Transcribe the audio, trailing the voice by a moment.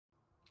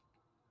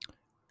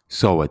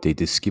So, te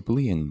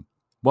discipuli, and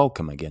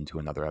welcome again to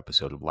another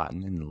episode of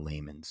Latin in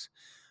Layman's.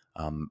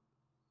 Um,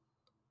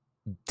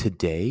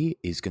 Today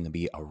is going to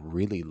be a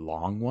really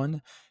long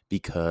one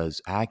because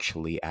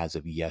actually, as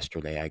of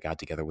yesterday, I got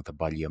together with a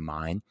buddy of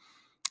mine,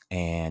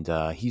 and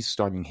he's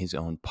starting his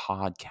own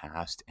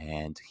podcast,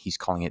 and he's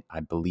calling it,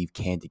 I believe,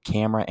 Candid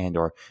Camera,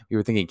 or we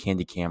were thinking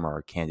Candid Camera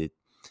or Candid.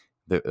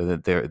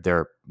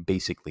 They're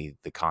basically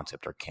the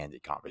concept are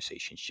candid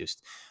conversations,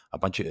 just a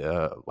bunch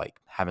of like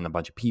having a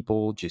bunch of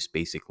people just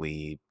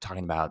basically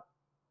talking about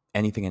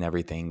anything and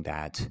everything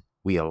that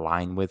we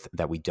align with,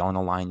 that we don't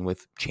align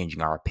with,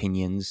 changing our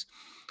opinions,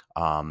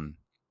 um,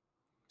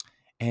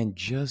 and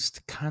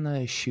just kind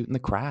of shooting the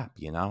crap.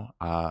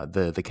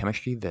 The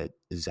chemistry that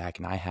Zach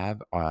and I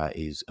have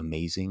is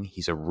amazing.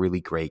 He's a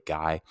really great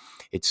guy.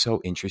 It's so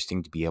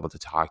interesting to be able to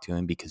talk to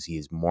him because he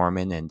is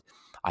Mormon, and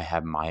I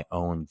have my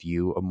own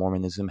view of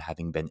Mormonism,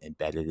 having been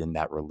embedded in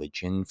that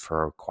religion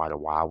for quite a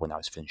while when I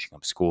was finishing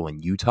up school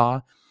in Utah.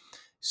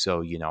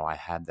 So, I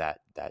had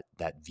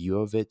that view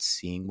of it,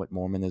 seeing what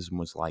Mormonism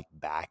was like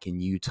back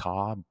in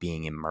Utah,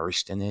 being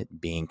immersed in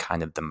it, being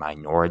kind of the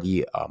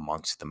minority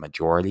amongst the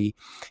majority,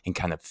 and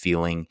kind of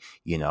feeling,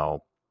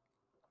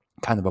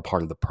 kind of a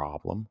part of the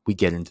problem. We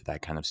get into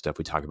that kind of stuff.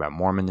 We talk about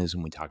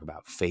Mormonism, we talk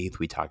about faith,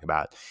 we talk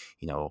about,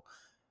 you know,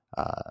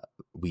 uh,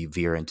 we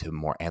veer into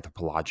more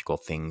anthropological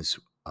things,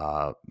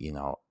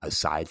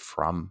 aside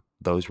from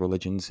those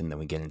religions, and then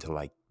we get into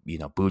like,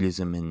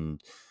 Buddhism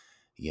and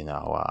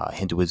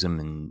Hinduism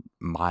and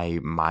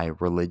my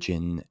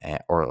religion,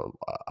 or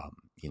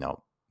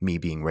me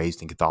being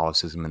raised in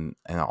Catholicism,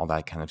 and all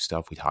that kind of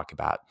stuff. We talk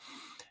about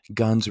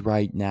guns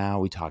right now.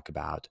 We talk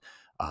about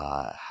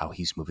how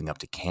he's moving up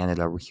to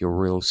Canada here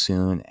real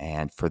soon.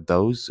 And for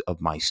those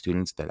of my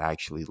students that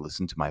actually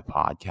listen to my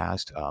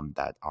podcast,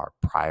 that are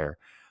prior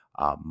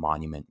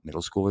Monument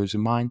middle schoolers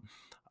of mine,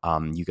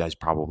 you guys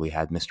probably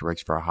had Mr.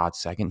 Ricks for a hot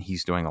second.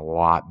 He's doing a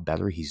lot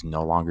better. He's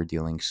no longer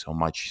dealing so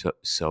much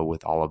so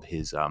with all of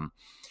his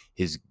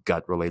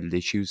gut related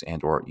issues,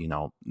 and or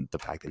the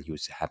fact that he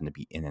was having to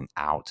be in and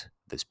out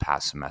this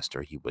past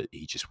semester.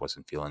 He just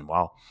wasn't feeling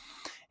well,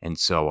 and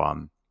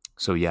so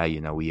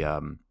yeah,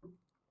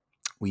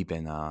 we've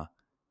been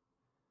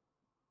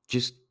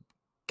just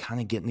kind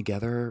of getting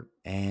together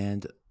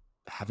and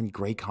having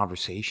great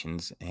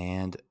conversations.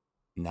 And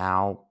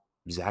now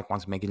Zach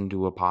wants to make it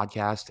into a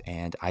podcast.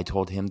 And I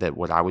told him that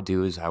what I would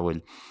do is I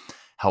would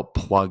help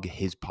plug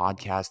his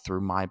podcast through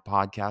my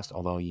podcast.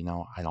 Although,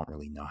 I don't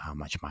really know how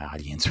much my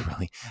audience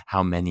really,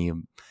 how many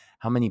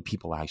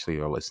people actually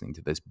are listening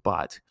to this.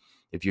 But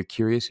if you're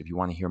curious, if you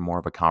want to hear more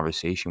of a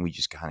conversation, we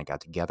just kind of got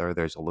together.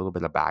 There's a little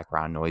bit of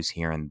background noise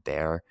here and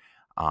there.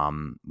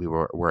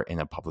 We're in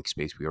a public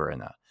space. We were in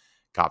a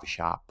coffee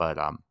shop, but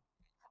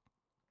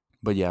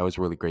yeah, it was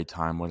a really great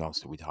time. What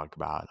else did we talk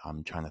about?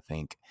 I'm trying to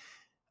think.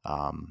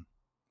 Um,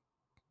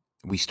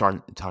 we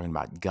started talking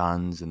about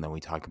guns, and then we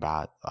talk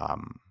about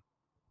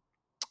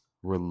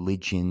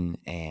religion,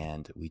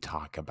 and we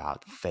talk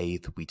about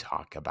faith. We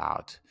talk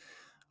about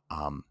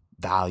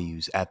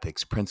values,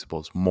 ethics,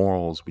 principles,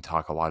 morals. We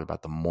talk a lot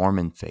about the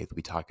Mormon faith.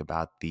 We talk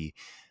about the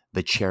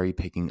cherry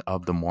picking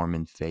of the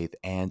Mormon faith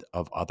and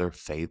of other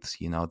faiths,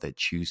 that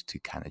choose to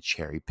kind of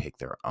cherry pick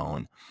their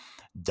own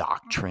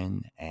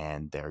doctrine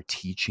and their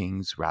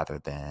teachings rather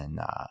than,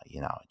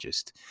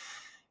 just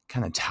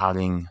kind of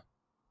touting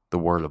the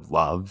word of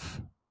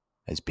love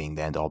as being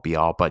the end all be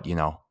all. But,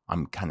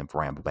 I'm kind of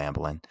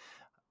rambling.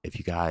 If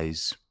you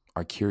guys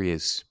are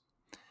curious,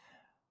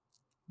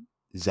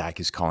 Zach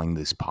is calling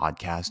this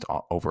podcast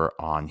over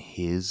on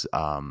his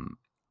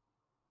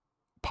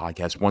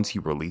podcast. Once he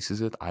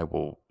releases it, I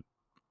will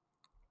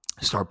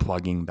start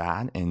plugging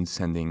that and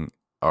sending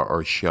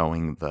or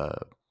showing the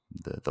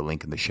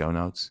link in the show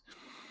notes.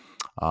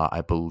 I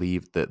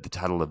believe that the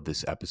title of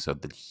this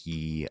episode that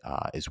he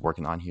is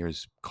working on here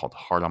is called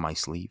Heart on My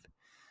Sleeve.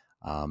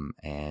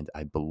 And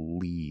I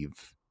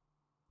believe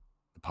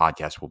the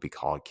podcast will be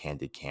called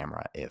Candid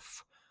Camera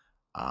if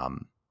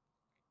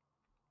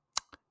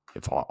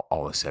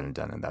all is said and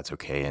done, and that's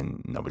okay,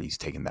 and nobody's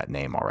taken that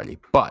name already.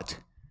 But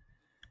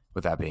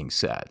with that being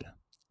said,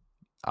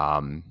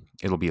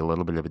 it'll be a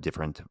little bit of a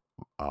different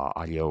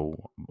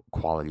audio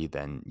quality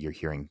than you're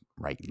hearing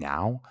right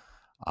now.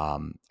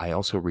 I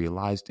also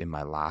realized in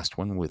my last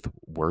one with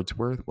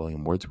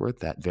William Wordsworth,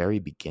 that very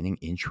beginning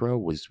intro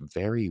was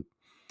very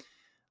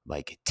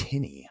like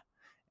tinny.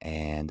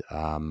 And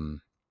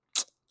I'm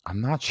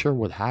not sure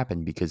what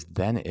happened, because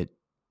then it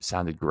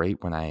sounded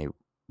great when I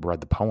read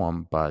the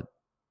poem, but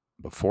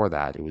before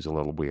that it was a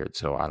little weird.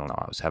 So I don't know.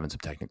 I was having some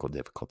technical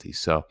difficulties.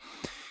 So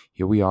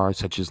here we are,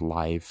 such is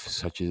life,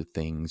 such is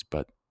things,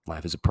 but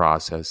life is a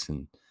process.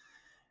 And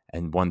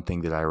one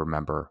thing that I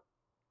remember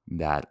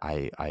that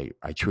I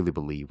truly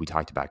believe, we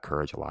talked about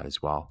courage a lot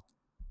as well,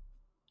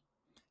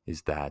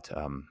 is that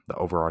the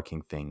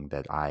overarching thing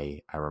that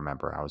I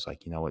remember, I was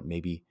like, you know what,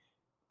 maybe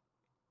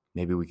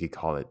we could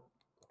call it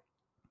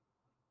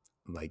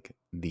like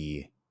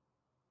the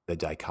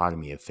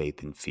dichotomy of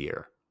faith and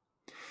fear.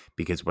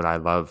 Because what I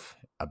love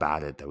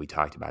about it that we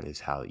talked about is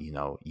how,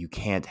 you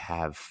can't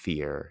have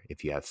fear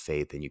if you have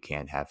faith, and you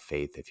can't have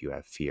faith if you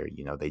have fear.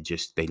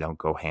 They don't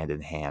go hand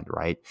in hand,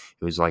 right?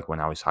 It was like when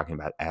I was talking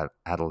about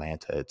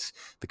Atalanta, it's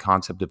the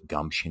concept of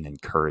gumption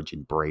and courage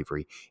and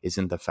bravery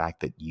isn't the fact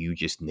that you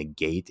just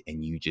negate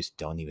and you just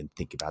don't even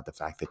think about the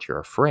fact that you're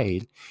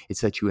afraid. It's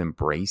that you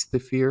embrace the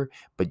fear,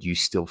 but you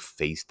still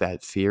face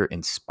that fear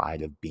in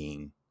spite of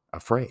being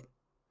afraid.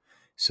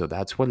 So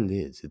that's what it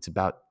is. It's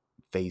about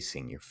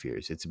facing your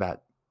fears. It's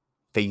about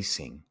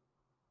facing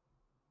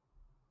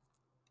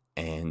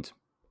and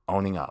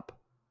owning up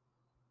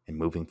and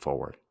moving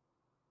forward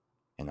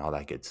and all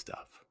that good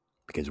stuff.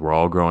 Because we're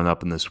all growing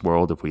up in this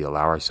world if we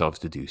allow ourselves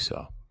to do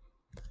so.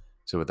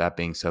 So with that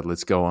being said,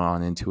 let's go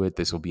on into it.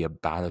 This will be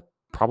about a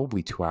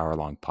probably 2-hour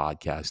long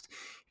podcast.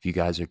 If you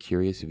guys are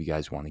curious, if you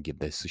guys want to give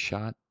this a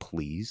shot,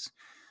 please.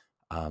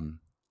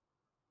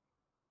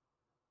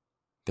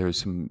 There's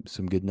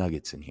some good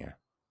nuggets in here,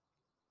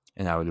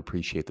 and I would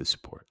appreciate the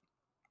support.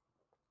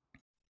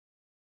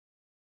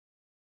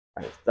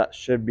 That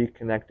should be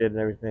connected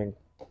and everything.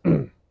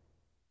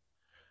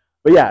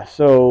 But yeah,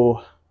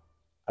 so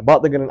I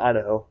bought the gun in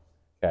Idaho.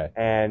 Okay.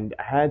 And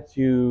I had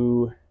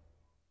to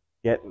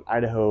get an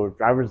Idaho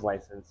driver's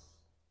license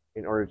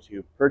in order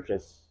to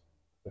purchase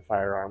the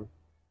firearm,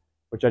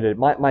 which I did.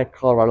 My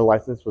Colorado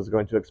license was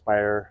going to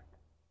expire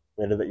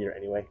later that year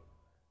anyway.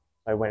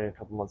 I went in a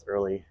couple months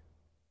early,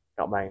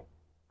 got my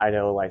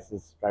Idaho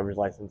license, driver's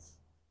license,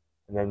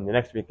 and then the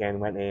next weekend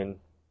went in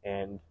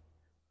and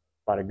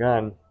bought a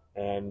gun.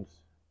 And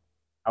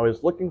I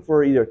was looking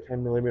for either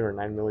 10mm or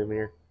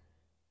 9mm.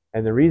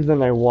 And the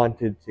reason I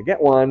wanted to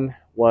get one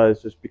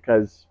was just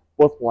because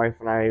both my wife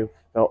and I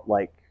felt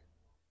like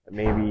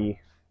maybe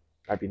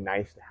that'd be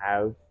nice to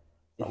have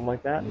something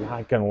like that. I'm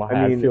not gonna lie,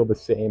 I feel the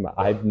same.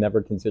 I've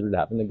never considered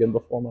having a gun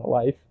before in my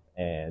life,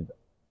 and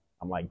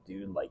I'm like,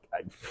 dude, like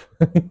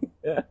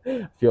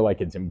I feel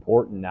like it's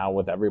important now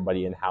with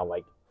everybody and how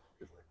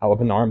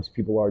up in arms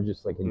people are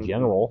just like in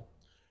general.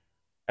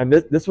 And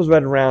this was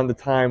right around the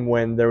time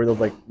when there were those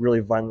like really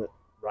violent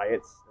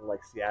riots in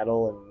like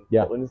Seattle and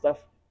Portland and stuff,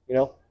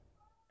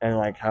 and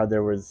like how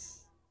there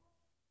was,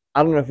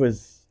 I don't know if it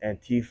was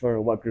Antifa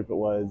or what group it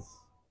was,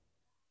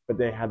 but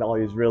they had all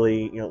these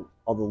really,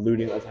 all the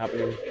looting that was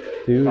happening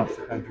across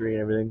the country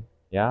and everything.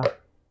 Yeah,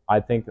 I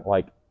think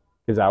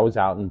because I was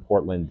out in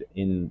Portland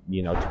in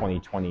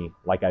 2020,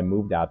 like I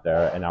moved out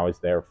there and I was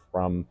there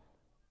from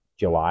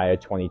July of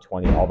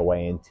 2020 all the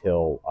way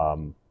until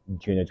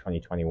June of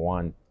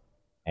 2021,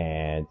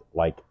 and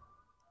like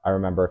I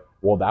remember,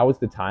 that was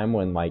the time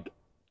when like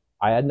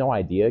I had no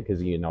idea because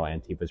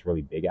Antifa is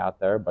really big out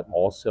there, but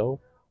also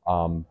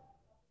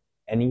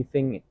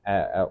anything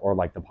or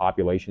like the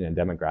population and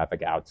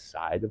demographic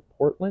outside of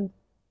Portland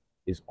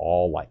is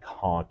all like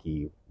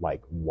honky,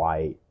 like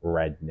white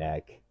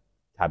redneck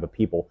type of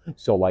people.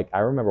 So like I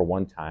remember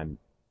one time,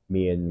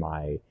 me and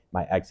my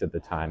ex at the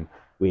time,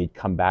 we had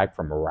come back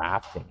from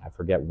rafting. I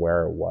forget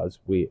where it was.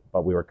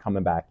 But we were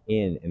coming back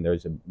in, and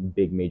there's a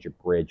big major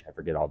bridge. I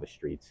forget all the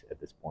streets at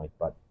this point,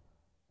 but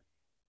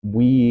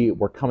we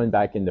were coming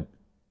back into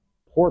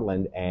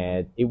Portland,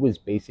 and it was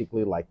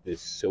basically like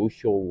this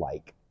social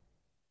like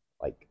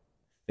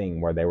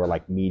thing where they were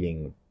like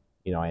meeting,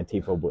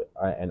 Antifa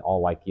and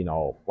all like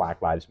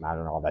Black Lives Matter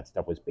and all that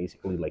stuff was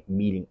basically like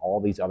meeting all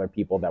these other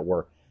people that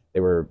were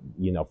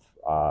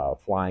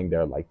flying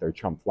their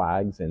Trump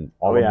flags, and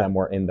all of them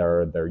were in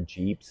their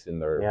Jeeps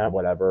and their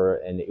whatever,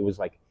 and it was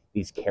like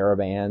these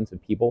caravans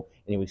of people,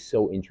 and it was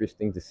so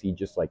interesting to see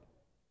just like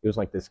it was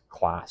like this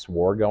class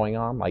war going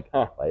on, like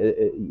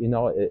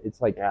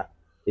it's like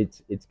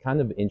it's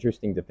kind of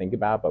interesting to think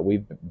about, but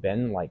we've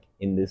been like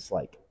in this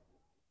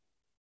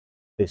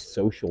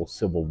social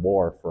civil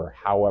war for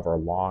however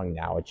long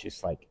now. It's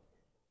just like,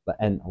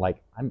 and like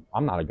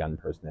I'm not a gun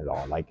person at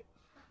all. Like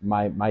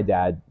my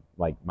dad's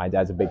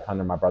a big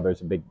hunter. My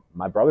brother's a big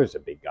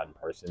gun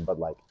person, but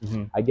like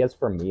I guess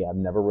for me, I've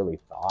never really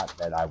thought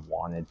that I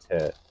wanted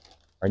to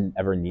or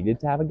ever needed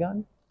to have a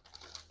gun,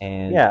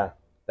 and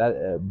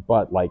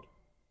but like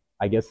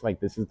I guess like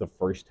this is the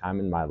first time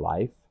in my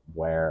life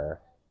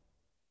where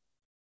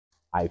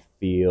I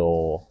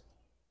feel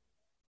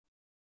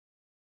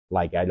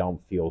like I don't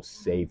feel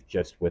safe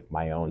just with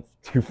my own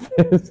two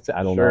fists.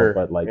 I don't know,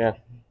 but like,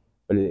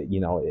 but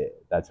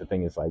that's the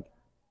thing is like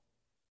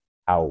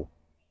how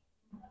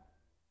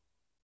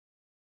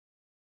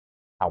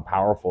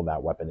powerful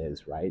that weapon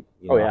is, right?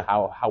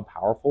 How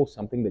powerful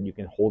something that you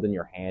can hold in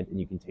your hand and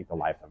you can take the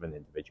life of an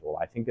individual.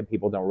 I think that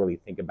people don't really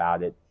think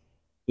about it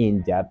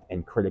in depth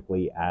and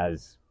critically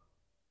as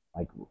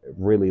like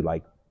really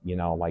like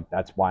like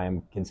that's why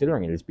I'm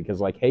considering it, is because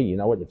like, hey, you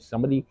know what, if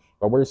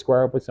I were to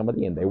square up with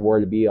somebody and they were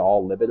to be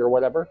all livid or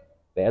whatever,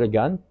 they had a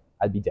gun,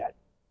 I'd be dead.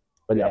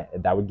 But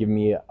that would give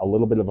me a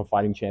little bit of a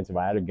fighting chance if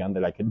I had a gun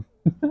that I could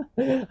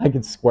I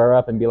could square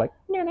up and be like,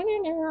 let's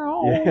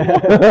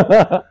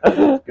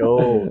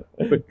go,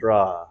 quick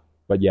draw.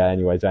 But yeah,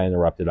 anyways, I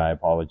interrupted. I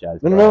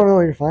apologize. No,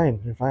 you're fine.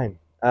 You're fine.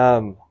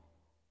 I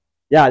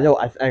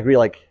agree.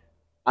 Like,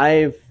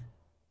 I've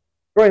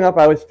growing up,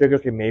 I always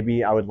figured, okay,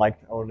 maybe I would like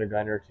to own a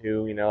gun or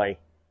two. I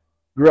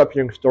grew up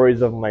hearing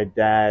stories of my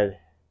dad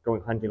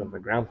going hunting with my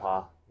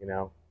grandpa. And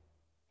I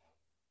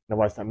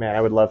was like, man,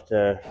 I would love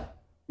to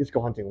just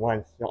go hunting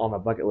once, on my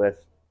bucket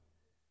list.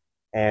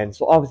 And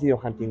so obviously,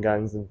 hunting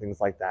guns and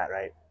things like that,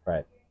 right?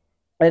 Right.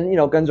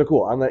 And guns are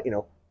cool.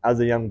 As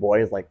a young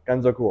boy, it's like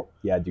guns are cool.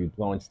 Yeah, dude,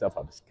 blowing stuff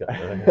up is good.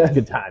 It's a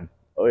good time.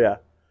 Oh yeah.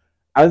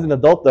 As an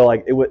adult though,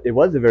 like it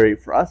was a very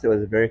for us it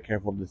was a very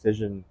careful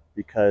decision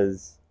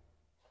because,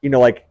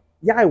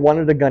 yeah, I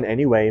wanted a gun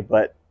anyway,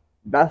 but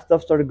that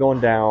stuff started going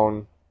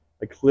down.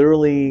 Like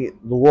clearly,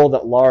 the world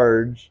at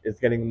large is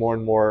getting more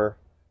and more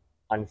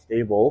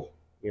unstable.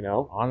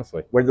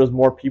 Honestly. Where there's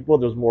more people,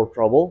 there's more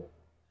trouble.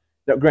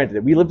 Now,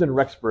 granted, we lived in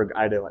Rexburg,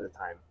 Idaho at the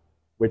time,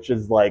 which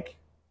is like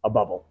a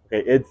bubble.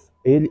 Okay, it's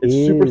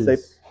super safe.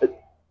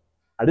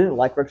 I didn't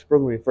like Rexburg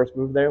when we first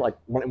moved there. Like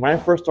when I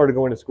first started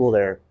going to school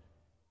there,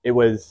 it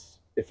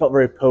felt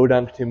very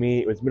podunk to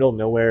me. It was middle of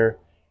nowhere.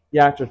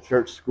 Yeah, it's a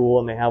church school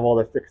and they have all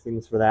the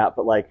fixings for that,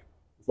 but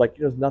it's like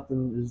there's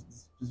nothing,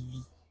 just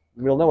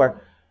middle of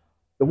nowhere.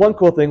 The one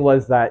cool thing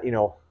was that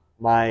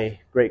my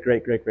great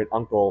great great great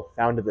uncle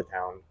founded the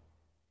town.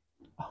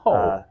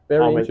 Oh,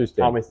 very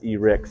interesting. Thomas E.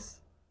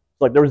 Ricks.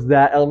 So there was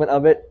that element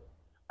of it.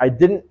 I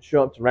didn't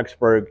show up to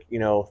Rexburg,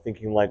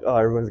 thinking like, oh,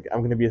 I'm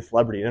going to be a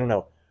celebrity.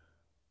 No.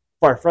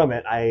 Far from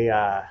it.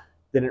 I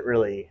didn't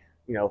really,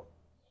 that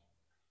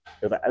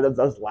was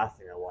the last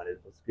thing I wanted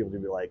was people to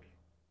be like,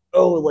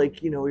 oh,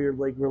 you're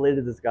like related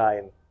to this guy,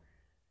 and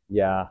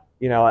yeah,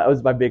 that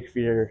was my big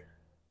fear.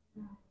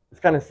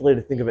 It's kind of silly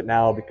to think of it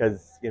now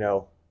because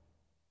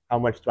how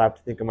much do I have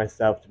to think of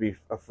myself to be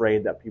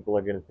afraid that people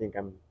are going to think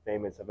I'm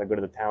famous if I go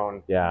to the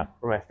town where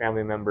my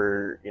family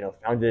member,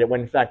 founded it,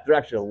 when in fact there are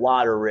actually a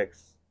lot of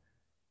Ricks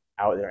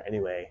out there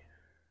anyway.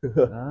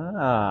 And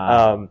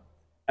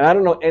I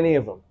don't know any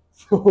of them.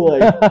 So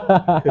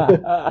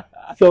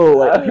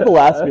people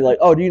ask me like,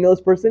 oh, do you know this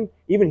person?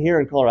 Even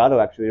here in Colorado,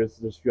 actually, there's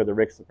a few other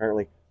Ricks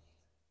apparently.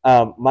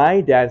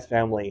 My dad's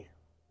family,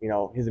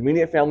 his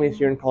immediate family is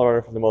here in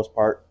Colorado for the most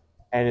part,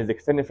 and his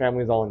extended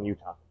family is all in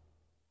Utah.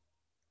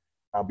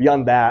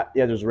 Beyond that,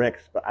 yeah, there's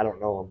Ricks, but I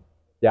don't know them.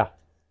 Yeah.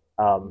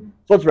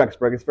 So it's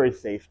Rexburg. It's a very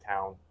safe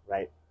town,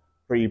 right?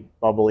 Pretty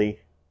bubbly,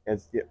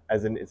 as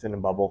in it's in a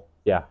bubble.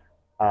 Yeah.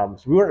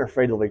 So we weren't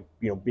afraid of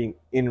being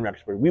in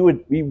Rexburg.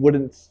 We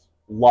wouldn't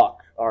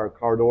lock our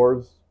car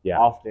doors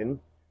often.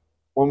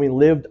 When we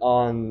lived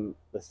on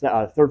the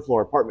third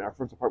floor apartment, our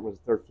first apartment was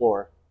the third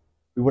floor.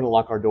 We wouldn't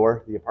lock our door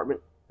to the apartment.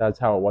 That's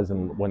how it was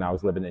when I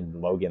was living in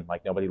Logan.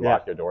 Like nobody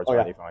locked their doors or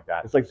anything like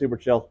that. It's like super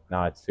chill.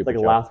 No, it's super like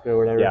chill. Alaska or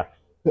whatever. Yeah.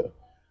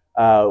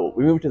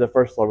 We moved to the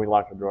first floor. We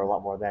locked our door a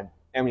lot more then,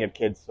 and we had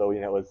kids, so it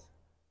was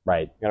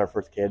right. We got our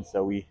first kids,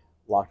 so we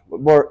locked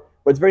more.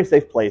 But it's a very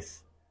safe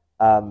place,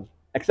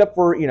 except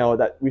for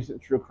that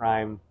recent true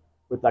crime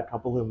with that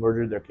couple who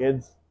murdered their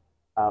kids.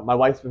 My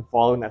wife's been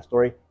following that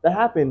story. That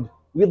happened.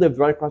 We lived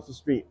right across the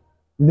street.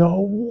 No,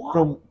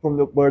 what? From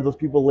where those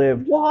people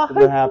lived. What?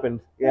 That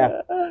happened.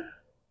 Yeah.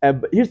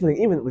 But here's the thing: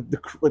 even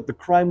the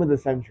crime of the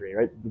century,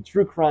 right? The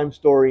true crime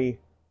story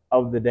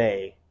of the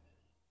day,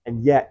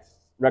 and yet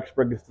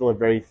Rexburg is still a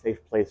very safe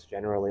place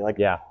generally.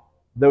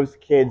 Those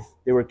kids,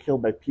 they were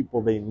killed by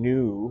people they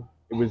knew.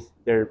 It was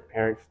their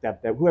parents,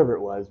 stepdad, whoever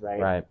it was, right?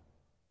 Right.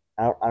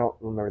 I don't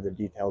remember the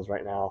details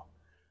right now.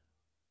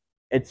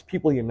 It's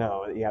people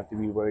that you have to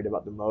be worried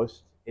about the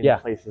most in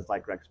places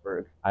like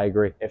Rexburg. I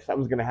agree. If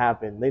something's going to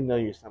happen, they know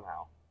you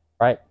somehow.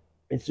 Right.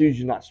 It's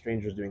usually not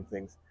strangers doing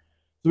things.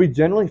 So we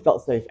generally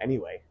felt safe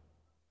anyway.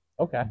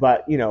 Okay.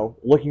 But,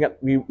 looking at,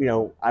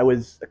 I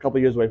was a couple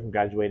years away from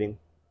graduating,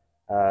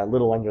 a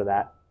little under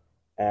that.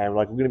 And we're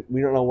like,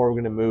 we don't know where we're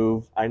going to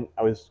move. I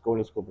was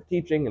going to school for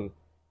teaching, and,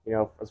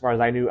 as far as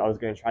I knew, I was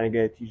going to try to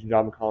get a teaching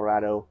job in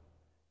Colorado.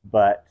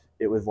 But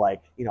it was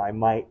like, I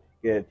might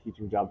get a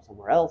teaching job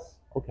somewhere else.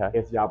 Okay.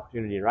 If the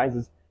opportunity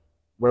arises.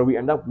 Where we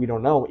end up, we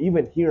don't know.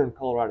 Even here in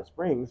Colorado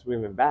Springs, we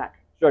haven't been back.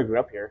 Sure, I grew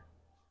up here.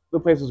 The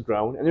place has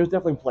grown, and there's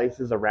definitely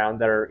places around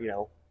that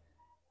are,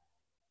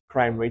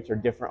 crime rates are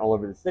different all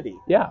over the city.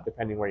 Yeah.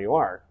 Depending where you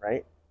are,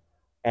 right?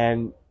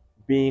 And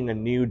being a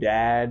new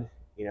dad,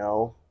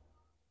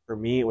 for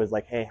me, it was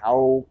like, hey,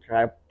 how can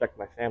I protect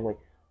my family?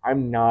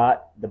 I'm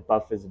not the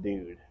buffest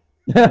dude,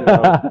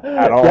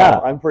 at all. Yeah.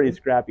 I'm pretty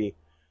scrappy.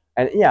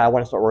 And yeah, I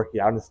want to start working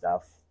out and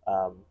stuff.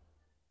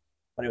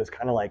 But it was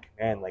kind of like,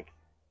 man,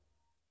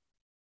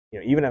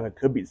 even if I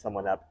could beat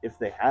someone up, if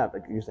they have,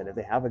 like you said, if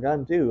they have a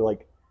gun too,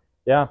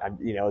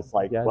 it's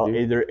like, well,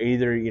 dude.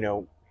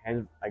 either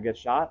I get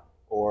shot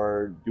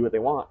or do what they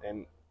want,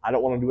 and I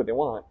don't want to do what they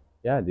want.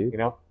 Yeah, dude.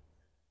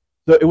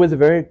 So it was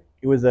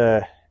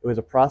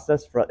a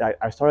process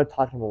I started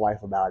talking to my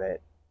wife about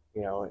it.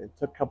 It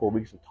took a couple of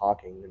weeks of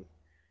talking, and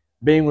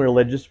being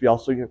religious, we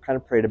also kind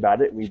of prayed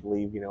about it. We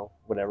believe,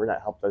 whatever,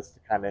 that helped us to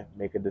kind of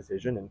make a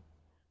decision, and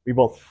we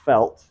both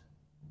felt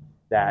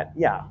that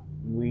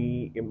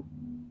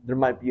there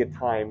might be a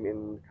time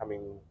in the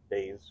coming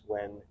days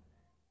when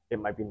it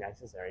might be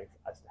necessary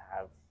for us to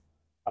have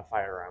a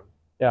firearm.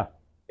 Yeah.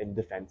 In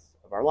defense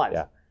of our lives.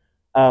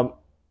 Yeah.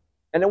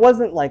 And it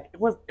wasn't like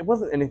it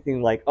wasn't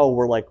anything like, oh,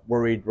 we're like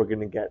worried we're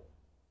gonna get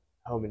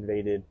home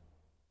invaded.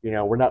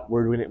 We're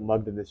going to get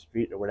mugged in the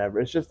street or whatever.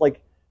 It's just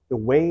like the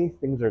way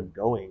things are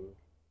going.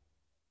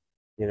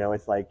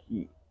 It's like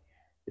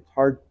it's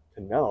hard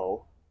to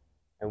know,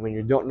 and when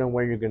you don't know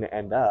where you're going to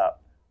end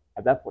up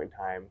at that point in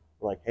time,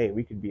 we're like, hey,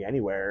 we could be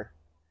anywhere,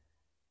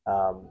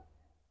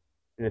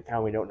 in a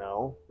town we don't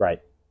know, Right.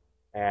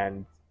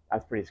 and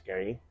that's pretty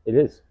scary. It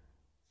is.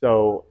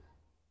 So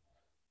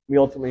we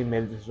ultimately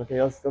made the decision,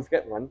 okay, let's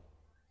get one,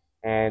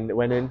 and it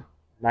went in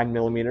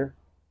 9mm.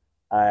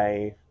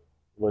 I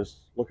was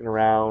looking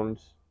around.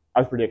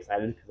 I was pretty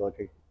excited because I was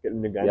getting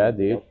a new gun. Yeah,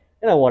 dude.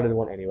 And I wanted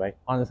one anyway.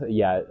 Honestly,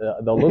 yeah,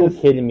 the little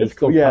kid in me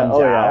still cool.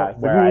 comes out It's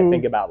where like, I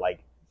think about like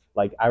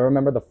I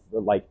remember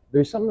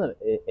there's something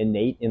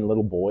innate in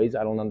little boys.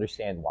 I don't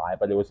understand why,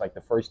 but it was like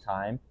the first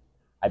time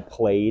I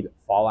played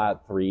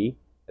Fallout 3.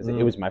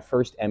 It was my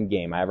first M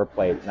game I ever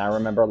played, and I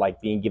remember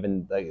like being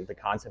given the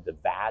concept of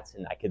VATS,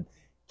 and I could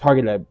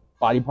target a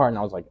body part, and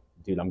I was like,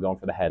 dude, I'm going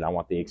for the head. I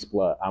want the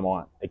explode. I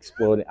want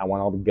exploding. I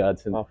want all the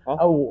guts. And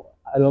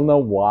I don't know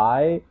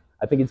why.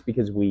 I think it's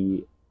because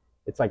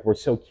it's like we're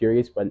so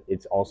curious, but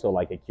it's also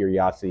like a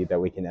curiosity that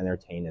we can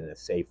entertain in a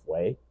safe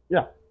way.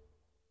 Yeah.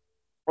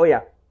 Oh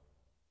yeah,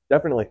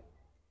 definitely.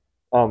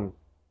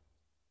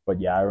 But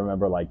yeah, I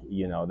remember like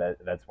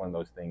that's one of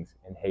those things.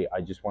 And hey, I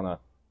just want to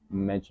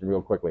mention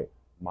real quickly.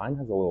 Mine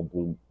has a little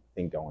blue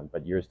thing going,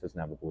 but yours doesn't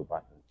have a blue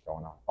button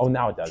going on. Oh,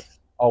 now it does.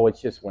 Oh,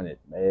 it's just when it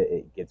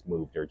gets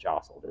moved or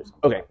jostled or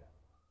something. Okay.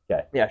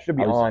 Okay. Yeah, it should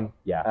be on.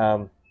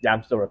 Yeah. Yeah,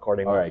 I'm still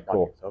recording. All right,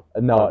 cool. So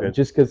no,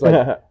 just because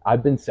like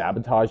I've been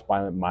sabotaged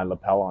by my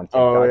lapel on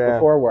TikTok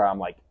before, where I'm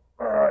like,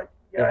 it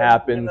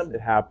happens. It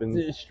happens.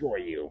 Destroy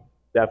you.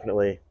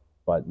 Definitely.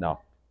 But no.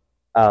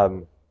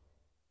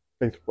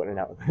 Thanks for pointing it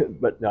out.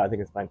 But no, I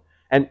think it's fine.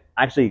 And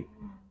actually,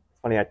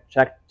 it's funny. I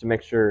checked to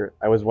make sure.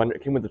 I was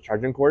wondering. It came with the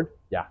charging cord.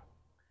 Yeah.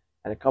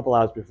 And a couple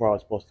hours before I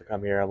was supposed to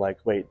come here, I'm like,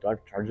 wait, do I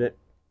have to charge it?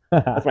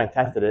 That's when I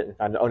tested it and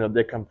found out, oh no,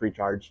 they come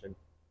pre-charged, and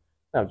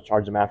I have to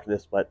charge them after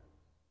this, but I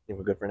think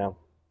we're good for now.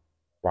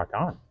 Rock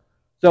on.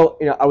 So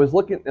I was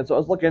looking,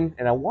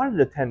 and I wanted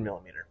a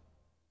 10mm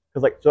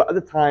because so at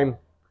the time,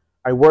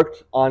 I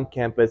worked on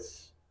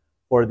campus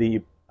for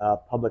the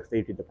public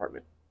safety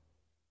department.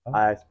 Oh.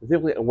 I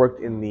specifically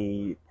worked in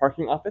the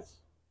parking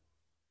office.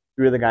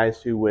 We were the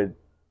guys who would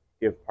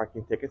give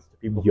parking tickets to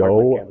people.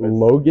 Yo,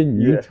 Logan,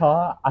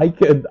 Utah,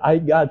 yeah. I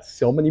got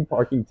so many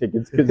parking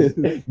tickets because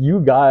you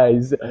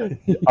guys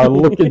are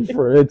looking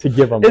to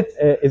give them.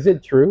 Is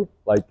it true?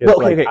 Like,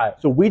 okay.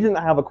 So we didn't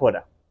have a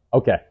quota.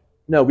 Okay.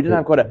 No, we didn't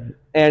have a quota,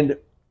 and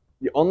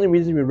the only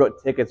reason we wrote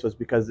tickets was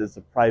because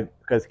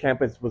because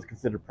campus was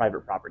considered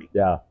private property.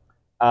 Yeah.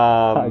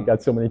 I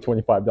got so many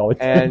 $25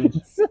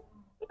 tickets.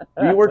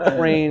 And we were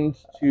trained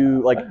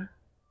to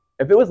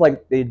if it was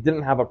like they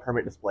didn't have a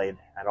permit displayed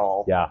at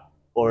all. Yeah.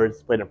 Or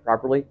displayed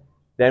improperly,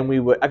 then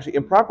we would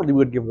improperly we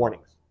would give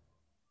warnings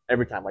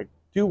every time, like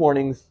 2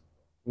 warnings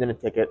and then a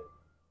ticket.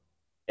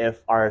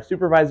 If our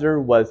supervisor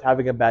was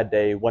having a bad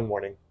day, 1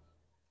 warning,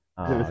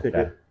 then a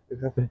ticket.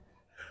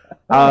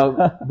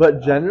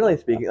 But generally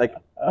speaking,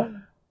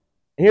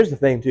 here's the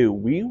thing too,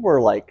 we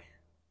were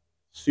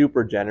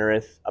super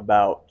generous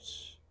about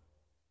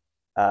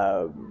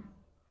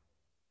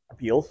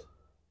appeals.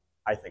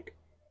 I think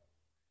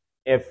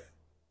if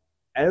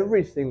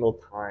every single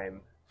time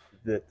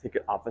the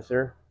ticket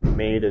officer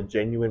made a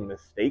genuine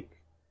mistake,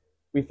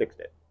 we fixed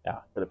it. Yeah.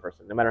 For the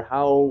person, no matter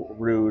how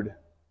rude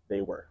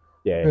they were.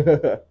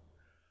 Yeah.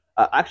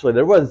 Actually,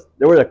 there was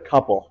a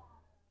couple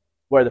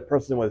where the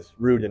person was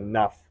rude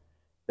enough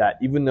that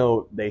even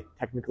though they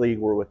technically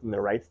were within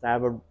their rights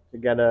to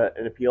get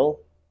an appeal,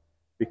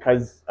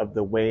 because of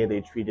the way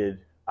they treated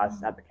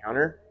us at the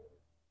counter,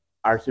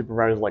 our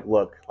supervisor was like,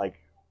 "Look,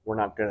 we're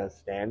not gonna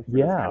stand for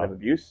this kind of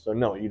abuse. So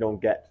no, you don't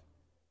get.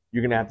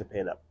 You're gonna have to pay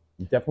it up."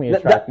 Definitely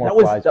attract more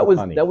flies with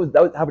honey. That was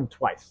happened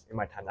twice in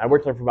my time. I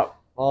worked there for about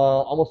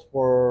almost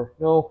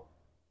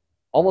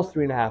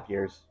 3.5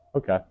 years.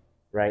 Okay.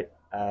 Right.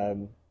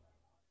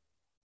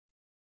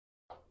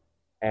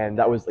 And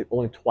that was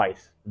only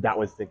twice that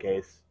was the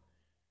case,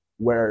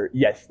 where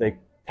yes, they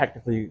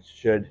technically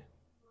should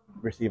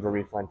receive a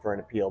refund for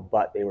an appeal,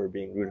 but they were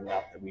being rude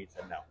enough that we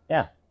said no.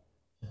 Yeah.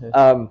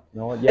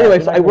 Anyway,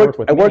 so I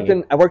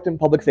worked in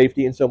public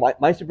safety, and so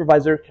my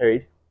supervisor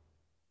carried.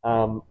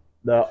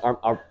 The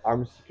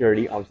armed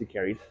security obviously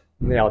carried.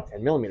 And they all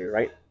 10mm,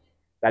 right?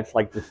 That's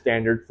the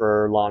standard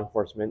for law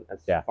enforcement,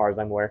 as far as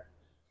I'm aware.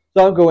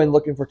 So I'll go in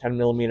looking for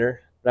 10mm,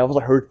 but I also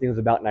heard things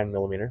about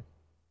 9mm.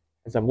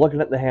 And so I'm looking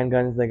at the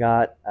handguns they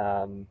got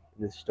in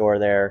the store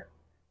there,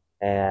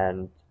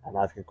 and I'm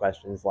asking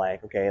questions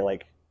like, okay,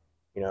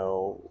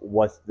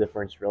 what's the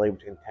difference really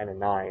between 10 and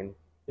 9?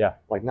 Yeah.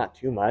 Not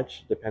too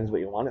much. Depends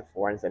what you want it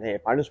for. And I said, hey,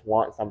 if I just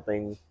want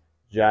something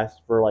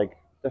just for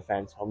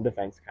defense, home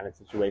defense kind of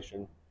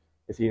situation,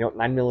 so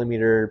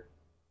 9mm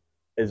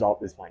is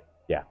fine.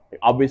 Yeah.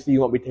 Obviously,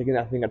 you won't be taking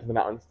that thing up to the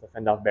mountains to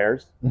fend off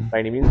bears by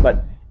any means.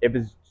 But if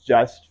it's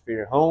just for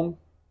your home,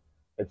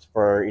 it's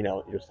for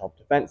your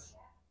self-defense.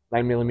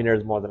 9mm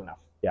is more than enough.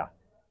 Yeah.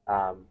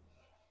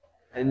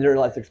 And they're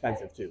less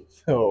expensive too.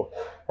 So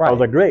Right. I was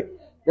like, great.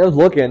 And I was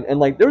looking, and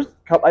like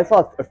I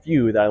saw a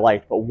few that I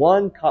liked, but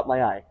one caught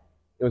my eye.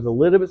 It was a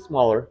little bit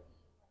smaller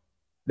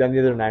than the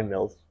other 9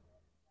 mils,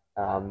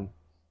 and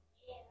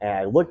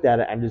I looked at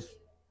it and just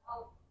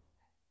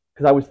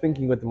because I was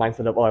thinking with the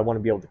mindset of, oh, I want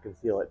to be able to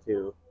conceal it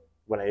too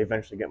when I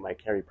eventually get my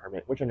carry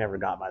permit, which I never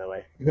got, by the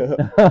way.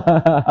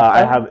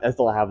 I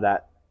still have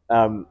that.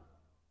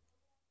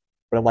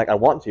 But I'm like, I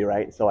want to,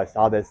 right? So I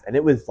saw this, and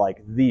it was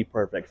like the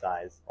perfect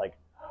size. Like,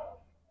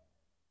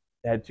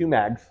 it had 2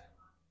 mags.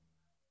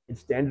 Its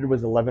standard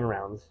was 11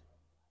 rounds,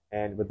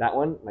 and with that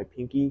one, my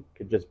pinky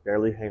could just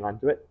barely hang on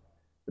to it.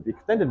 But the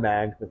extended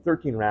mag, the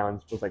 13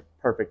 rounds, was like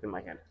perfect in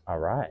my hand. All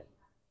right.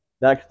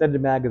 That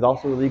extended mag is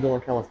also illegal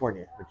in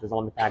California, which is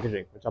on the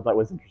packaging, which I thought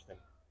was interesting.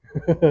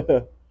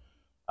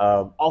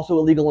 Also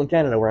illegal in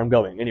Canada, where I'm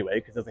going anyway,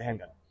 because it's a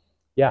handgun.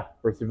 Yeah.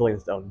 For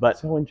civilians to own. But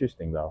so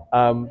interesting though.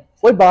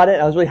 So I bought it.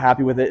 I was really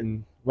happy with it,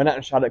 and went out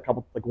and shot it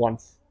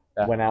once.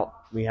 Yeah. Went out.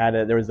 Went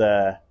out with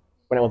a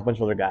bunch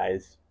of other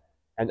guys,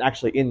 and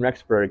actually in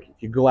Rexburg,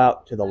 if you go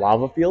out to the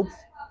lava fields,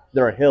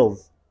 there are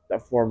hills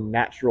that form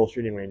natural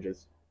shooting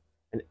ranges,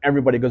 and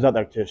everybody goes out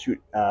there to shoot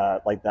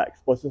like that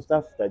explosive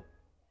stuff, that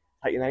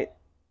Titanite,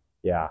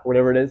 Yeah. or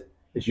whatever it is.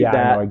 They shoot Yeah,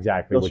 that. I know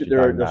exactly They'll what shoot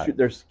you're talking their about. shoot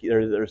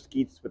their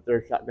skeets with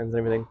their shotguns and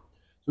everything.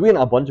 So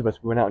a bunch of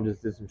us, we went out and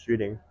just did some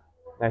shooting,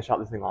 and I shot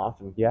this thing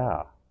off, and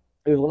Yeah.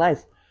 it was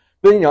nice.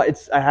 But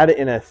I had it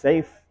in a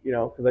safe,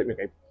 because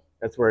okay,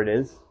 that's where it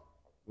is.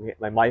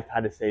 My wife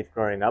had a safe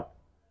growing up.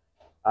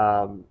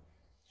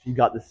 She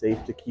got the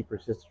safe to keep her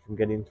sister from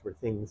getting into her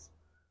things.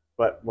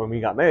 But when we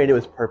got married, it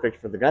was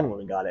perfect for the gun when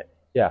we got it.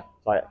 Yeah.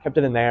 So I kept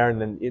it in there, and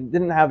then it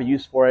didn't have a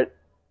use for it.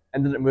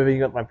 Ended up moving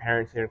with my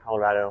parents here in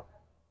Colorado.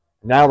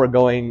 Now we're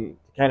going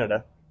to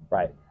Canada,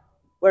 Right.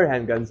 where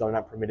handguns are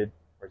not permitted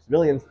for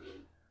civilians.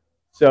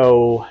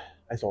 So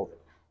I sold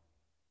it.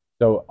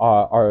 So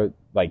are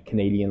like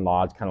Canadian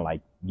laws kind of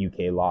like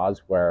UK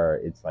laws where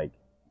it's like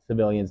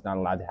civilians not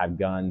allowed to have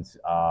guns?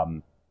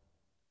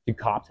 Do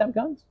cops have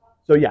guns?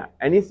 So yeah,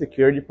 any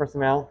security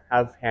personnel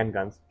have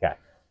handguns. Okay.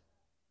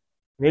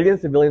 Canadian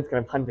civilians can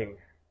have hunting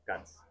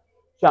guns,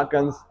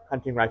 shotguns,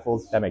 hunting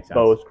rifles, That makes sense.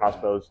 bows,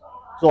 crossbows.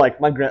 So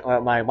like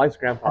my wife's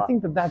grandpa I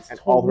think that's and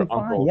all totally her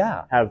fine. uncles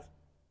Yeah. have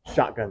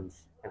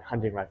shotguns and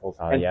hunting rifles.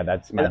 Oh and, yeah,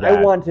 that's my and dad.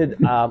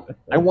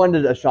 I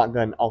wanted a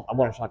shotgun. I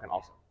want a shotgun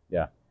also.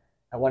 Yeah.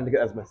 I wanted to get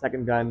that as my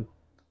second gun.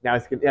 Now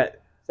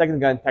second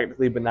gun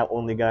technically, but not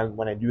only gun.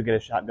 When I do get a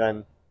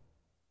shotgun,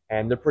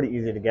 and they're pretty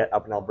easy to get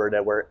up in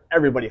Alberta, where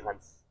everybody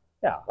hunts.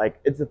 Yeah. Like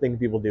it's a thing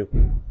people do.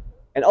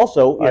 And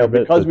also,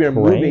 because we're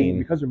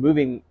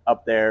moving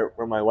up there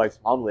where my wife's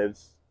mom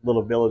lives,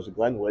 little village of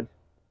Glenwood,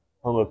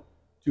 home of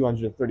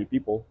 230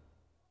 people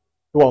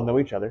who all know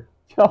each other.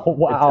 Oh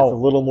wow. It's a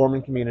little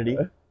Mormon community,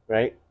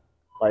 right?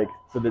 Like,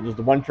 so there's just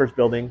the one church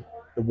building.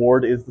 The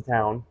ward is the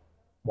town.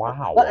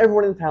 Wow. Not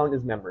everyone in the town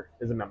is a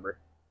member.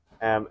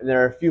 And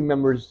there are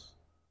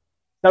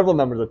several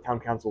members of town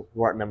council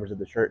who aren't members of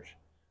the church.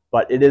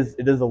 But it is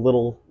a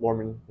little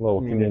Mormon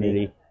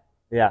community.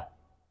 Yeah.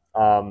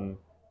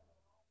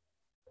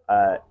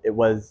 It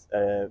was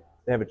they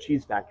have a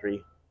cheese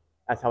factory.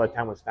 That's how the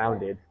town was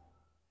founded.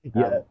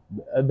 Yeah,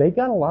 they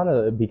got a lot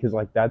of, because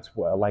like that's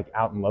what, like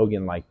out in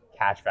Logan, like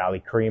Cache Valley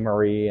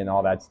Creamery and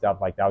all that stuff,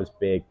 like that was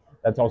big.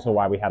 That's also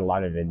why we had a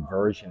lot of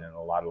inversion and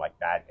a lot of like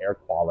bad air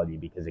quality,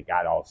 because it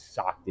got all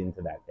socked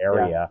into that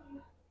area.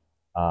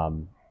 Yeah.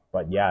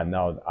 But yeah,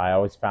 no, I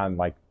always found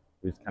like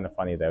it was kind of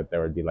funny that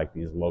there would be like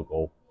these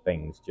local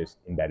things just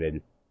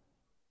embedded.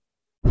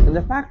 And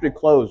the factory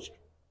closed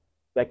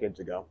decades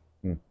ago.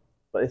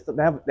 But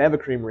they have a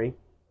creamery,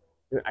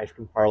 an ice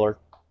cream parlor.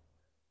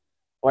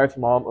 My wife's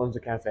mom owns a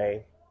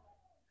cafe,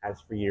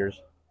 has for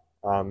years.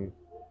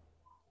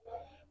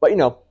 But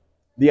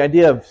the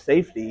idea of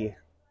safety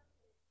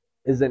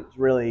isn't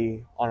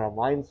really on our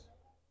minds,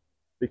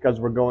 because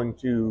we're going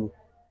to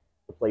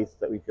the place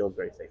that we feel is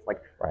very safe.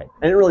 Like, right.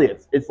 And it really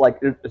is. It's like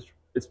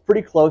it's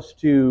pretty close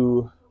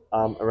to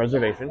a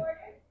reservation.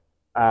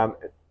 For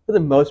the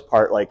most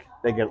part, like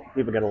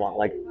people get along.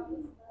 Like,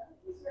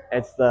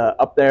 it's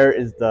up there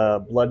is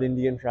the Blood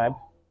Indian tribe,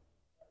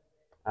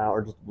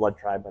 or just Blood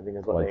Tribe, I think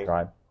is what they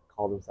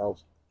call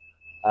themselves.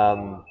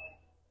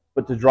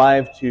 But to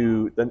drive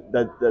to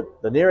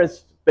the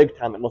nearest big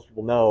town that most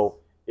people know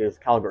is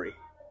Calgary.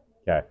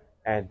 Okay.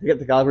 And to get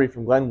to Calgary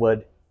from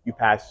Glenwood, you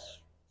pass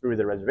through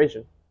the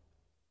reservation.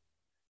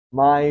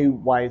 My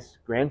wife's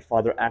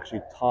grandfather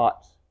actually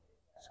taught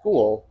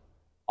school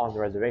on the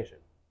reservation.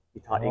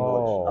 He taught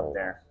English up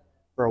there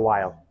for a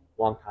while,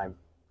 long time.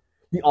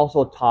 He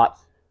also taught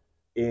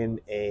in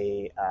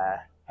a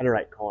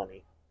Hutterite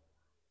colony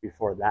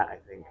before that, I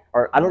think.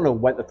 Or I don't know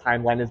what the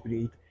timeline is, but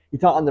he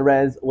taught on the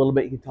res a little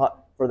bit. He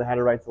taught for the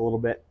Hutterites a little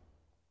bit.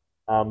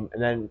 And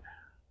then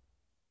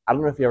I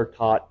don't know if he ever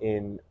taught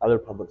in other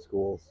public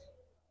schools.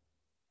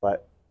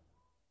 But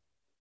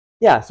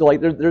yeah, so like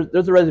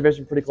there's a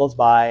reservation pretty close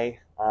by.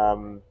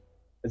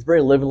 It's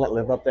very live and let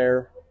live up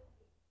there.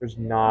 There's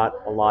not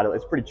a lot of,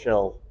 it's pretty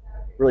chill,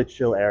 really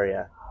chill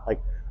area.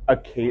 Like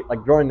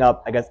like growing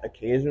up, I guess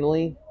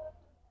occasionally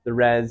the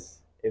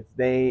res, if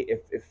the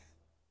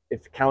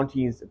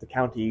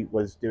county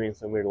was doing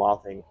some weird law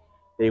thing,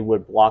 they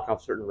would block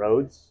off certain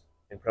roads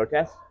in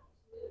protest.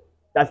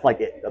 That's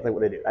like it. That's like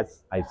what they do.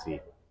 I see.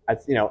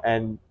 That's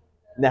and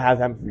that has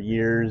happened for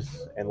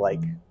years. And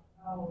like,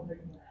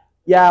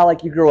 yeah,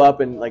 like you grow up,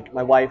 and like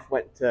my wife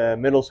went to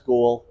middle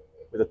school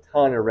with a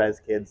ton of res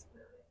kids.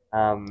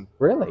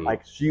 Really?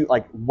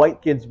 Like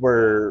white kids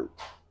there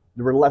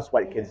were less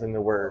white kids than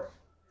there were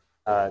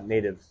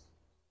natives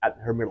at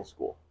her middle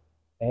school.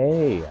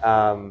 Hey.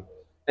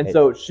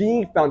 So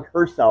she found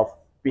herself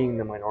being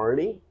the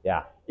minority.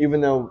 Yeah.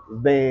 Even though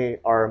they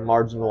are a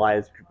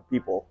marginalized group of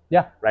people.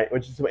 Yeah. Right?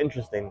 Which is so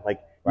interesting.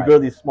 Like, you Right. go to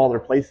these smaller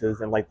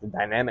places and, like, the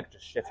dynamic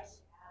just shifts.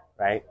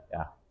 Right?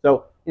 Yeah.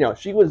 So,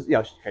 she was,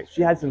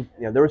 she had some,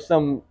 there was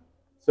some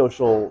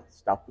social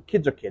stuff.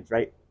 Kids are kids,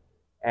 right?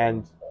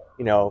 And,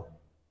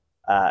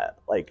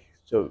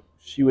 so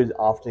she would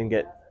often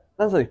get,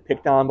 not necessarily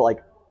picked on, but,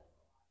 like,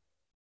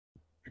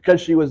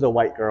 because she was a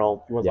white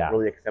girl, she wasn't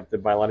really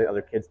accepted by a lot of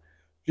other kids.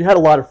 She had a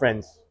lot of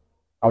friends.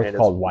 I was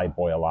called white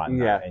boy a lot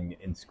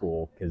in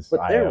school because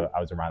I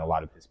was around a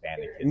lot of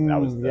Hispanic kids.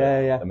 That was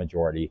the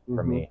majority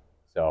for me.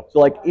 So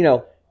like,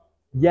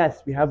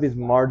 yes, we have this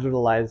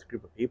marginalized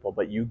group of people,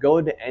 but you go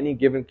to any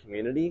given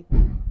community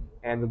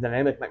and the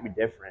dynamic might be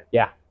different.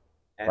 Yeah.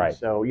 And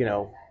so,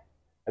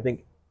 I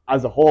think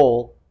as a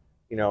whole,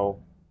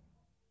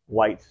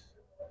 whites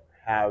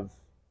have,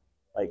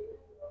 like,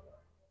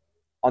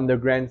 on the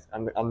grand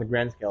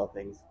scale of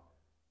things,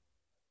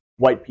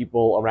 white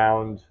people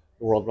around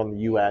the world, around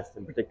the U.S.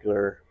 in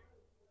particular,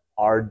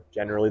 are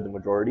generally the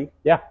majority.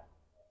 Yeah.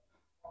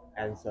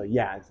 And so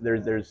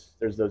there's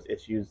those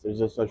issues, there's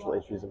those social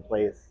issues in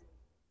place.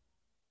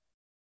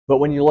 But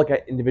when you look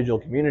at individual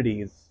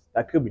communities,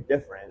 that could be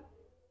different.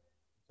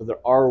 So there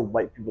are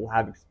white people who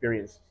have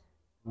experienced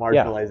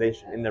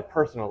marginalization in their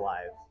personal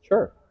lives.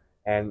 Sure.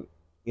 And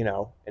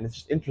and it's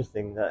just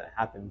interesting that it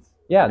happens.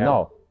 Yeah,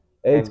 no.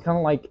 It's kind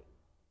of like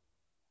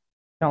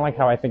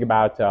how I think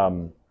about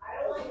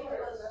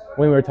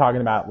when we were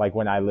talking about, like,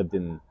 when I lived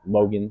in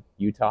Logan,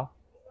 Utah.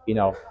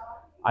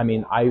 I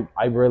mean,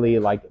 I really,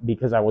 like,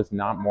 because I was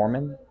not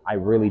Mormon, I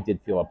really did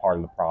feel a part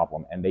of the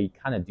problem, and they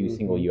kind of do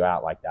single you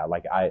out like that.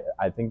 Like,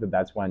 I think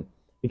that's when,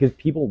 because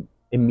people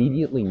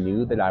immediately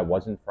knew that I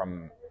wasn't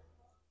from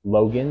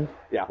Logan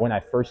when I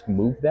first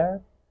moved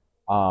there,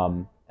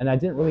 and I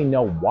didn't really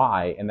know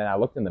why. And then I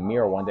looked in the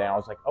mirror one day and I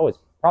was like, oh, it's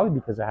probably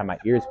because I had my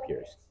ears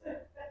pierced.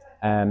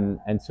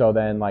 And so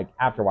then, like,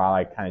 after a while,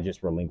 I kind of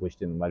just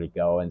relinquished it and let it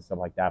go and stuff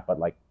like that. But,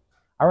 like,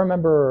 I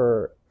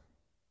remember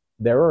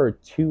there were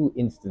 2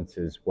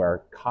 instances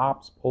where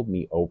cops pulled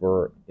me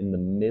over in the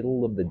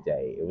middle of the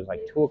day. It was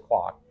like 2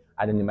 o'clock.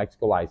 I had a New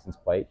Mexico license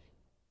plate.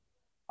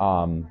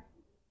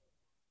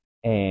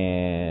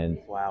 And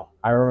wow,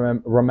 I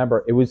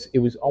remember it was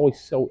always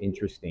so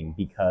interesting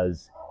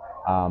because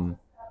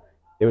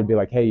they would be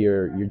like, hey,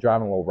 you're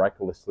driving a little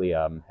recklessly.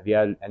 Have you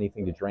had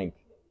anything to drink?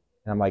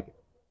 And I'm like,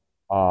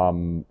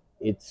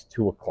 it's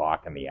 2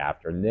 o'clock in the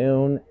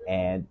afternoon,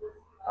 and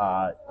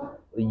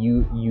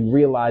you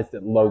realize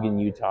that Logan,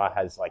 Utah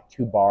has like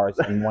 2 bars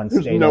in one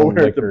state-owned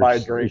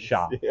liquor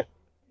shop. Yeah.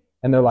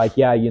 And they're like,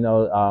 yeah,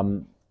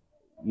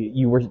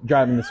 you were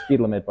driving the speed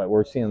limit, but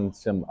we're seeing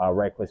some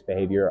reckless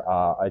behavior.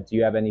 Do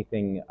you have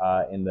anything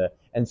in the?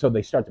 And so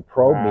they start to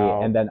probe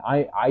me, and then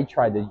I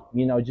tried to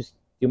just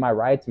do my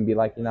rights and be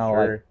like,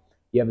 like,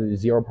 you have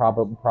 0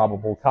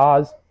 probable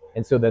cause,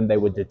 and so then they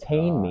would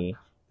detain me,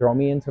 throw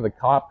me into the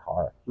cop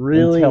car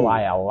until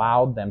I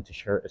allowed them to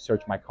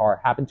search my car. It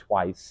happened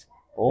twice.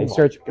 They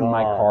searched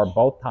my car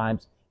both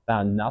times,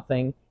 found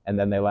nothing, and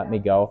then they let me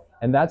go.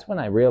 And that's when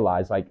I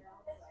realized, like,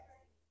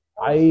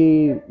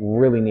 I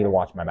really need to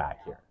watch my back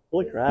here.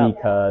 Holy crap.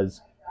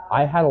 Because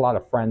I had a lot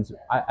of friends.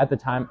 At the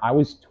time, I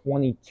was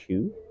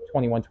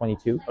 21,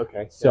 22.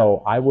 Okay.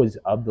 So I was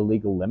of the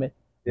legal limit.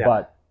 Yeah.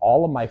 But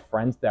all of my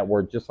friends that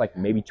were just like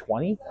maybe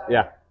 20,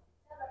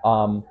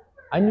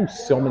 I knew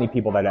so many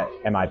people that had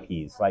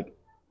MIPs. Like,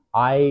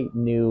 I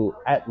knew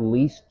at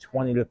least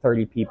 20 to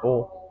 30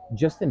 people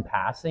just in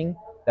passing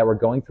that were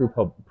going through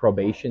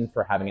probation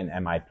for having an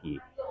MIP.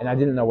 And I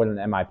didn't know what an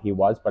MIP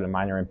was, but a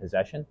minor in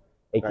possession,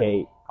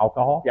 aka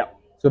alcohol. Yeah.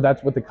 So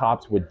that's what the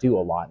cops would do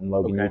a lot in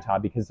Logan, Utah,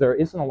 because there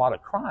isn't a lot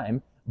of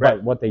crime.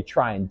 But what they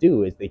try and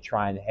do is they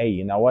try and, hey,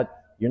 you know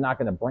what? You're not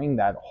going to bring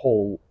that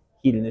whole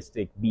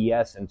hedonistic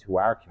BS into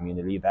our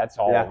community. That's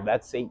all.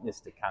 That's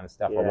Satanistic kind of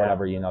stuff or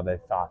whatever, they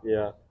thought.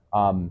 Yeah.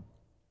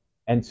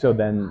 And so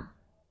then,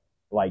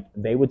 like,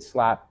 they would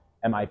slap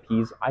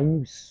MIPs. I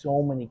knew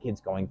so many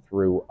kids going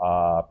through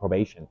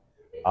probation.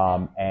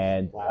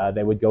 And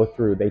they would go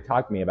through, they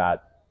talked to me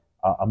about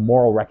a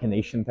moral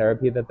recognition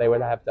therapy that they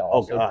would have to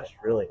also. Oh, gosh,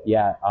 really?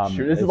 Yeah.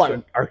 This is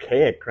like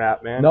archaic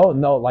crap, man.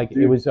 No, like,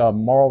 dude. It was a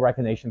moral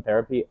recognition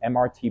therapy,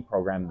 MRT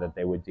program that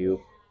they would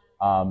do.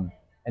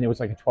 And it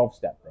was like a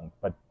 12-step thing.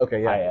 But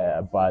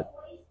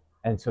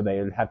and so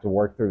they would have to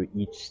work through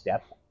each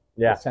step,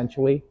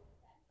 essentially.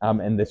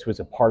 and this was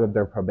a part of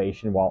their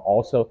probation. While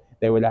also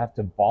they would have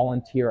to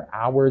volunteer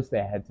hours. They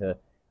had to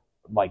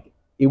like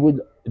it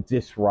would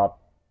disrupt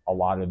a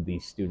lot of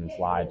these students'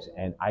 lives,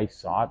 and I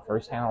saw it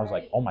firsthand. I was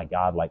like, oh my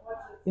god, like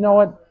you know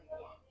what?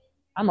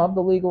 I'm of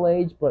the legal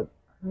age, but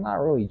I'm not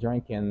really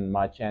drinking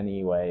much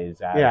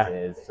anyways as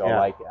is. So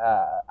like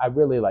I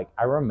really like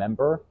I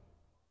remember,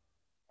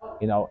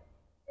 you know,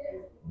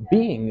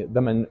 being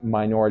the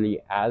minority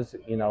as,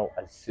 you know,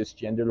 a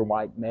cisgender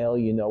white male,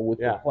 you know, with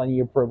the plenty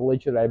of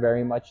privilege that I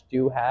very much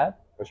do have.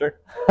 For sure.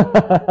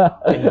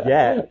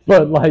 Yeah.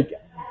 But like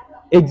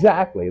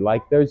exactly,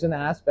 like there's an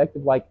aspect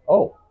of like,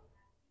 oh,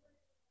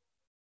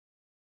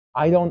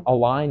 I don't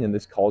align in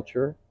this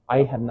culture.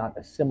 I have not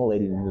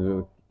assimilated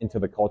into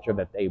the culture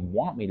that they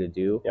want me to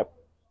do. Yep.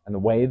 And the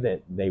way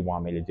that they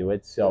want me to do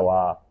it. So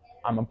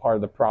I'm a part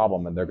of the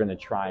problem, and they're going to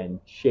try and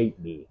shape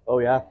me. Oh,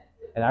 yeah.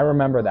 And I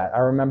remember that. I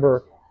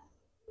remember,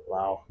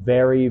 wow,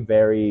 very,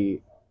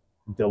 very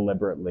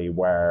deliberately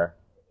where,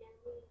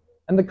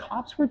 and the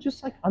cops were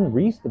just like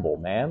unreasonable,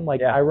 man.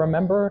 Like I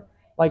remember,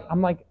 like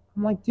I'm like,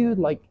 dude,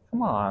 like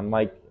come on,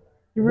 like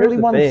you really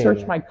want to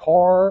search my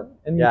car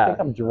and you think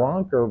I'm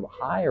drunk or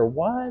high or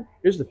what?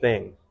 Here's the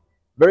thing,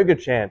 very good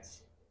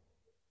chance.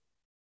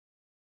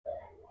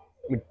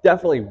 I mean,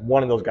 definitely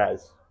one of those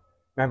guys,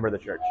 member of the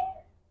church.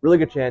 Really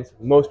good chance,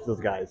 most of those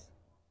guys,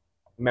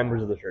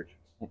 members of the church.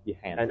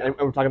 And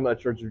we're talking about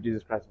the Church of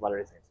Jesus Christ of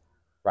Latter-day Saints.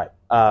 Right.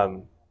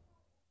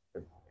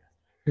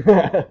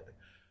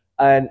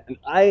 And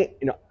I,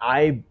 you know,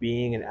 I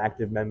being an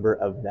active member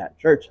of that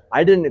church,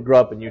 I didn't grow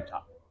up in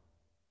Utah.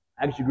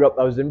 I actually grew up,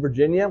 I was in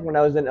Virginia when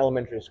I was in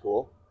elementary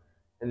school,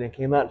 and then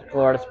came out to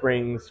Colorado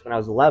Springs when I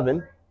was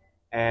 11,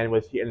 and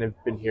was here, and have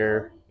been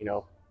here, you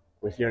know,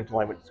 was here until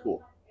I went to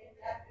school,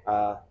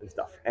 and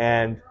stuff.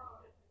 And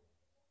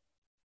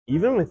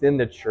even within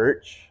the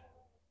church,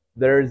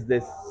 there's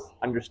this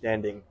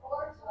understanding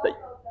that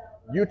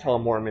Utah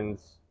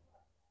Mormons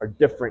are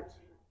different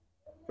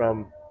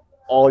from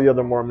all the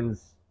other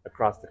Mormons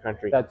across the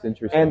country. That's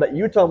interesting. And that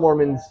Utah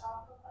Mormons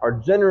are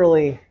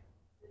generally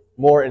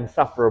more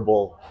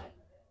insufferable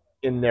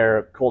in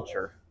their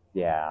culture.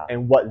 Yeah.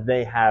 And what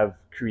they have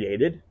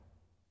created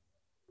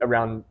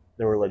around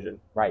their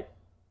religion. Right.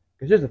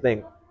 Because here's the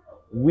thing.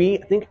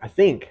 I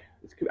think,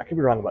 I could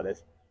be wrong about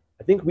this.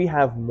 I think we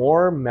have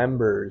more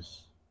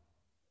members,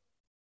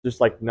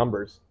 just like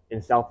numbers,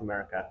 in South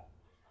America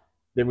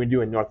than we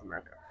do in North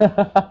America.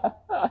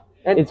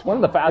 And it's one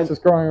of the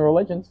fastest growing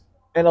religions.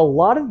 And a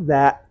lot of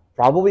that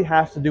probably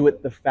has to do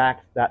with the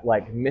fact that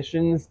like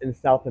missions in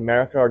South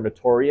America are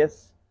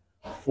notorious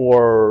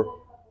for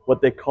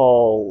what they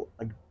call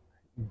like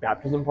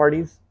baptism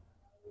parties.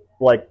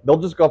 Like they'll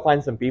just go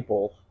find some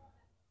people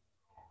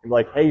and be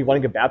like, hey, you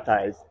want to get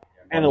baptized?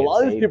 And a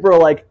lot of these people are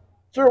like,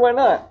 sure, why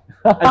not?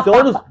 And so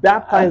they'll just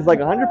baptize like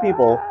 100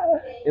 people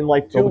in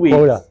like 2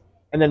 weeks.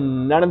 And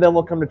then none of them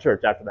will come to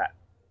church after that.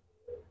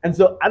 And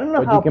so I don't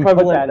know how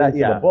prevalent that is.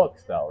 The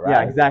books, though, right?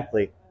 Yeah,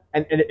 exactly.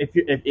 And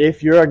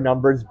if you're a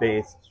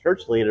numbers-based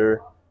church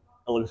leader,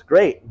 it looks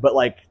great. But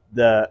like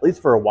at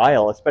least for a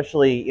while,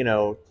 especially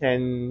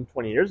 10,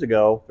 20 years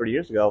ago, 30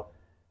 years ago,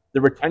 the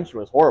retention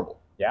was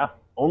horrible. Yeah.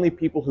 Only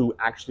people who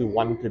actually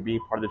wanted to be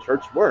part of the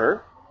church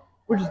were,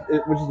 which is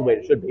the way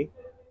it should be.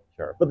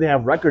 Sure. But they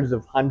have records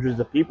of hundreds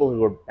of people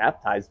who were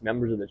baptized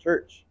members of the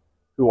church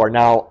who are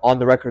now on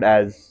the record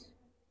as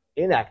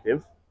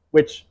inactive,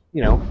 which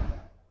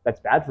that's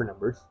bad for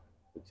numbers.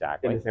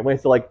 Exactly. In the same way.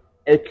 So like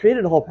it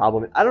created a whole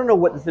problem. I don't know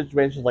what the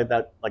situations like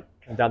that like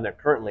come down there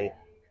currently.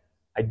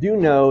 I do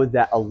know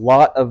that a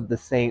lot of the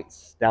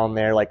saints down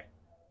there, like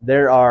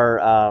there are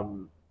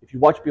if you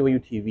watch BYU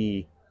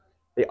TV,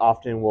 they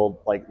often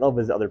will like they'll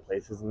visit other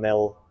places and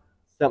they'll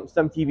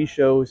some TV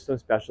shows, some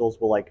specials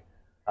will like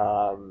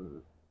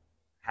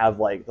have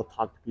like they'll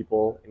talk to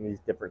people in these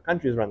different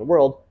countries around the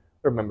world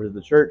who are members of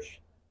the church.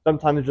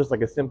 Sometimes it's just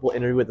like a simple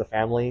interview with the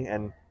family,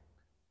 and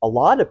a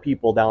lot of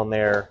people down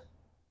there,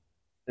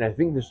 and I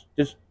think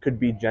this could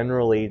be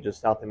generally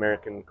just South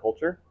American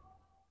culture,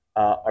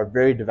 are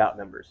very devout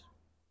members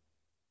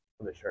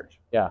of the church.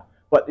 Yeah.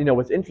 But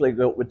what's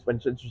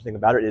interesting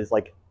about it is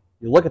like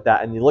you look at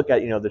that and you look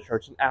at the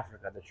church in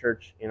Africa, the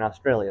church in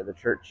Australia, the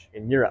church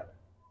in Europe.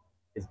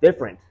 It's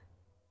different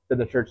than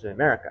the church in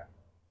America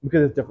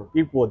because it's different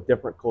people with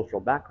different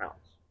cultural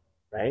backgrounds,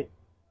 right?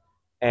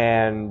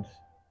 And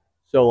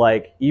so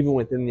like even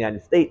within the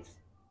United States,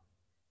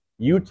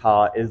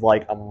 Utah is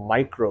like a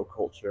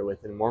microculture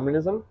within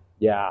Mormonism.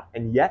 Yeah.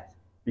 And yet,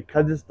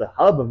 because it's the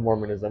hub of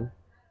Mormonism,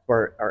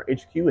 where our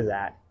HQ is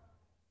at,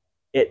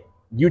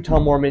 Utah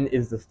Mormon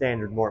is the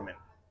standard Mormon.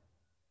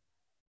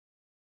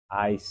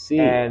 I see.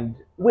 And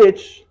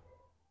which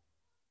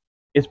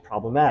is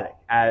problematic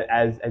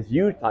as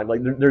Utah.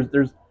 Like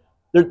there's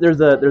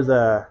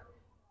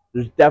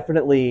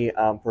definitely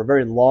for a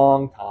very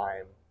long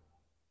time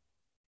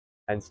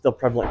and still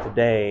prevalent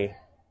today,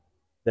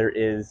 there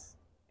is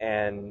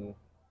an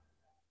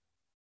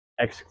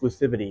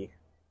exclusivity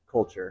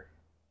culture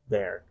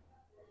there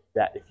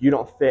that if you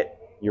don't fit,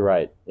 you're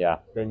right. Yeah.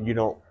 then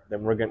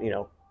we're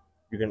gonna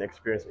you're going to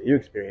experience what you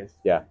experienced,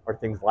 Yeah. or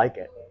things like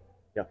it.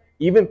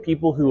 Even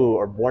people who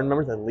are born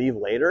members and leave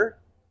later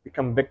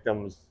become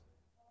victims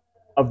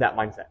of that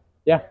mindset.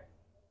 Yeah.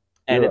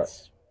 And You're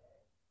it's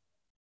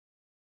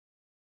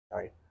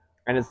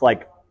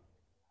like,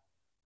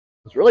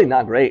 it's really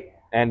not great.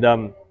 And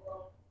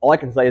all I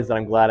can say is that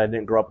I'm glad I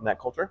didn't grow up in that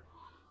culture,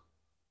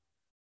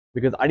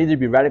 because I need to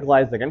be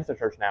radicalized against the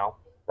church now,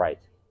 right.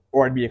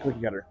 or I'd be a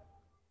cookie cutter.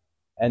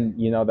 And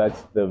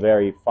that's the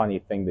very funny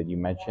thing that you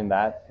mentioned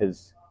that,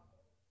 because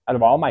out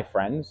of all my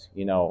friends,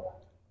 the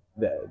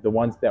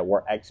ones that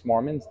were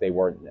ex-Mormons, they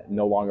were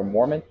no longer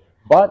Mormon,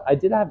 but I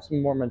did have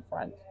some Mormon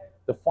friends.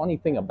 The funny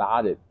thing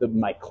about it,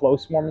 my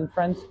close Mormon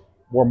friends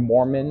were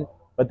Mormon,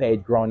 but they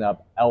had grown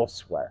up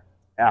elsewhere.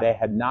 Yeah. They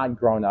had not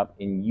grown up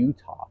in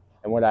Utah.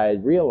 And what I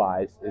had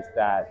realized is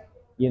that,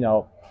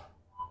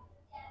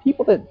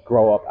 people that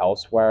grow up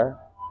elsewhere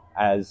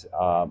as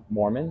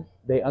Mormon,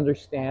 they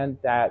understand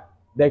that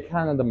they're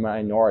kind of the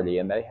minority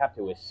and they have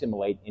to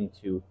assimilate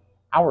into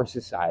our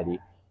society.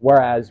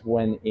 Whereas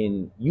when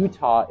in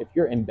Utah, if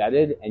you're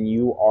embedded and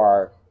you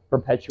are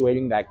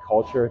perpetuating that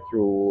culture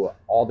through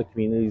all the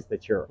communities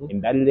that you're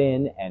embedded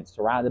in and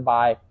surrounded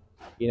by,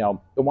 the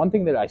one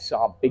thing that I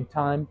saw big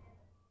time,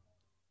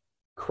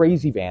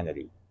 crazy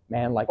vanity,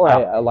 man. Like,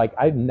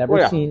 I've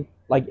never seen,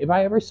 like, if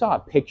I ever saw a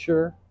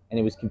picture and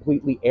it was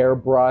completely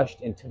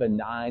airbrushed into the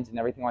nines and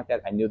everything like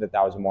that, I knew that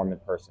was a Mormon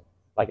person.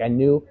 Like, I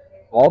knew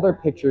all their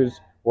pictures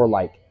were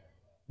like,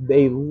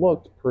 they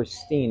looked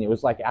pristine. It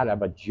was like out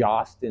of a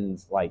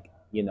Jostens, like,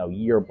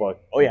 yearbook,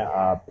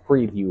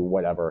 preview,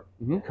 whatever,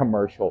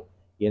 commercial,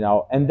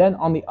 And then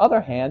on the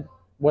other hand,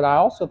 what I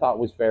also thought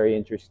was very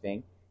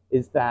interesting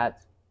is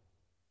that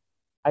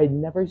I'd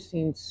never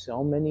seen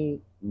so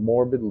many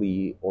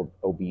morbidly or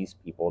obese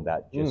people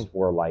that just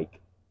were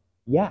like,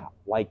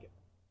 like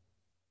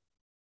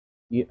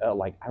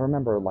I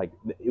remember, like,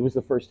 it was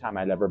the first time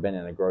I'd ever been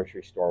in a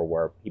grocery store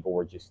where people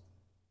were just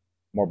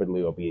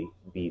morbidly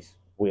obese,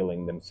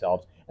 wheeling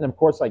themselves. And of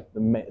course, like, the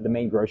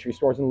main grocery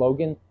stores in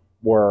Logan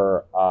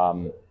were,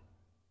 there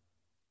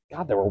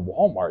were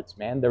Walmarts,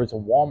 man. There was a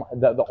Walmart.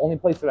 The only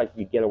place that I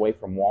could get away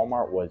from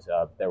Walmart was,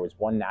 there was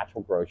one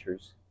Natural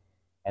Grocers,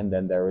 and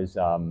then there was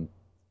a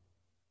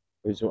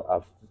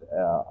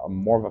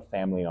more of a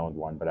family-owned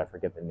one, but I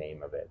forget the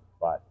name of it.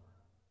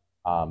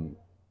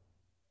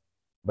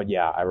 But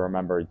yeah, I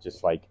remember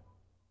just like,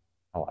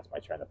 I lost my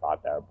train of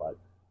thought there, but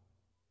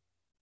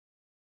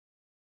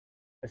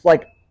it's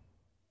like,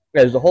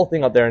 there's a whole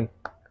thing out there, and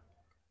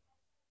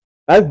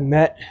I've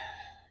met,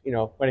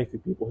 quite a few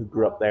people who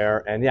grew up there,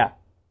 and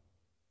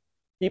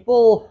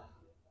people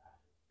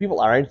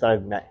our age that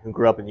I've met who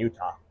grew up in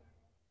Utah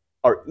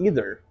are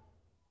either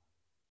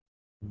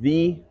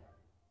the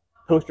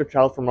poster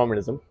child for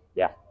Mormonism,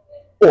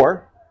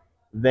 or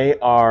they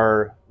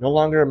are no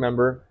longer a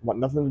member, want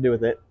nothing to do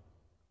with it,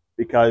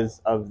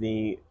 because of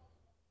the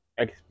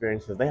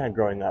experiences they had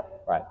growing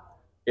up. Right.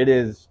 It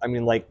is, I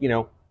mean, like,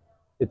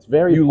 it's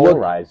very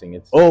polarizing.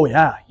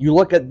 You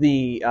look at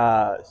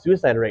the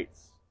suicide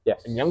rates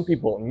in young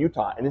people in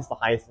Utah, and it's the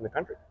highest in the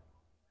country.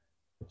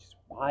 Which is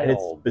wild. And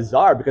it's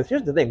bizarre, because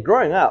here's the thing.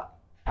 Growing up,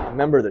 a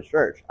member of the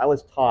church, I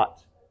was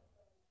taught,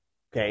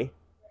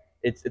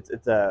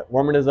 it's a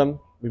Mormonism.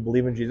 We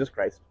believe in Jesus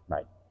Christ.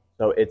 Right.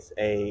 So it's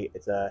a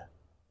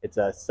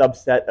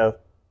subset of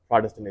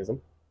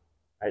Protestantism,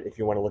 right? If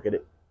you want to look at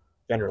it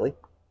generally,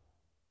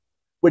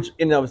 which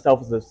in and of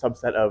itself is a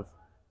subset of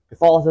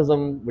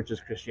Catholicism, which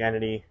is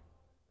Christianity,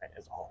 right,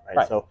 as a whole,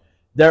 right? So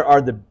there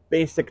are the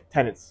basic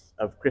tenets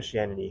of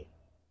Christianity,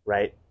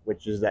 right?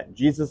 Which is that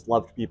Jesus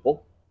loved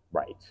people,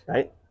 right?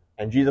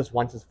 And Jesus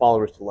wants his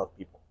followers to love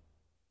people.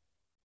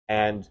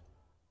 And,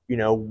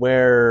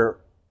 where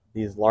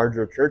these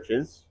larger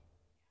churches,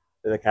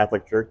 the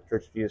Catholic Church,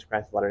 Church of Jesus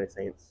Christ of Latter-day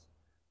Saints,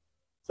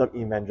 some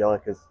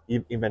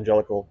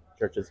evangelical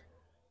churches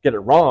get it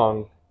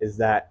wrong, is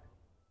that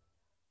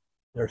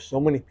there are so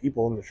many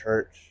people in the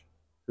church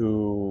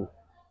who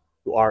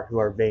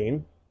are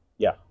vain,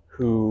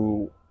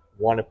 who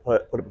want to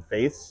put up a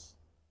face.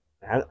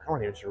 I'm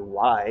not even sure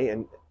why,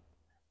 and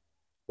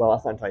well,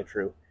 that's not entirely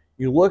true.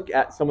 You look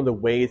at some of the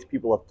ways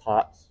people have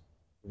taught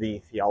the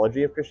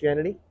theology of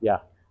Christianity,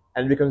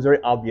 and it becomes very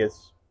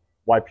obvious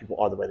why people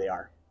are the way they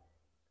are.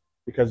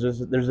 Because there's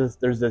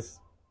this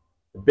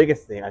the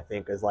biggest thing, I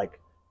think, is like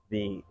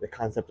the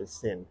concept of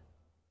sin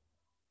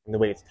and the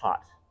way it's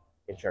taught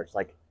in church.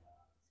 Like,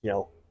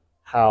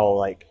 how,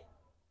 like,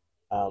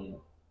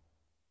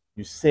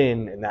 you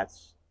sin, and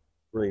that's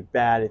really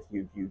bad. If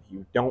you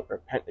don't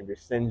repent of your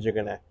sins, you're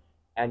gonna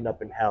end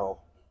up in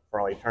hell for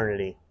all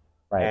eternity.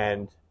 Right.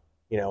 And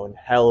and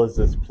hell is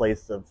this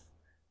place of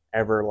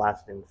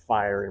everlasting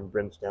fire and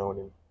brimstone,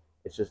 and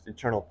it's just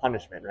eternal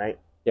punishment, right?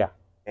 Yeah.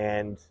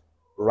 And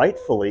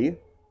rightfully,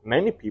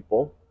 many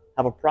people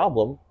have a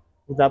problem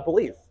with that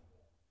belief,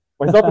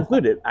 myself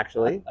included.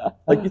 Actually,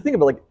 like, you think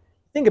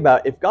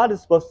about if God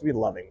is supposed to be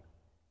loving,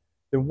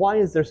 then why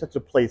is there such a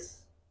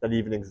place that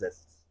even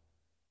exists?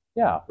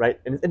 Yeah.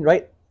 Right. And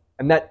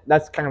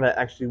that's kind of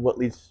actually what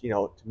leads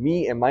to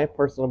me and my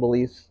personal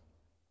beliefs.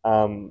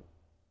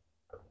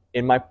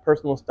 in my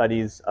personal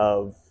studies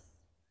of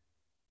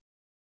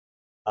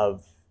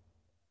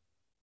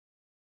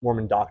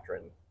Mormon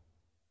doctrine,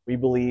 we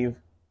believe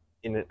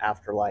in an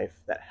afterlife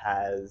that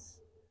has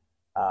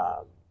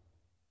um,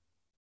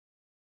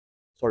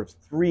 sort of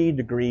 3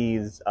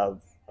 degrees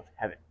of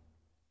heaven,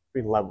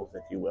 3 levels,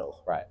 if you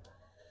will. Right.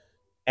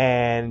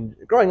 And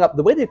growing up,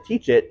 the way they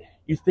teach it,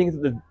 you think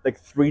that there's like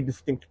 3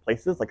 distinct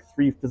places, like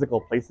 3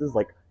 physical places.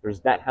 Like there's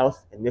that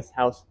house and this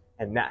house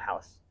and that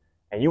house,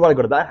 and you want to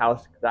go to that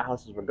house because that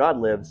house is where God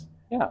lives.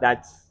 Yeah.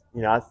 That's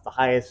that's the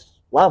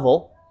highest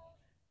level,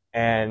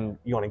 and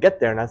you want to get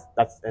there, and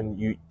and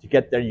you to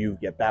get there, you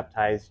get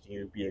baptized,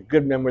 you be a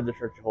good member of the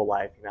church your whole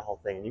life, that whole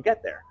thing, and you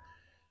get there.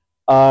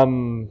 I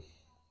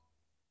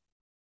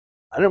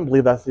don't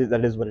believe that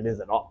is what it is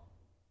at all.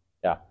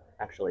 Yeah.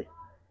 Actually,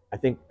 I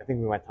think we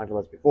might have talked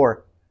about this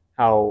before,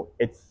 how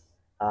it's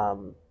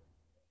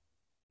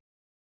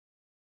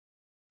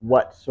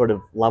what sort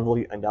of level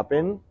you end up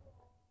in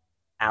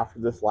after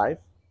this life,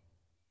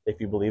 if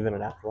you believe in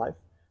an afterlife,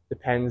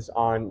 depends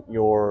on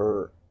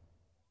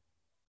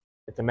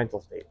it's a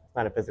mental state. It's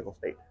not a physical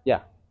state.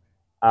 Yeah.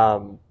 I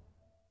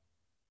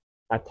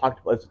talked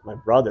about this with my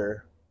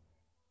brother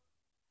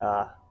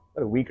about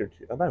a week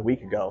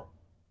ago.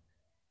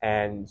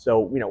 And so,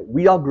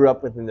 we all grew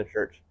up within the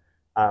church.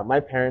 My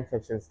parents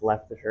have since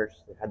left the church.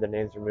 They've had their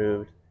names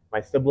removed.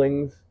 My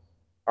siblings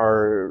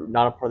are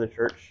not a part of the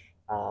church.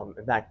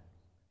 In fact,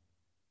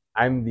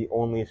 I'm the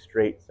only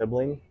straight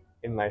sibling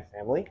in my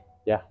family.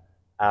 Yeah.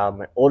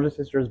 My older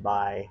sister is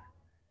bi,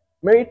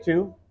 married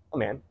to a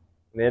man,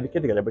 and they had a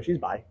kid together, but she's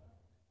bi.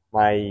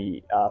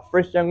 My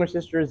first younger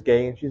sister is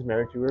gay, and she's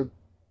married to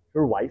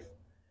her wife.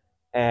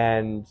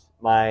 And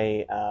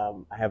I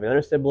have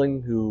another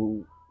sibling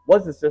who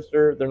was a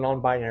sister. They're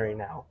non-binary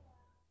now.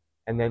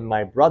 And then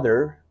my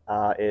brother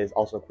is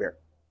also queer.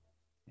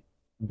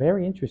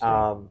 Very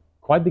interesting.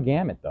 Quite the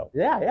gamut, though.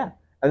 Yeah.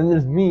 And then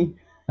there's me.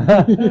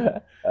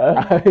 I'm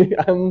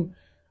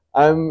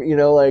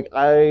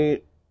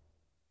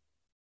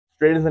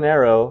straight as an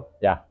arrow.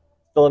 Yeah.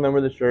 Still a member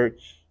of the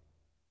church,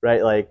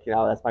 right? Like,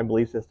 that's my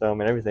belief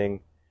system and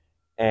everything.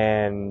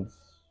 And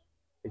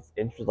it's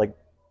interesting, like,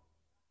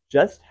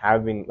 just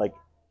having, like,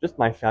 just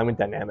my family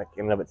dynamic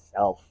in and of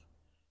itself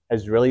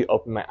has really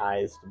opened my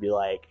eyes to be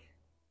like,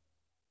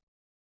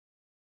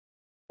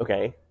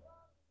 okay,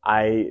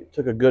 I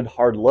took a good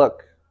hard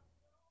look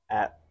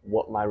at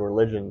what my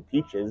religion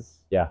teaches.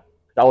 Yeah.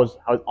 I was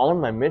on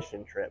my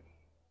mission trip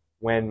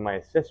when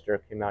my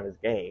sister came out as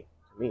gay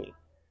to me.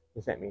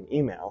 She sent me an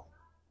email.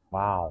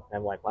 Wow. And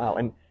I'm like, wow.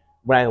 And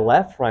when I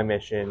left for my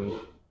mission,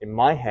 in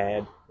my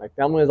head, my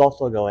family was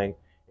also going.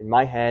 In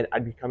my head,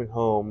 I'd be coming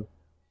home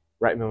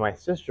right when my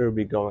sister would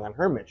be going on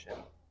her mission.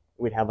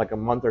 We'd have like a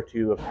month or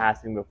 2 of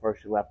passing before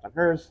she left on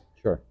hers.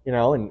 Sure.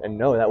 And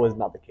no, that was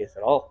not the case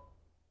at all.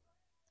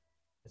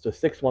 So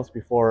 6 months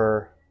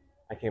before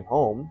I came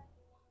home,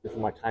 before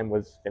my time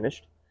was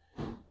finished,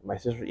 my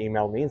sister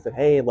emailed me and said,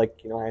 hey, like,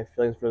 I have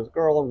feelings for this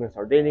girl. I'm going to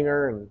start dating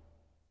her. And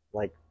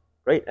like,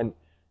 great. And,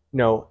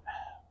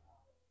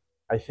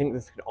 I think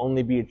this could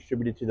only be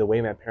attributed to the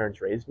way my parents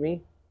raised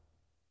me.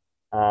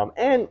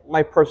 And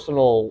my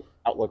personal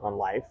outlook on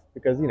life,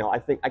 because, I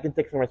think I can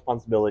take some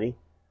responsibility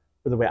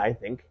for the way I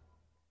think.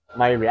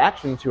 My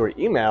reaction to her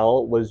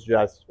email was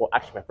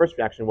actually my first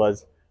reaction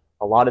was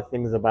a lot of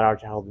things about our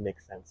childhood make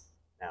sense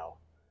now.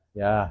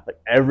 Yeah. Like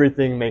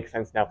everything makes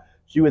sense now.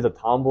 She was a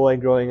tomboy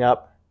growing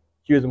up.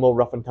 She was more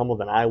rough and tumble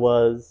than I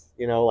was.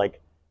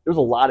 Like there's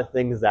a lot of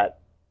things that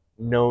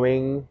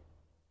knowing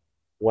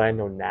what I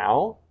know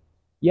now,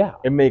 yeah,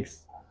 it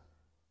makes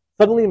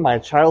suddenly my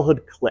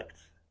childhood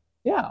clicked.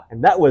 Yeah.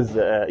 And that was,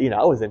 that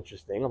was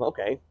interesting. I'm like,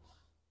 okay.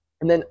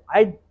 And then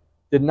I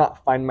did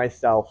not find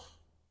myself,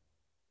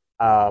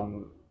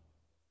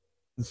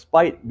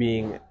 despite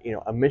being,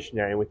 a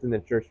missionary within the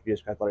Church of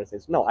Jesus Christ of Latter-day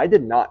Saints, no, I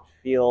did not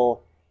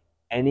feel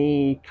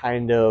any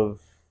kind of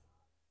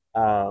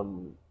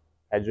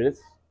prejudice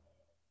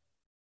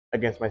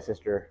against my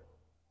sister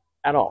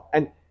at all.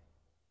 And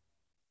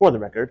for the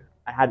record,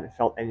 I hadn't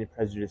felt any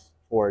prejudice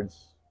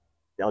towards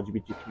the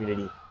LGBT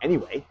community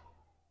anyway.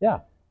 Yeah.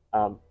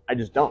 I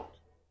just don't.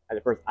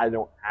 At first, I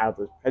don't have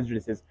those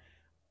prejudices.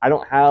 I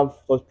don't have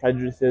those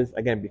prejudices,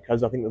 again,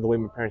 because I think of the way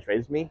my parents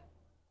raised me,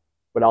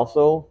 but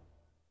also,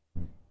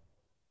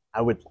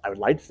 I would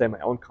like to say my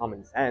own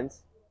common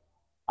sense.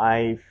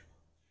 I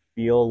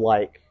feel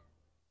like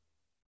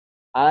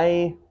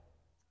as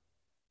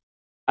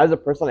a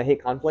person, I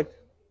hate conflict.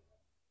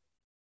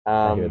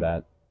 I hear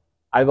that.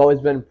 I've always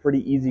been a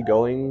pretty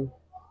easygoing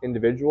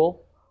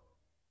individual.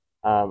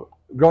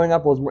 Growing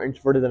up, I was more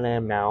introverted than I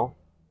am now.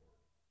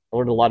 I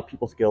learned a lot of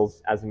people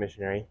skills as a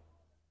missionary.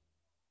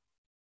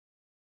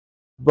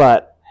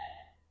 But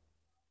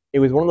it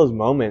was one of those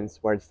moments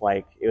where it's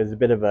like, it was a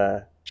bit of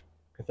a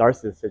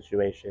catharsis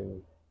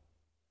situation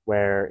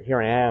where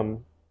here I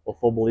am, a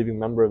full believing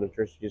member of the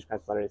Church of Jesus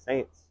Christ of Latter-day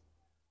Saints,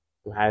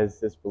 who has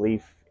this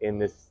belief in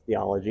this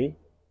theology,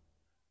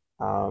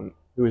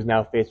 who is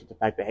now faced with the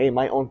fact that, hey,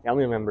 my own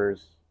family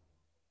members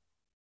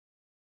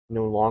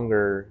no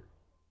longer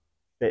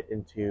fit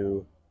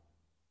into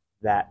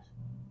that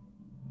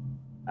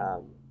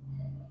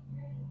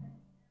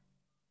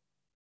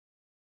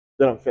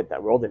they don't fit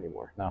that world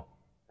anymore. No.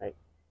 Right?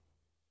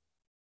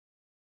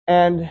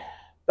 And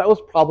that was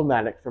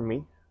problematic for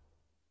me,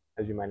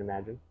 as you might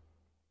imagine.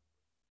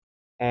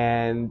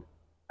 And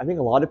I think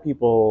a lot of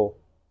people,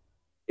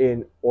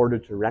 in order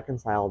to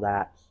reconcile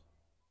that,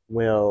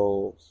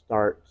 will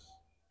start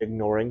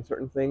ignoring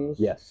certain things.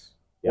 Yes.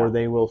 Or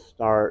they will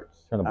start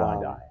turn a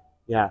blind eye.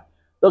 Yeah.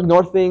 They'll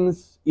ignore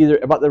things either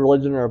about their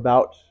religion or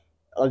about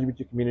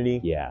LGBT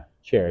community. Yeah.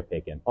 Cherry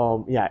picking.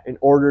 Yeah, in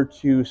order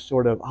to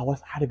sort of I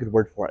had a good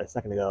word for it a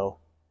second ago.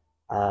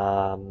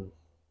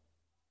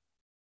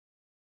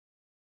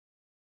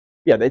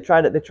 Yeah, they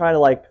try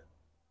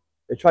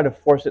to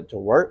force it to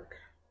work.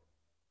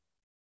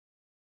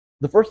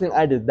 The first thing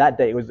I did that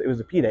day, it was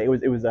a P day.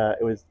 It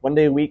was 1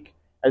 day a week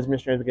as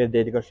missionaries. We get a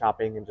day to go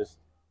shopping and just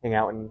hang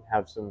out and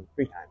have some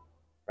free time,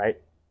 right?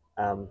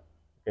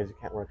 Because you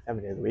can't work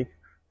 7 days a week.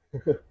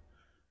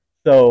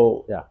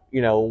 So yeah,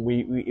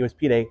 it was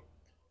P day,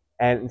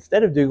 and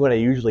instead of doing what I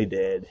usually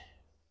did,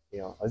 I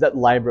was at the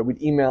library.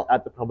 We'd email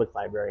at the public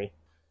library,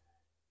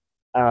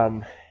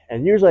 and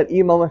usually I'd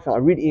email my family.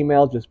 I'd read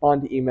emails,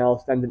 respond to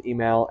emails, send an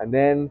email, and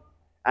then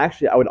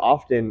actually I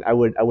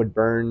would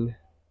burn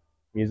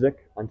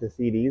music onto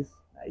CDs.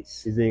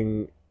 Nice.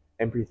 Using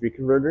MP3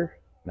 converter.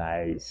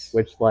 Nice.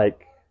 Which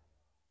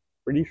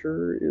pretty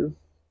sure is.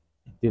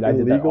 Dude, illegal. I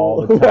did that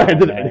all the time. I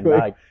did it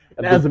anyway.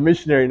 And as a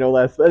missionary, no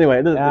less. But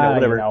anyway,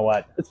 whatever. You know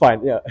what? It's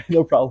fine. Yeah,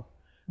 no problem.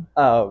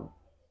 So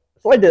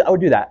I would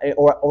do that,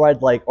 or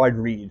I'd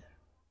read.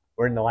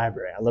 We're in the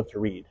library. I love to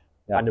read.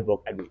 Find a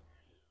book, I'd read.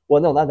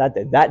 Well, no, not that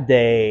day. That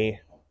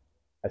day,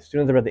 as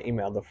soon as I read the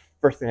email, the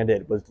first thing I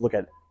did was look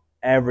at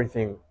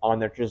everything on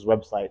their church's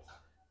website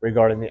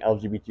regarding the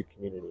LGBT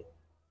community.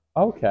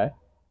 Okay.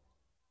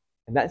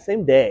 And that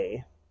same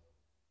day,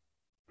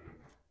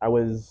 I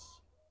was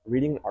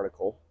reading an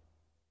article,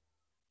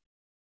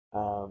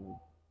 or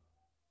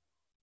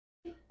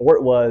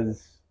it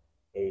was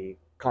a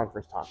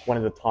conference talk. One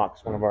of the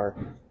talks one of our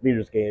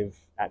leaders gave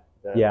at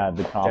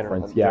the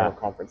conference. General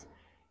conference.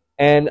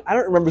 And I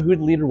don't remember who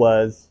the leader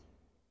was,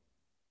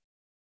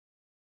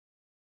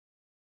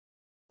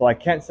 so I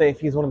can't say if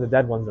he's one of the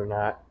dead ones or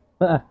not.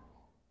 But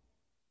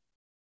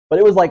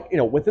it was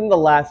within the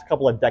last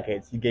couple of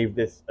decades, he gave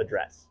this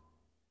address.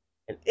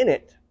 And in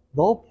it,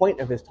 the whole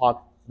point of his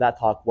talk, that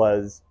talk,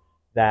 was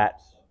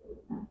that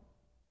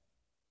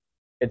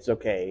it's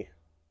okay.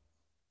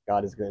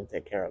 God is going to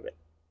take care of it.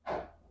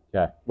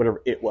 Okay.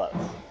 Whatever it was,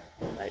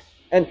 right?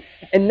 And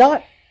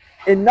not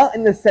in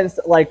the sense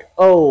that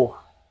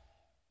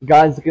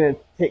God's going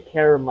to take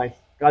care of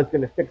God's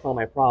going to fix all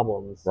my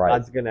problems. Right.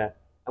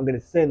 I'm going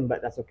to sin,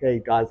 but that's okay.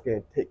 God's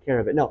going to take care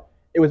of it. No,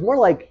 it was more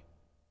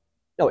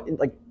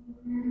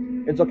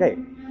it's okay.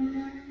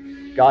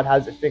 God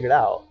has it figured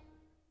out.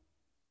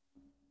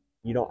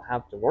 You don't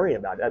have to worry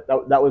about it.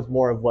 That was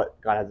more of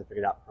what God has it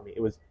figured out for me.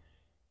 It was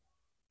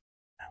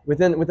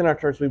within our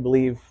church, we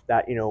believe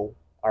that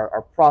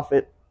our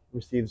prophet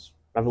receives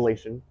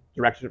revelation,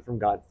 direction from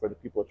God for the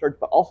people of church,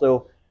 but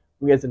also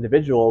we as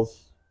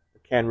individuals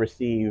can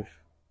receive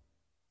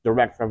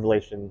direct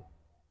revelation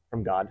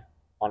from God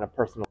on a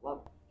personal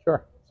level.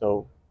 Sure.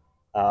 So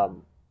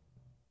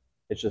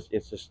it's just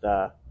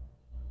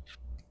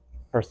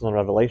personal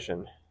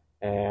revelation.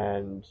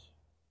 And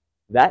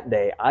that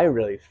day I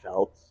really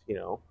felt,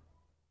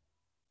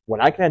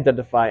 what I can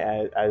identify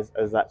as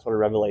that sort of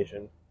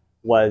revelation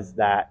was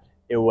that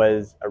it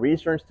was a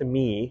reassurance to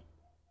me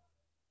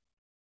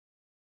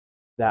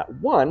that,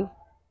 one,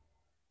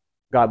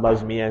 God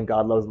loves me and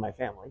God loves my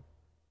family.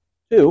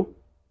 Two,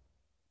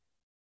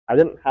 I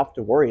didn't have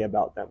to worry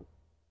about them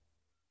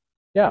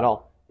at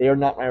all. They are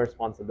not my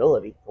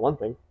responsibility, for one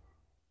thing.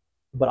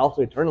 But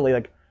also eternally,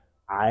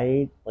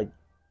 I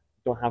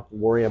don't have to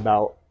worry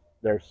about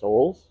their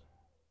souls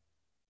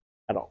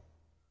at all.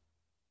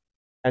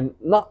 And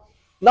not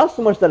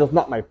so much that it's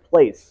not my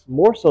place,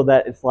 more so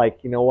that it's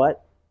you know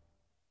what?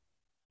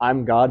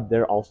 I'm God,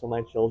 they're also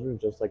my children,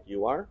 just like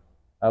you are.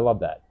 I love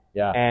that.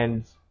 Yeah.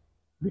 And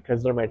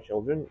because they're my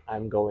children,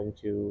 I'm going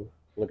to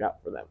look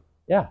out for them.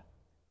 Yeah.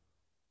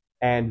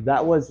 And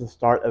that was the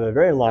start of a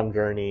very long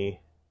journey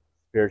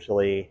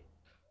spiritually,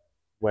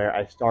 where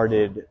I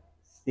started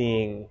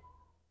seeing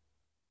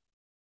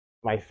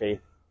my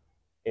faith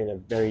in a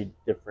very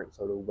different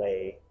sort of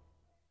way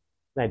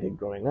than I did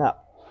growing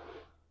up.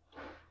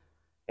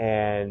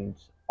 And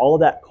all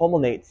of that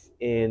culminates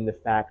in the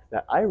fact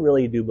that I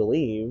really do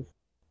believe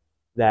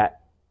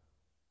that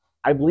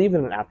I believe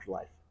in an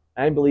afterlife.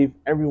 And I believe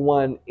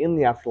everyone in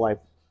the afterlife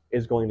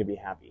is going to be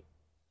happy.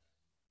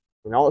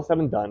 When all is said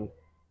and done,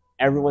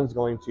 everyone's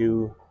going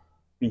to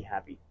be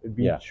happy,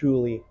 be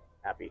truly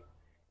happy.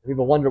 And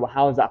people wonder, well,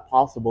 how is that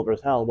possible?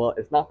 There's hell. Well,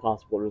 it's not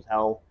possible. There's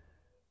hell.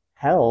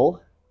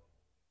 Hell,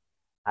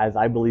 as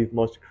I believe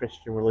most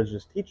Christian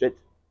religions teach it,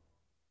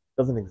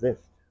 doesn't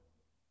exist.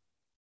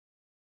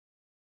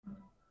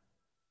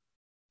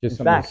 Just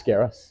something to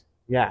scare us.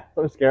 Yeah,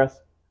 something to scare us.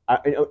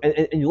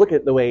 And you look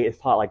at the way it's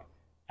taught,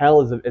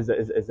 hell is a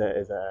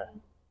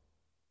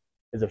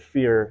is a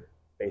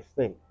fear-based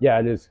thing. Yeah,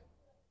 it is,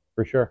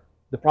 for sure.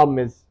 The problem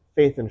is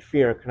faith and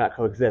fear cannot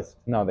coexist.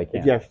 No, they If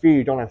can't. you have fear,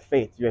 you don't have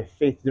faith. If you have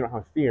faith, you don't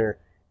have fear.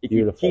 If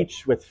Beautiful. you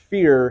teach with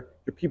fear,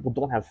 your people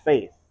don't have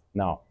faith.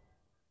 No.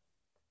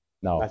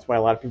 That's why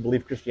a lot of people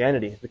leave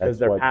Christianity, because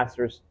their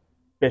pastors,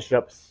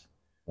 bishops,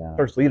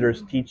 church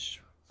leaders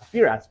teach a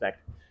fear aspect.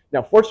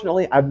 Now,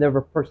 fortunately, I've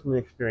never personally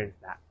experienced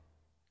that.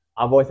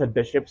 I've always had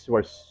bishops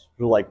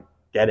who like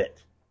get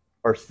it,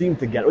 or seem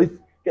to get, at least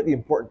get the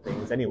important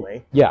things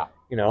anyway. Yeah.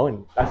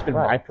 And that's been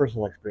my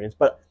personal experience.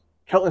 But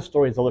countless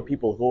stories of other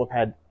people who have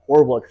had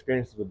horrible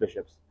experiences with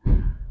bishops.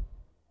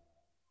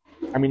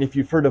 I mean, if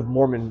you've heard of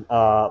Mormon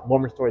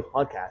Stories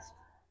podcast,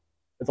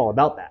 it's all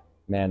about that.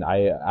 Man,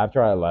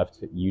 after I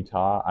left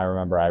Utah, I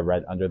remember I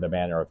read Under the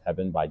Banner of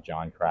Heaven by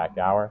John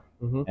Krakauer,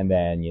 and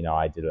then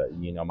I did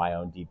my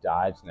own deep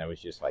dives, and it was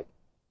just like,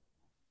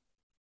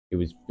 it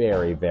was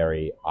very,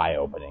 very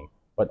eye-opening.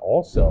 But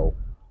also,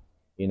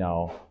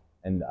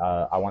 and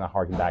I want to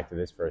harken back to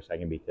this for a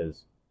second,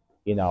 because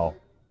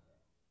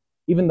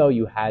even though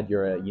you had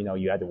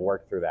you had to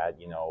work through that,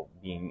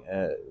 being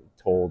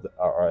told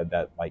or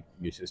that like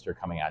your sister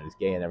coming out as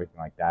gay and everything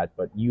like that,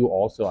 but you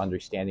also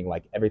understanding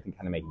like everything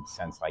kind of making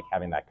sense, like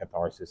having that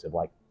catharsis of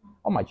like,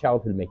 oh, my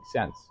childhood makes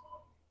sense.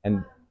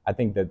 And I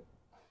think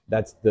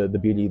that's the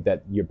beauty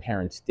that your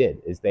parents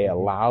did, is they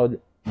allowed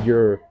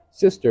your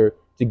sister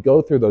to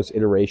go through those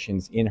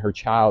iterations in her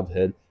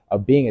childhood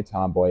of being a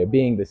tomboy, of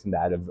being this and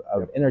that,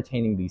 of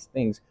entertaining these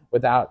things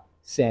without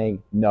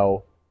saying,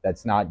 no,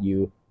 that's not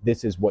you.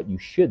 This is what you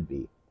should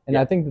be. And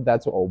I think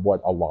that's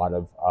what a lot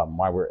of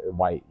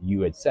why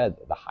you had said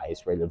the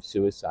highest rate of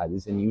suicide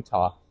is in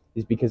Utah,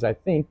 is because I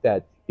think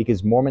that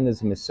because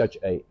Mormonism is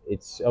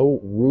it's so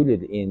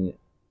rooted in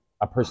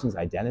a person's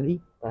identity,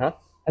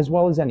 as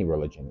well as any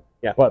religion.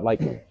 Yeah. But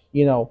like,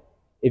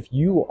 if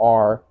you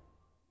are,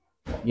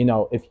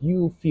 if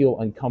you feel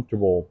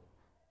uncomfortable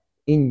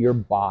in your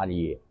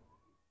body,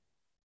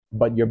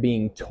 but you're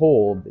being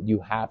told that you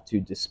have to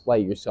display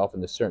yourself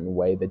in a certain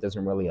way that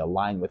doesn't really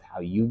align with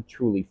how you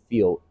truly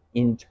feel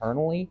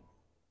internally,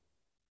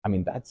 I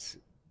mean, that's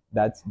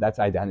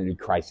identity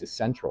crisis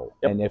central.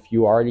 Yep. And if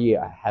you already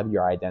have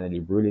your identity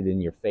rooted in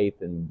your faith,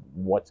 then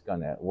what's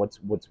gonna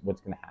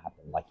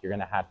happen? Like, you're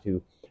gonna have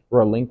to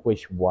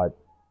relinquish what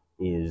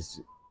is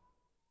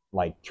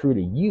like true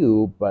to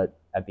you, but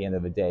at the end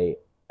of the day,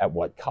 at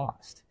what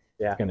cost?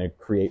 It's going to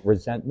create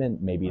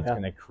resentment. Maybe it's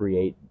going to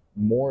create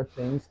more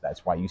things.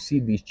 That's why you see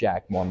these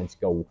Jack Mormons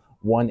go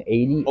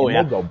 180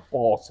 they go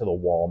balls to the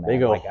wall, man. They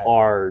go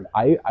hard.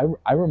 I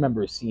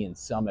remember seeing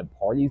some at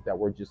parties that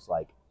were just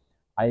like,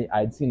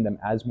 I'd seen them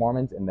as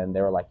Mormons, and then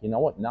they were like, you know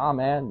what? Nah,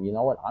 man. You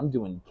know what? I'm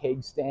doing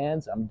keg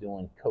stands. I'm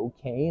doing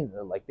cocaine.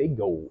 They're like, they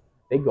go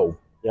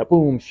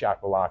boom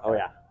shakalaka. Oh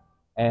yeah.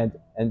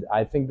 And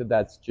I think that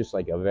that's just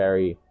like a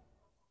very,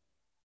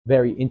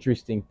 very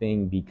interesting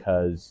thing,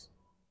 because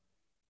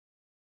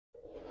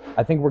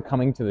I think we're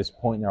coming to this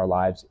point in our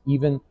lives,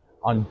 even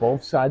on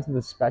both sides of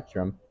the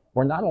spectrum,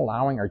 we're not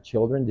allowing our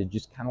children to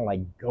just kind of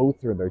like go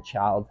through their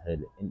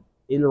childhood and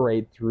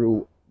iterate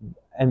through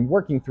and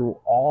working through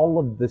all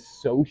of the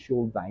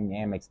social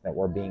dynamics that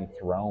were being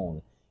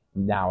thrown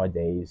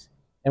nowadays.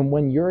 And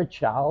when you're a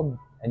child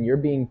and you're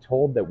being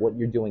told that what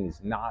you're doing is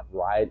not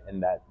right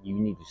and that you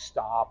need to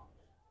stop,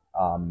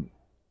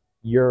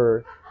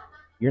 you're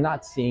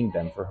not seeing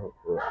them for who,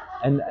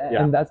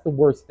 and that's the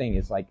worst thing.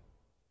 It's like,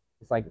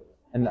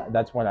 and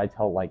that's what I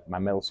tell like my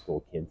middle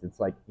school kids. It's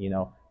like,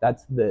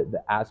 that's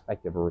the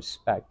aspect of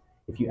respect.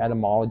 If you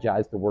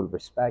etymologize the word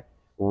respect,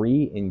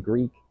 re in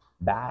Greek,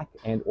 back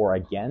and or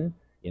again,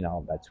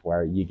 that's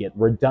where you get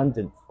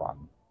redundant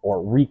from,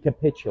 or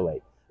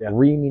recapitulate.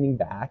 Re meaning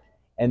back,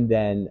 and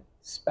then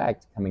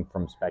spect coming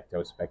from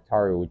specto,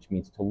 spectario, which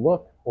means to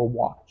look or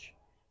watch.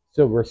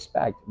 So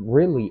respect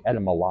really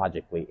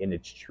etymologically in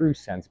its true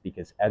sense,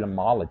 because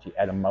etymology,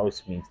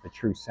 etymos means the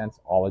true sense,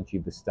 ology,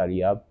 the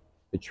study of,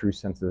 the true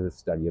sense of the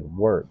study of the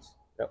words.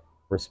 Yep.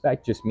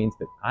 Respect just means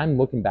that I'm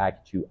looking back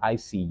at you, I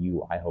see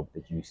you, I hope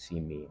that you see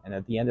me. And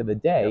at the end of the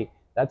day,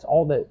 that's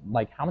all that,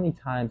 like, how many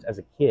times as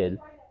a kid,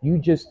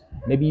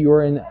 maybe you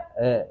were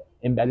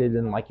embedded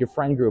in like your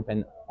friend group,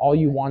 and all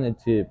you wanted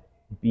to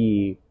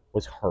be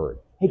was heard.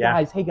 Hey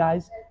guys,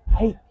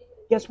 hey,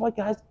 guess what,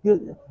 guys?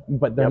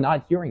 But they're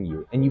not hearing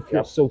you, and you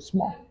feel so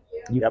small.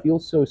 You feel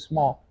so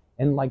small.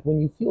 And like, when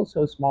you feel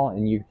so small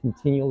and you're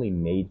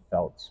continually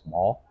felt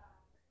small,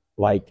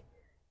 like,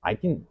 I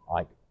can,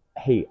 like,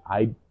 hey,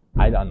 I'd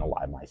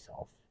unalive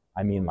myself.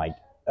 I mean, like,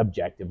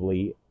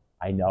 objectively,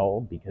 I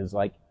know, because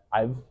like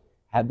I've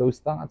had those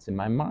thoughts in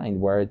my mind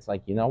where it's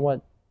like, you know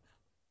what?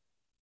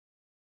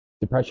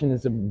 Depression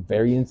is a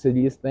very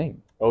insidious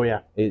thing. Oh yeah.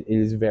 It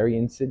is very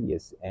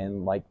insidious,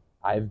 and like,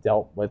 I've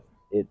dealt with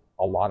it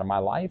a lot of my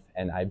life,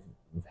 and I've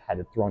had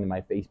it thrown in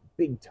my face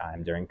big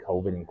time during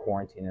COVID and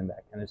quarantine and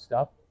that kind of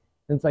stuff.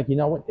 And it's like, you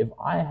know what? If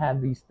I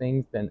have these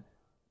things, then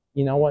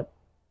you know what?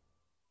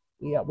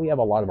 We have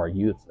a lot of our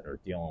youths that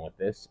are dealing with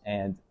this,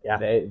 and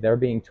they're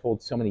being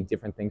told so many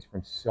different things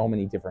from so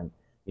many different,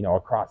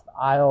 across the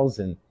aisles,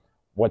 and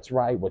what's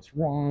right, what's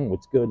wrong,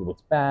 what's good,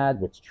 what's bad,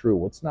 what's true,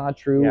 what's not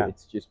true. Yeah.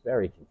 It's just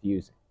very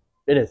confusing.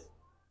 It is.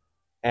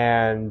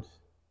 And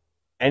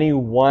if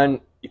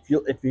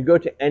you go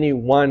to any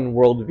one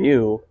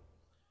worldview,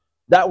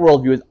 that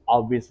worldview is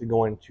obviously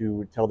going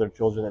to tell their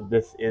children that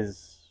this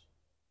is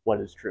what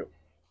is true.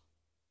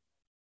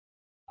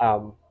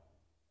 No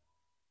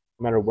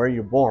matter where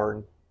you're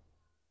born,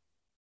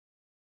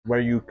 where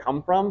you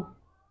come from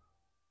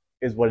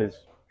is what is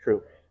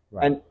true.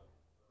 Right. And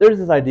there's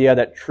this idea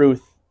that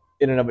truth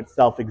in and of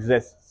itself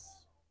exists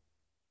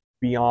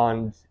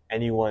beyond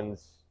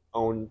anyone's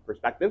own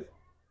perspective,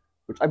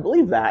 which I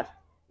believe that,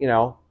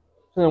 so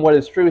then what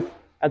is truth?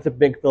 That's a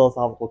big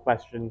philosophical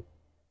question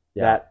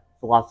that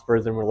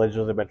philosophers and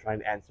religions have been trying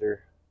to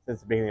answer since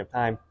the beginning of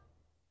time.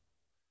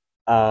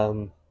 I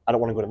don't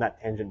want to go to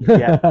that tangent just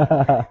yet,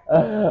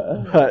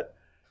 but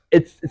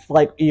it's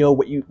like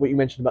what you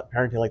mentioned about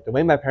parenting. Like the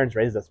way my parents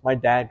raised us, my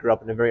dad grew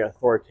up in a very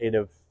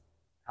authoritative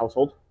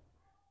household.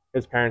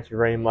 His parents were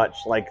very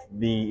much like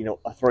the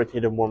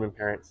authoritative Mormon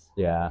parents.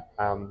 Yeah.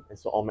 And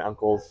so all my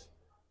uncles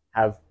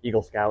have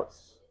Eagle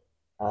Scouts,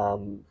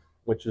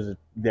 which is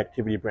the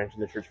activity branch of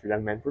the Church for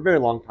Young Men for a very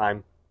long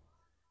time,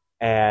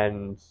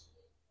 and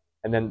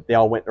then they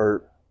all went,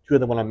 or two of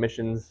them went on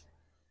missions.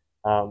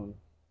 The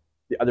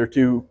other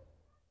two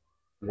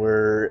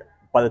were,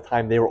 by the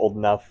time they were old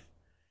enough,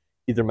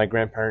 either my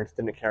grandparents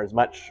didn't care as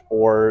much,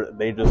 or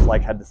they just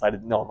had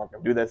decided, no, I'm not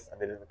going to do this, and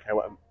they didn't care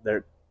what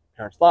their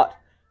parents thought.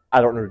 I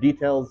don't know the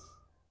details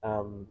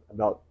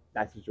about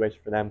that situation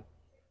for them,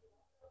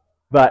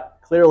 but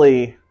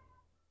clearly,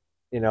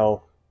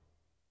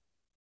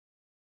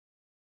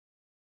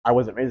 I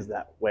wasn't raised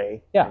that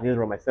way. Yeah. Neither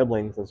were my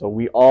siblings, and so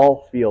we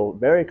all feel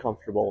very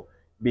comfortable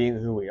being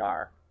who we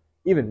are.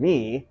 Even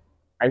me,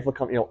 I feel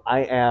comfortable.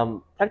 I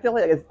am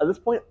technically, I guess, at this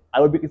point, I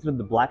would be considered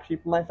the black sheep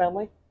of my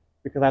family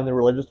because I'm the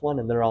religious one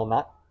and they're all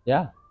not.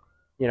 Yeah.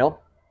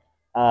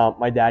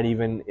 My dad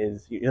even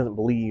he doesn't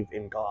believe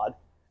in God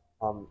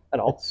at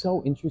all. It's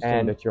so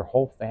interesting that your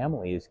whole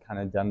family has kind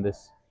of done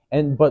this.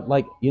 But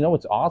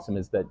what's awesome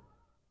is that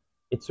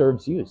it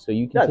serves you, so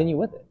you continue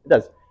with it. It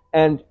does.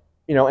 And,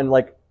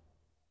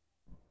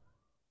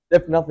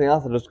 if nothing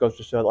else, it just goes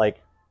to show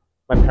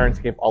my parents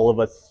gave all of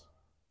us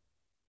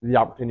the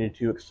opportunity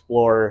to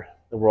explore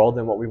the world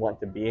and what we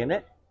want to be in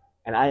it.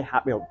 And I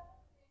have,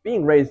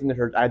 being raised in the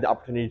church, I had the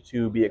opportunity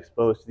to be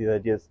exposed to these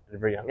ideas at a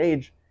very young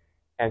age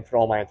and for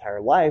all my entire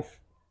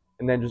life.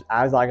 And then just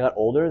as I got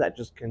older, that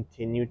just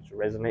continued to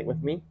resonate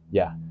with me.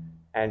 Yeah.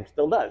 And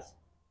still does.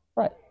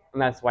 Right.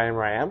 And that's why I'm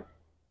where I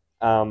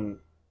am.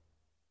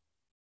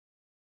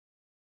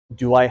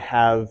 Do I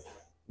have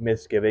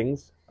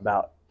misgivings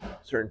about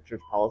certain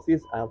church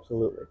policies?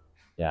 Absolutely.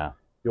 Yeah.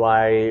 Do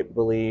I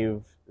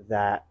believe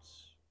that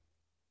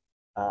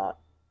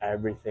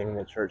everything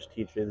the church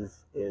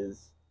teaches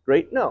is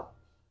great? No.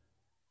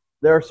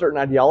 There are certain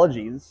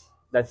ideologies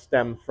that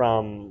stem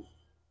from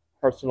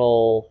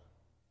personal,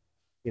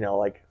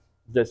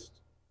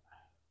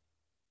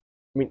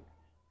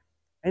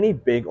 any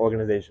big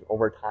organization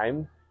over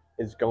time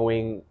is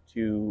going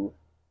to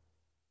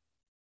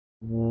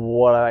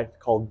what I like to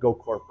call go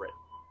corporate.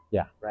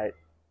 Yeah. Right?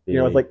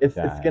 It's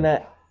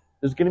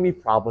there's gonna be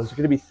problems, there's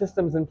gonna be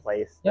systems in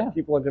place that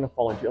people are gonna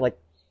fall into.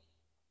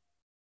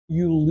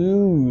 You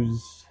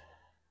lose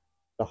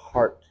the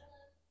heart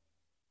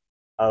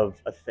of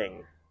a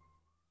thing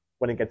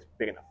when it gets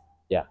big enough.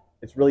 Yeah.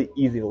 It's really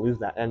easy to lose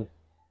that. And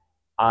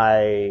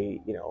I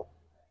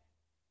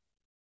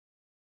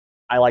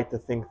like to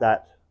think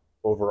that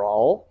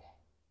overall,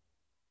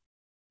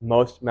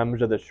 most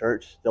members of the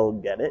church still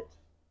get it.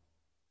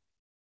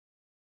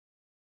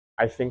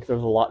 I think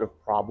there's a lot of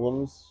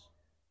problems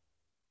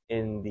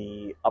in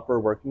the upper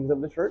workings of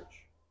the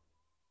church.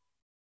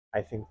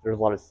 I think there's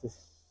a lot of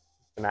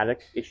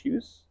systematic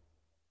issues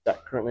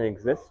that currently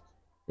exist.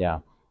 Yeah.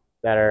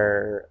 That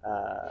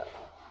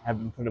have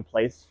been put in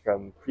place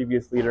from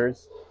previous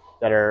leaders,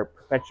 that are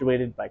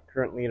perpetuated by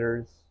current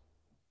leaders.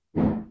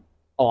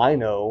 All I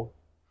know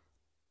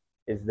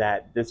is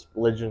that this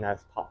religion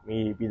has taught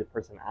me to be the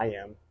person I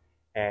am,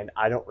 and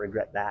I don't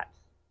regret that.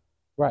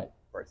 Right.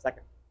 For a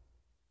second.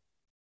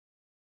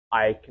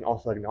 I can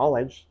also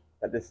acknowledge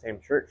that this same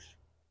church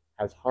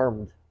has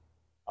harmed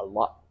a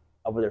lot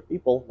of other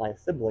people, my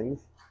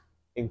siblings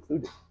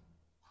included.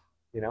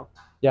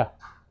 Yeah.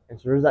 And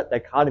so there's that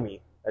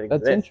dichotomy that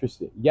exists. That's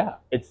interesting. Yeah.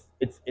 It's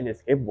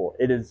inescapable.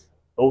 It is,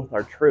 both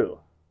are true.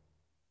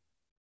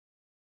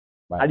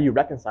 Right. How do you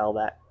reconcile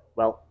that?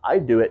 Well, I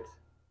do it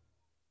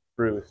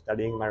through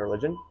studying my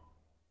religion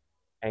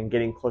and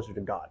getting closer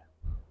to God.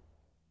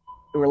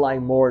 And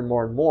relying more and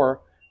more and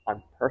more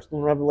on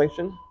personal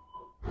revelation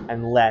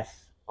and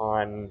less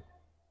on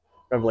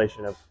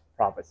revelation of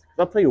prophets. Because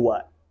I'll tell you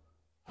what,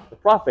 the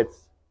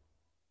prophets,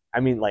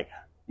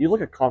 you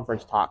look at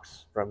conference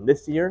talks from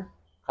this year,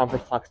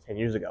 conference talks 10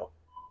 years ago,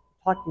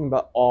 talking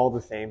about all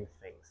the same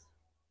things.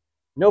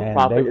 No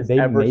prophet is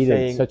ever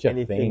saying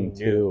anything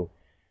new.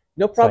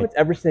 No prophet's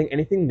ever saying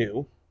anything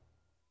new.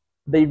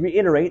 They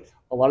reiterate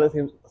a lot of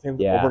the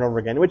things over and over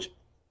again, which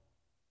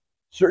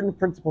certain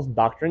principles and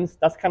doctrines,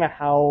 that's kind of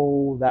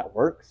how that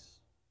works.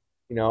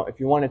 You know, if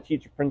you want to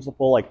teach a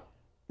principle, like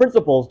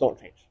principles don't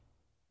change.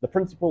 The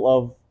principle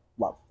of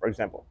love, for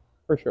example,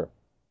 For sure.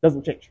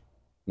 doesn't change.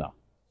 No.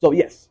 So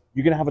yes,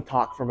 you're gonna have a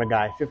talk from a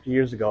guy 50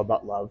 years ago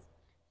about love,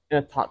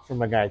 and a talk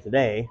from a guy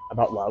today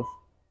about love,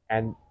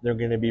 and they're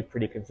gonna be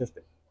pretty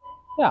consistent.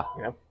 Yeah.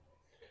 You know.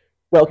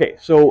 Well, okay,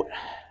 so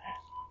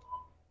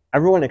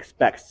everyone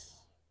expects,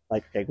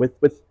 like, okay, with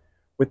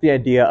the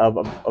idea of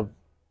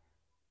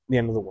the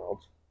end of the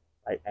world,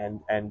 right, and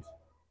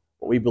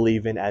what we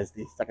believe in as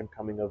the second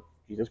coming of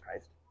Jesus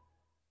Christ.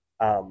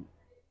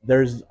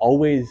 There's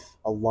always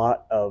a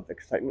lot of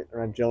excitement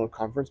around General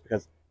Conference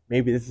because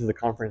maybe this is the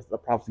conference the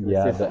prophecy.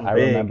 Yeah, I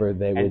remember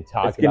they would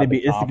talk it's gonna about be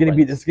the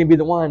this is gonna be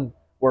the one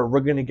where we're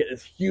gonna get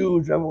this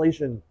huge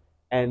revelation,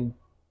 and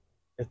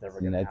it's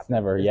never gonna happen. It's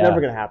never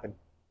gonna happen.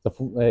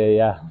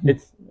 Yeah.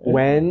 It's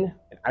when,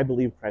 and I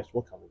believe Christ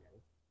will come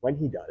again. When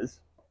he does,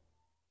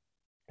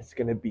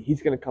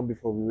 he's gonna come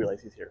before we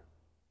realize he's here.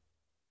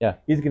 Yeah.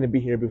 He's gonna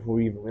be here before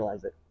we even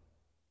realize it.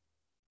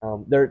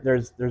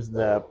 There's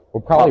the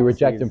We'll probably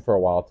reject him for a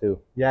while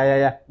too.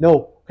 Yeah.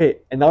 No, okay,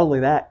 and not only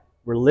that,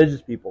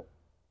 religious people.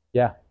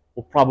 Yeah.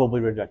 Will probably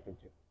reject him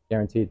too.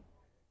 Guaranteed.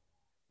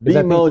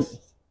 The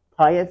most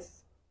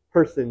pious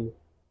person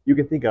you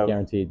can think of.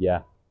 Guaranteed,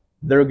 yeah.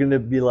 They're gonna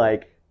be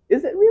like,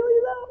 is it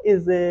really though?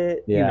 Is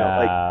it? Yeah. You know,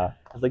 like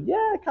I was like,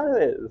 yeah, it kind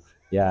of is.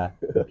 Yeah.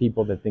 The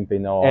people that think they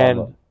know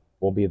all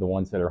will be the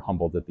ones that are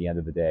humbled at the end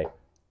of the day.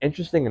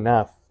 Interesting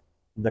enough,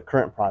 the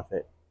current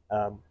prophet,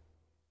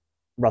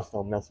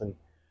 Russell Nelson,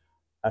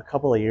 a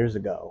couple of years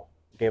ago,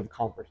 gave a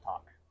conference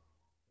talk.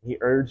 He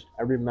urged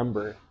every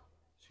member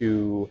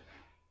to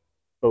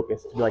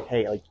focus, to be like,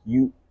 hey, like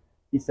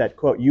he said,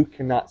 quote, you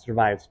cannot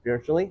survive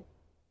spiritually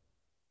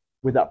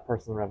without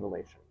personal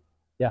revelation.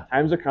 Yeah.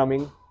 Times are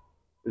coming.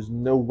 There's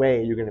no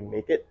way you're going to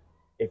make it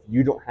if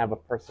you don't have a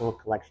personal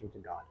connection to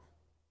God.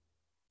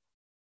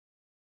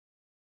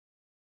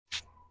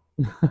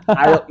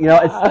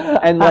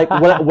 And like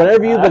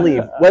whatever you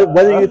believe,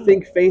 whether you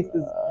think faith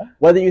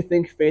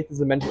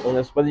is a mental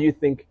illness, whether you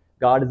think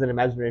God is an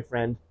imaginary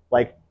friend,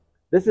 like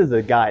this is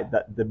a guy,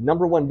 the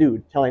number one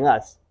dude telling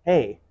us,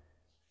 hey,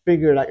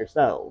 figure it out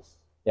yourselves.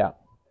 Yeah.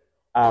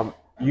 You're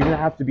gonna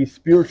have to be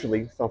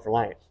spiritually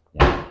self-reliant.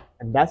 Yeah.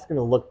 And that's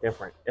gonna look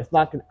different. It's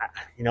not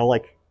gonna,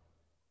 like,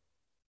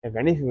 if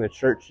anything, the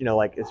church,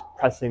 like, is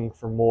pressing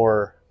for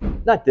more,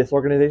 not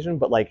disorganization,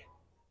 but like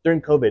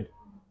during COVID,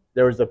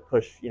 there was a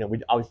push.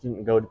 We obviously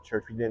didn't go to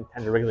church. We didn't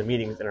attend the regular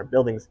meetings in our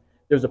buildings.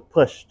 There was a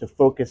push to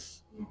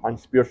focus on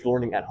spiritual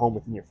learning at home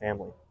within your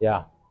family. Yeah.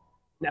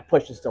 And that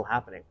push is still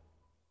happening.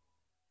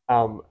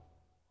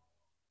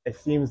 It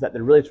seems that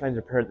they're really trying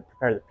to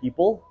prepare the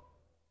people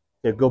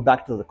to go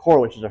back to the core,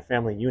 which is our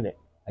family unit.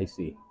 I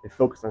see. And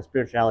focus on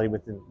spirituality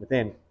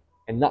within,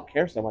 and not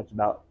care so much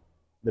about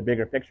the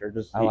bigger picture.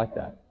 I like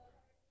that.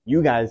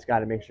 You guys got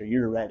to make sure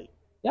you're ready.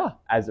 Yeah.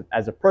 As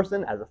a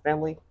person, as a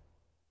family.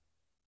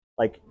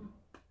 Like,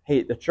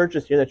 hey, the church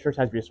is here. The church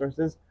has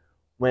resources.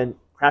 When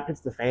crap hits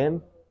the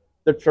fan,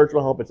 the church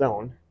will help its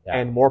own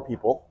and more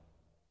people.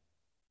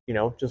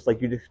 Just like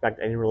you'd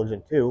expect any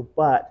religion to.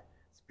 But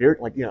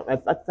spirit, like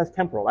that's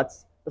temporal.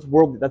 That's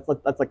worldly.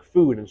 That's like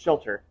food and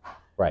shelter.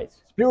 Right.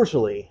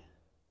 Spiritually,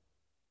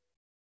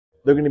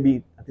 they're going to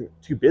be, I think,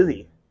 too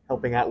busy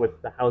helping out with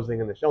the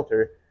housing and the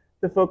shelter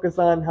to focus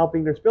on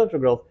helping their spiritual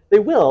growth. They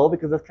will,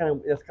 because that's kind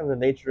of the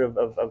nature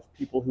of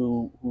people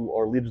who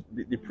are leaders.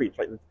 They preach,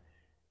 right?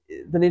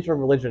 The nature of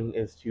religion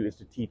is to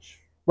teach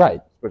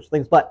spiritual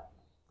things, but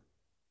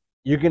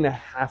you're gonna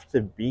have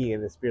to be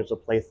in the spiritual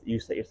place that you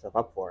set yourself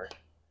up for.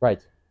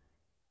 Right.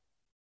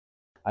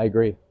 I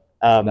agree.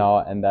 No,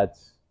 and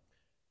that's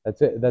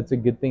a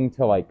good thing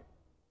to like,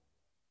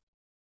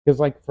 because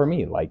like for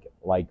me, like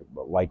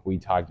we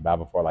talked about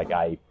before, like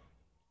I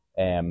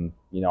am,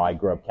 I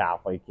grew up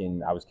Catholic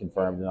and I was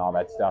confirmed and all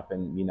that stuff,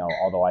 and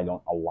although I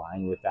don't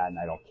align with that and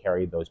I don't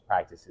carry those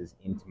practices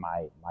into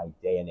my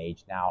day and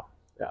age now.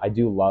 Yeah. I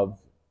do love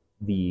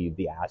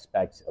the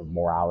aspects of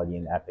morality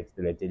and ethics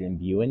that it did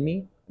imbue in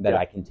me that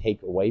I can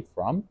take away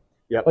from.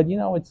 Yeah. But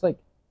it's like,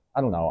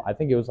 I don't know. I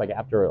think it was like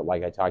after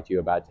like I talked to you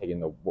about taking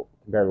the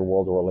comparative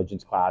world of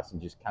religions class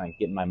and just kind of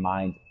getting my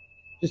mind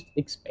just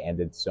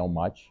expanded so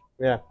much.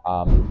 Yeah.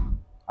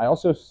 I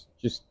also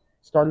just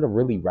started to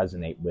really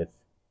resonate with,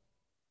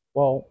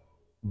 well,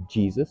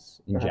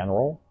 Jesus in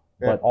general,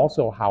 but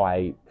also how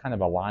I kind of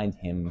aligned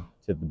him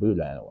to the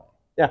Buddha in a way.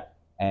 Yeah.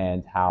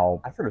 And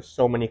how I've heard of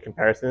so many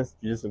comparisons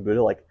to Jesus and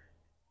Buddha. Like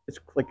it's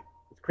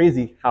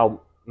crazy how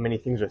many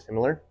things are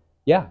similar.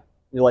 Yeah.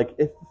 You're like,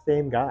 it's the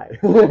same guy.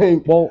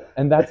 Well,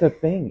 and that's the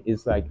thing,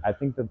 is like, I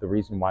think that the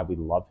reason why we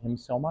love him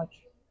so much,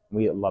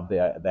 we love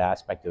the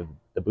aspect of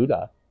the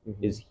Buddha,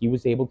 is he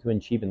was able to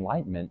achieve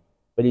enlightenment,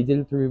 but he did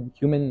it through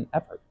human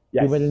effort,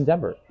 human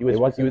endeavor. He was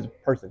a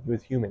person. He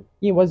was human.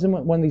 He wasn't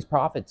one of these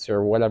prophets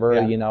or whatever,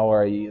 or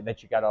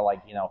that you gotta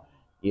like,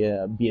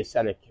 be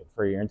ascetic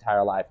for your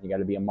entire life, and you got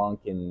to be a monk,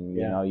 and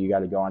you got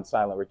to go on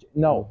silent retreat.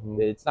 No,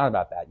 it's not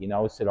about that.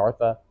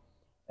 Siddhartha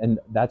and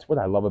that's what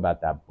I love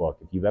about that book.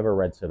 If you've ever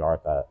read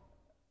Siddhartha,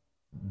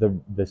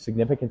 the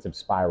significance of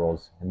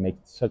spirals and make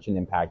such an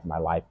impact in my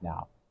life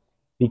now,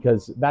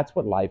 because that's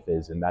what life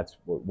is, and that's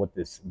what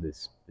this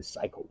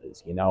cycle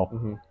is.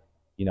 Mm-hmm.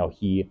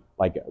 He,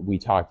 like we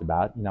talked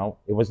about,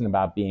 it wasn't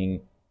about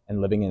being and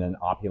living in an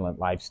opulent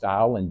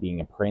lifestyle and being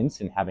a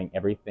prince and having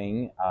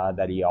everything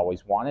that he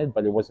always wanted,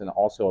 but it wasn't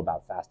also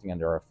about fasting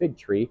under a fig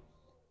tree,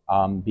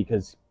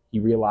 because he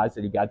realized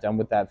that he got done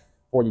with that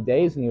 40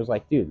 days and he was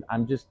like, dude,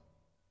 I'm just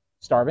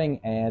starving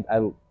and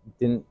I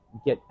didn't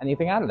get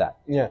anything out of that.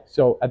 Yeah.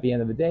 So at the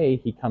end of the day,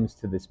 he comes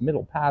to this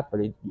middle path, but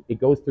it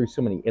goes through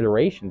so many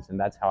iterations, and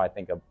that's how I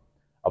think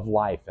of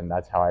life, and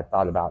that's how I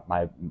thought about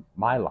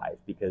my life,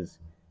 because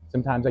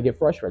sometimes I get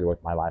frustrated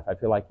with my life. I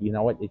feel like,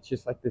 it's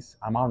just like this,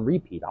 I'm on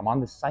repeat. I'm on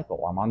this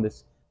cycle. I'm on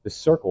this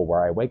circle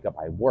where I wake up,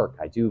 I work,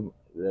 I do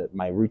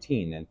my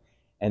routine.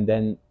 And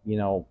then,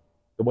 the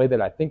way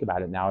that I think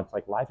about it now, it's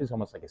like life is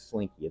almost like a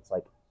slinky. It's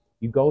like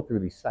you go through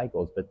these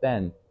cycles, but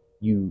then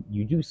you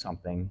do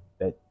something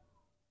that,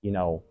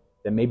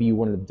 that maybe you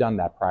wouldn't have done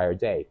that prior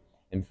day.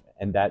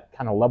 And that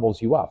kind of levels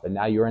you up. And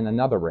now you're in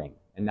another ring.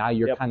 And now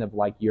you're kind of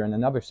like you're in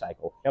another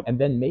cycle. Yep. And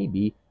then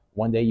maybe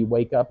one day you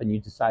wake up and you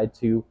decide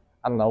to,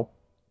 I don't know,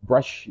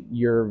 brush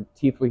your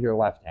teeth with your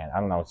left hand. I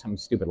don't know, something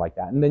stupid like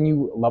that. And then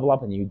you level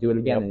up and you do it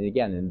again and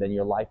again. And then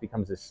your life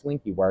becomes a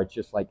slinky where it's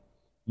just like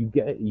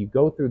you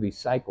go through these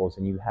cycles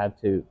and you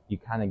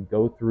kind of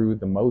go through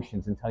the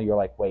motions until you're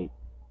like, wait,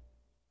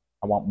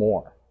 I want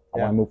more. I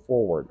want to move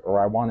forward,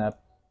 or I want to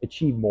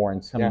achieve more in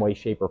some way,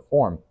 shape, or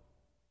form.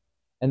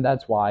 And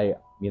that's why,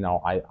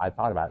 I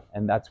thought about it.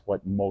 And that's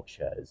what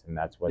moksha is. And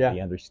that's what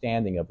the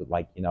understanding of it,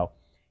 like,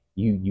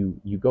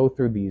 you go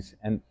through these,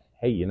 and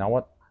hey, you know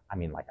what? I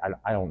mean, like,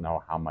 I don't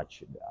know how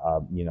much,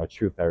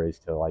 truth there is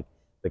to, like,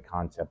 the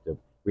concept of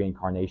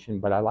reincarnation,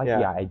 but I like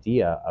the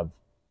idea of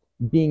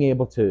being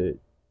able to,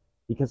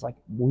 because, like,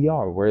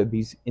 we're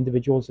these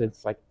individuals.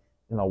 It's like,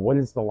 what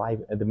is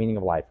the meaning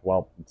of life?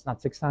 Well, it's not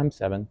 6 times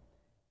 7.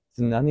 It's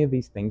none of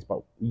these things,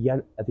 but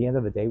yet at the end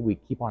of the day, we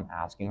keep on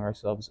asking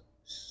ourselves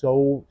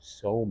so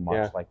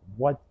much, like,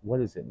 what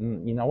is it?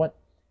 And you know what?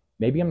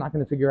 Maybe I'm not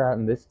going to figure out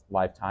in this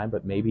lifetime,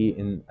 but maybe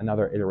in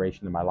another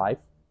iteration of my life,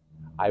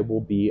 I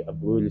will be a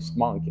Buddhist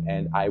monk,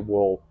 and I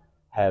will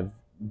have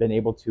been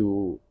able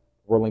to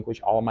relinquish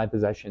all of my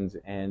possessions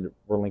and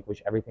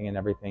relinquish everything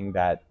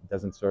that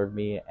doesn't serve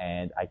me,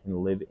 and I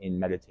can live in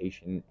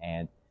meditation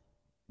and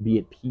be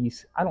at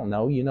peace. I don't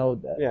know,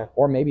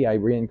 or maybe I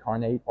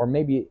reincarnate, or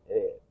maybe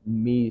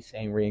me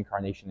saying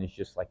reincarnation is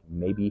just like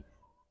maybe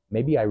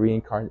I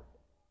reincarnate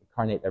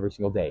every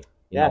single day.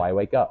 I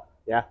wake up,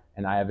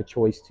 and I have a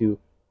choice to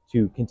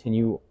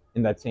continue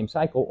in that same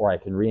cycle, or I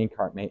can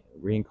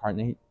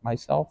reincarnate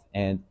myself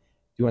and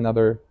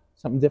do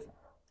something different.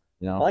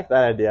 I like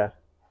that idea,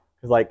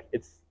 because, like,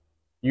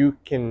 you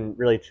can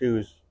really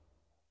choose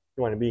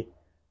who you want to be.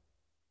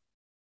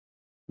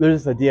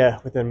 There's this idea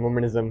within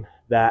Mormonism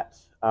that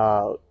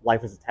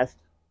life is a test.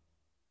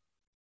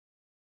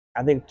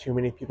 I think too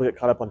many people get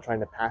caught up on trying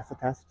to pass the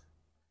test,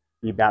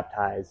 be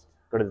baptized,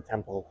 go to the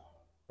temple.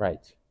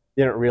 Right.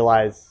 They don't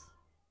realize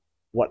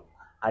what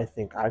I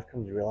think I've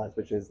come to realize,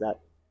 which is that,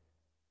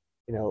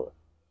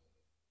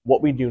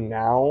 what we do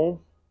now,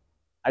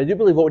 I do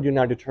believe what we do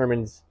now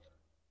determines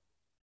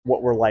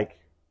what we're like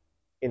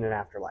in an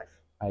afterlife.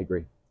 I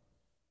agree.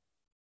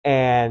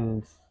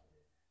 And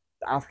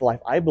the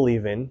afterlife I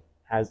believe in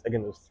has,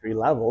 again, those 3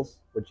 levels,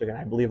 which, again,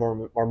 I believe are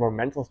more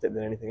mental state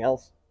than anything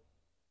else.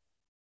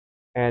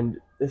 And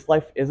this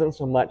life isn't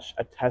so much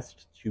a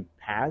test to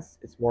pass.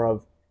 It's more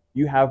of,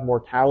 you have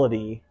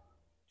mortality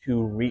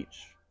to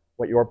reach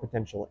what your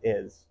potential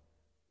is,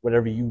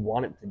 whatever you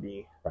want it to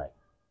be. Right.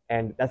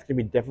 And that's going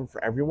to be different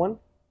for everyone.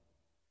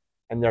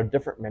 And there are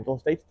different mental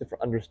states,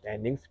 different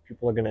understandings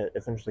people are going to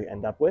essentially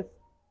end up with.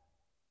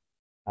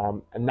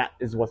 And that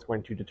is what's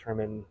going to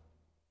determine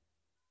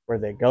where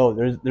they go.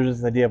 There's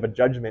this idea of a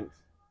judgment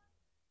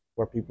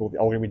where people are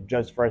going to be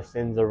judged for our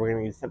sins, or we're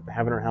going to be sent to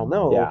heaven or hell.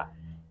 No.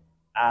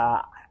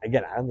 Yeah.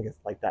 Again, I don't think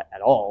it's like that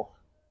at all.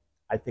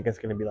 I think it's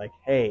going to be like,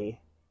 hey,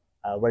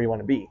 where do you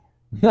want to be?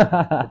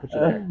 I'll put you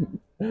there.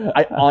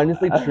 I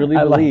honestly, truly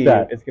believe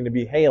it's going to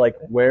be, hey, like,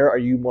 where are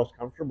you most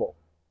comfortable?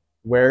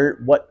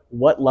 What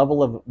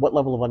level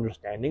of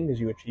understanding did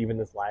you achieve in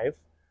this life?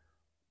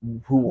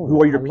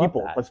 Who are your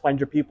people? Let's find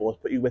your people. Let's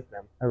put you with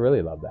them. I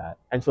really love that.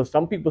 And so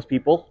some people's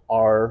people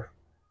are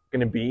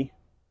going to be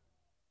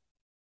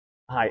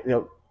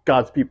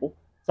God's people.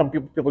 Some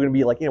people are going to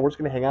be like, we're just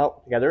going to hang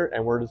out together,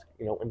 and we're just,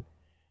 and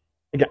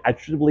again, I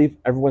truly believe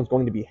everyone's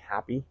going to be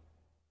happy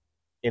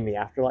in the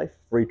afterlife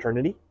for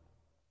eternity.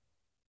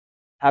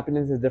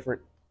 Happiness is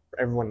different for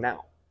everyone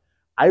now.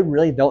 I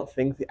really don't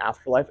think the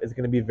afterlife is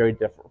going to be very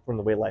different from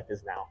the way life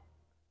is now.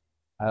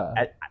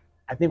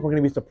 I think we're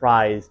going to be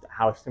surprised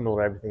how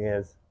similar everything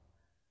is,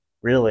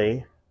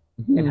 really,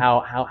 and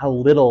how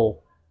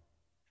little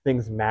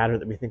things matter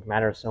that we think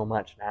matter so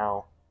much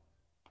now.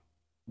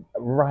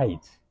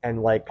 Right.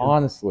 And, like,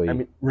 honestly, I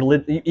mean,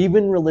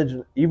 even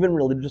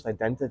religious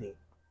identity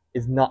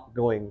is not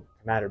going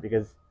to matter,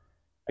 because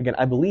again,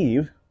 I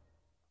believe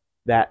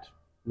that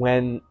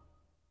when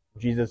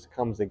Jesus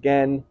comes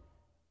again,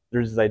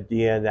 there's this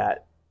idea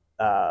that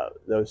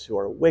those who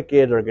are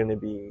wicked are going to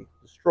be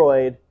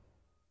destroyed,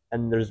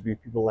 and there's be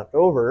people left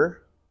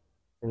over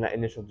from that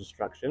initial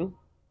destruction,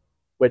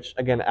 which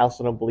again I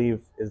also don't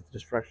believe is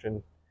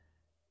destruction.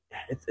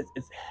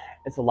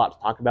 It's a lot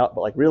to talk about,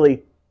 but like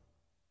really,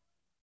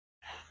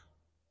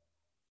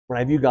 when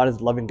I view God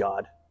as loving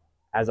God,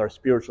 as our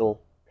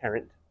spiritual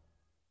parent,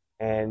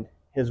 and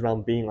His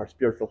realm being our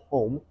spiritual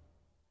home,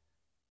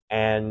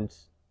 and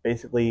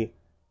basically,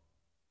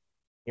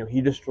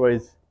 He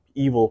destroys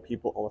evil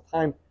people all the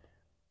time.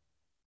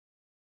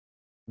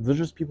 Those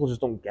are just people who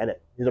just don't get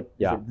it. These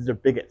are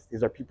bigots.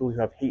 These are people who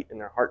have hate in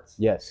their hearts.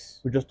 Yes.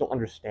 Who just don't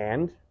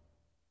understand.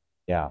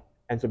 Yeah.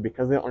 And so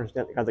because they don't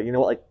understand, God's like, you know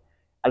what? Like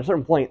at a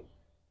certain point,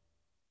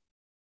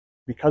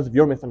 because of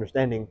your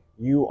misunderstanding,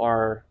 you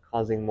are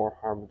causing more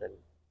harm than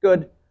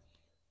good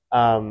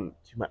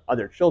to my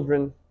other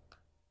children.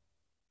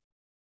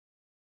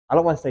 I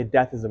don't want to say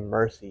death is a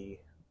mercy,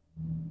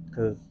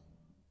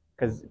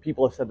 because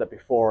people have said that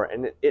before,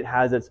 and it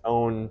has its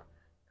own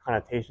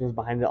connotations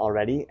behind it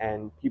already,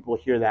 and people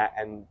hear that,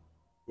 and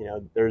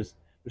there's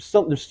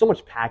so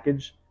much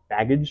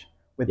baggage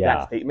with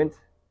that statement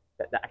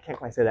that I can't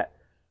quite say that.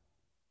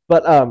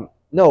 But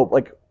no,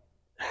 like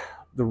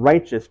the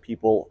righteous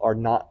people are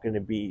not going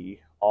to be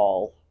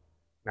all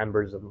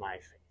members of my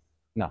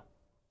faith.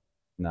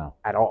 No.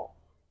 At all.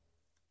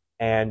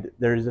 And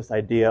there's this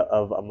idea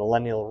of a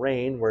millennial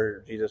reign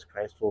where Jesus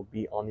Christ will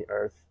be on the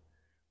earth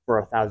for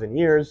 1,000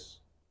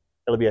 years.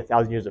 It'll be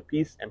 1,000 years of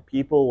peace, and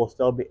people will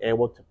still be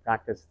able to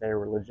practice their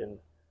religion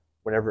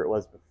whatever it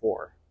was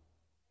before.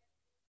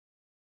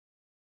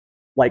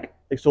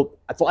 So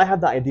I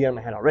have that idea in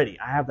my head already.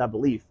 I have that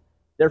belief.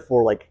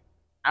 Therefore, like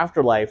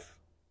afterlife,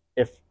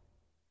 if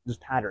there's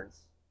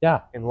patterns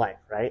in life,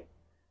 right?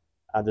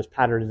 There's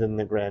patterns in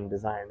the grand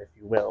design, if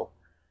you will.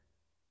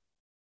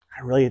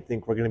 I really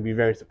think we're going to be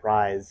very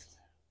surprised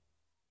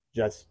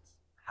just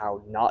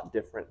how not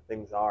different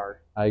things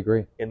are. I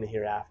agree. In the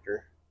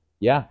hereafter.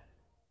 Yeah.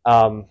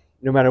 No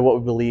matter what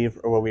we believe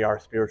or where we are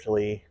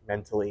spiritually,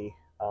 mentally.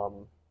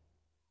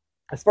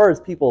 As far as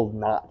people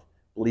not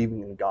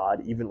believing in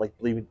God, even like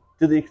believing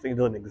to the extent it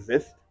doesn't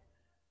exist,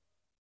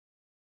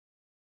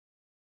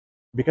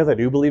 because I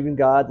do believe in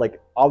God, like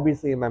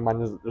obviously in my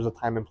mind there's a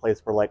time and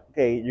place where like,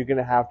 okay, you're going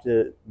to have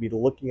to be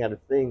looking at a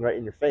thing right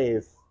in your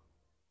face,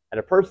 at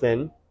a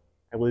person.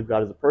 I believe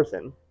God is a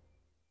person,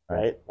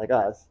 right? Like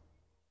us.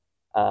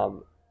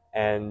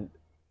 And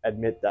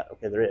admit that,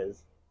 okay, there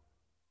is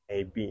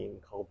a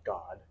being called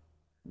God.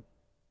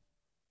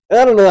 And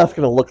I don't know what that's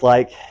going to look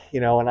like,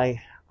 and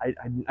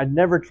I'd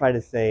never try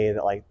to say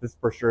that like this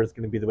for sure is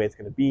going to be the way it's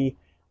going to be.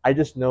 I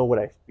just know what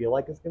I feel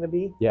like it's going to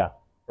be. Yeah.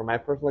 From my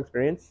personal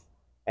experience.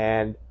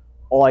 And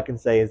all I can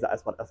say is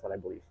that's what I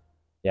believe.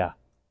 Yeah.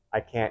 I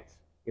can't,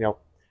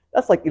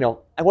 that's like,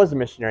 I was a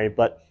missionary,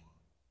 but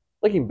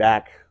looking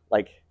back,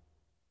 like,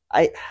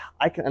 I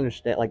can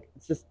understand, like,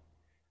 it's just,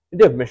 the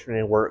idea of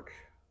missionary work.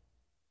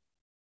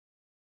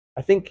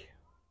 I think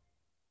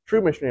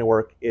true missionary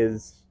work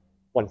is,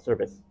 one,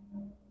 service,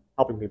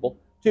 helping people.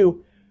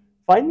 Two,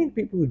 finding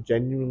people who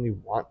genuinely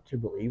want to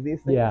believe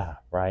these things. Yeah,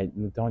 right.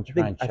 Don't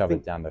try and shove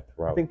it down their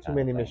throat. I think too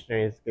many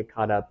missionaries get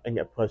caught up and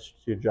get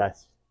pushed to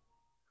just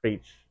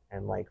preach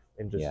and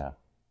just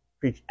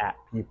preach at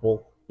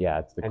people. Yeah,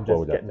 it's the and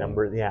quota just get thing.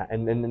 numbers. Yeah,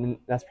 and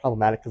that's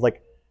problematic because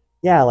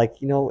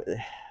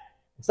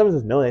if someone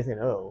says no, they say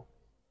no.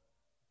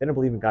 They don't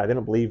believe in God. They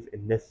don't believe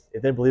in this.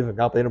 If they don't believe in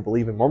God, but they don't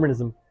believe in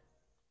Mormonism,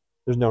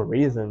 there's no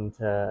reason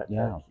to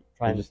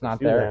try and just not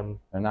pursue there. them.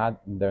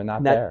 They're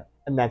not there.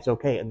 And that's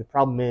okay. And the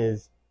problem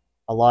is,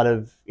 a lot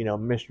of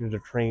missionaries are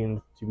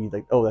trained to be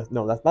like, oh, that's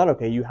not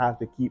okay. You have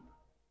to keep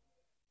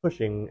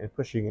pushing and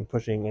pushing and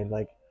pushing, and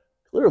like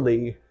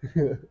clearly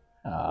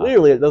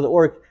it doesn't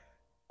work.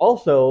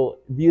 Also,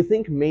 do you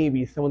think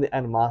maybe some of the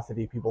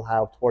animosity people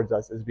have towards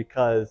us is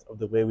because of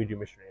the way we do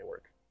missionary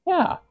work?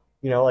 Yeah.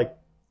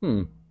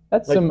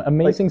 That's like, some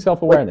amazing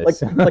self-awareness.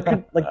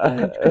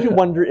 Could you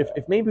wonder if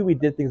maybe we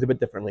did things a bit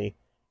differently,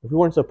 if we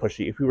weren't so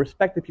pushy, if we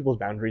respected people's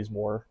boundaries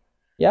more?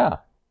 Yeah.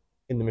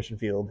 In the mission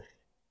field,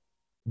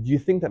 do you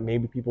think that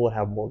maybe people would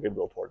have more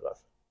goodwill towards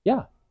us?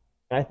 Yeah.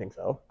 I think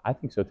so. I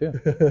think so too.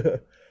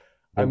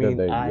 I mean,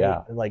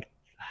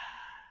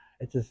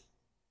 it's just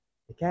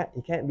you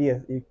can't be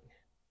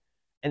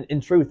and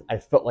in truth, I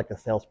felt like a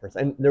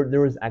salesperson. And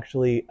there was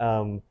actually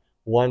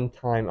one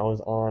time I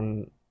was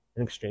on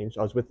an exchange.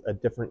 I was with a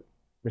different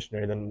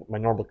missionary than my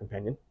normal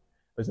companion.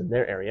 I was in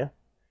their area.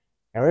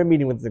 I had a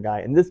meeting with the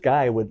guy, and this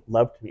guy would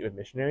love to meet with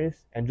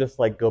missionaries and just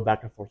like go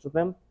back and forth with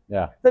them.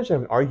 Yeah. Essentially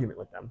have an argument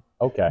with them.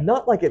 Okay.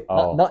 Not like it.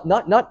 Not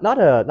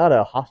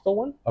a hostile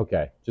one.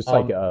 Okay. Just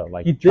trying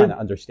to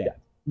understand.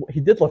 He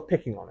did love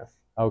picking on us.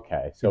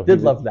 Okay. So he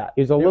did love that.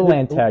 He's a little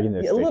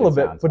antagonistic. A little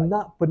bit,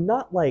 but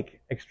not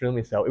like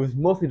extremely so. It was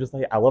mostly just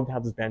like, I love to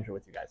have this banter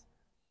with you guys.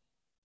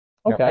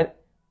 Okay. And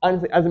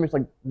honestly, as I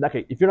mentioned, like,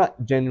 okay, if you're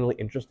not genuinely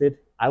interested,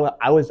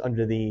 I was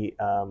under the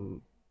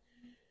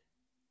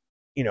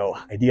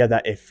idea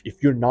that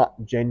if you're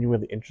not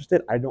genuinely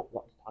interested, I don't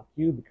want to talk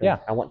to you because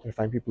I want to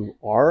find people who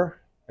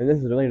are, and this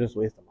is really just a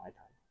waste of my time.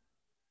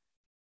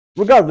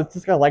 Regardless,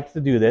 this guy likes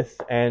to do this,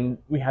 and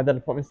we had that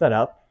appointment set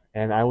up,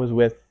 and I was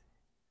with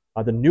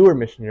the newer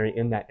missionary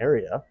in that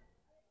area.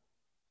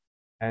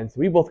 And so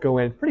we both go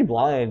in pretty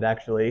blind,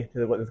 actually,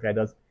 to what this guy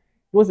does.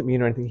 He wasn't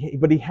mean or anything,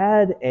 but he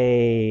had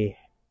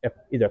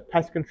either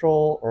pest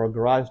control or a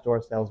garage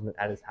door salesman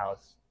at his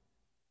house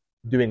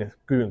doing a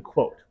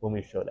quote when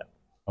we showed up.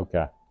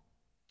 Okay.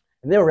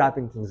 And they were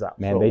wrapping things up.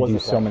 Man, so they do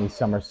so many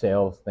summer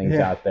sales things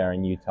out there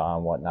in Utah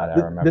and whatnot. I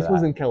remember this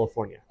was in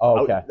California. Oh,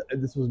 okay.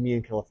 This was me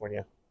in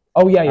California.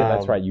 Oh, yeah,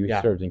 that's right. You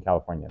served in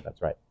California.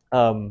 That's right.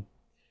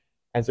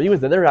 And so he was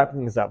there, they're wrapping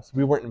things up, so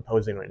we weren't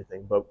imposing or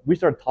anything. But we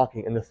started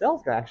talking, and the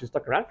sales guy actually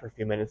stuck around for a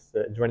few minutes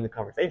to join the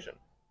conversation.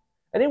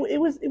 And it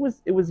was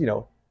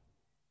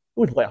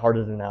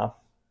lighthearted enough.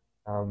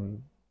 The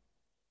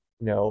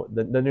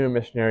new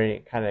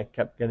missionary kind of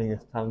kept getting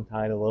his tongue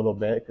tied a little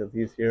bit because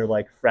he's here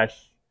like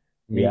fresh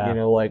meat,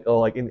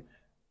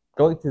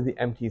 going to the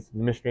MT's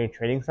missionary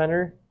training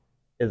center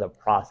is a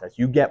process.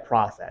 You get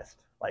processed.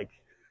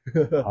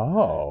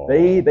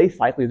 They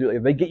cycle you through.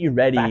 They get you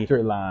ready.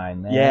 Factory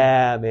line, man.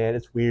 Yeah, man,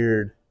 it's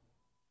weird.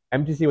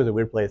 MTC was a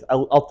weird place.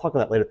 I'll talk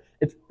about that later.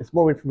 It's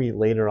more weird for me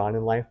later on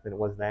in life than it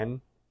was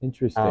then.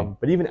 Interesting.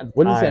 But even at the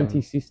what time, does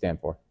MTC stand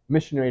for?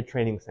 Missionary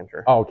Training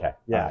Center. Oh, okay.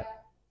 Yeah. Right.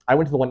 I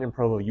went to the one in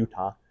Provo,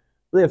 Utah.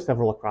 They have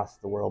several across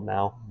the world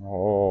now.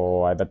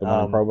 Oh, I bet the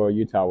one in Provo,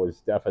 Utah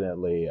was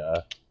definitely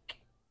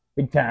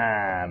big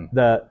time.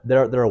 There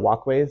are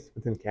walkways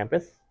within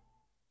campus,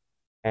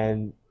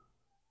 and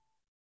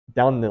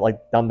down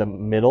the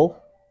middle,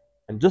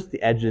 and just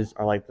the edges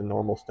are like the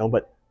normal stone,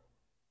 but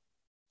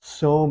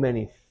so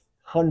many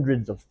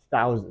hundreds of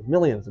thousands,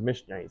 millions of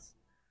missionaries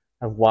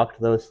have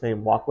walked those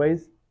same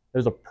walkways.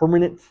 There's a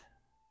permanent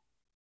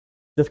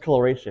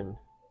discoloration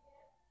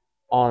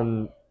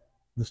on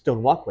the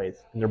stone walkways,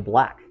 and they're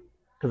black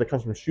because it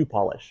comes from shoe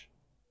polish.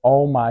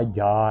 Oh my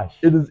gosh.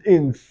 It is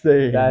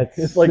insane.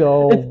 It's kind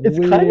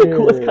of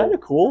cool. It's kind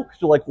of cool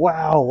because you're like,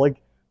 wow,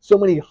 like so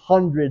many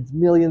hundreds,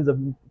 millions of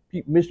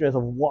missionaries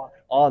have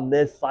walked on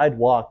this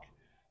sidewalk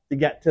to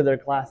get to their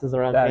classes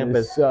around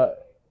campus.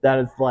 That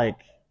is like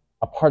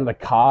a part of the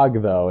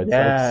cog, though. It's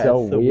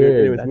so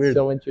weird. That's weird.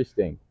 So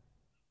interesting.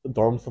 The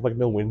dorms have like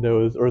no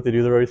windows, or if they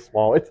do, they're very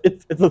small.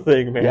 It's a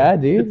thing, man. Yeah,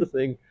 dude. It's a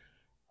thing.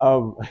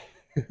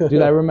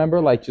 Dude, I remember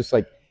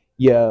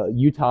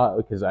Utah,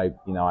 because I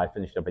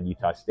finished up at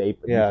Utah State,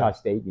 but Utah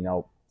State,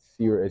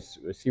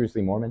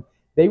 seriously Mormon.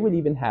 They would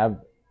even have,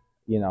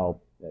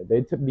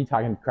 they'd be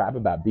talking crap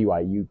about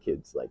BYU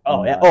kids, like.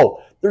 Oh yeah.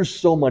 There's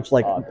so much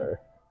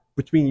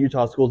between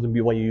Utah schools and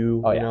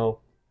BYU.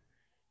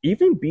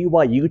 Even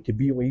BYU to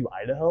BYU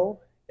Idaho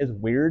is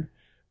weird.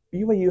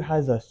 BYU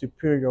has a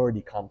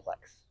superiority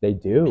complex. They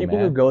do. People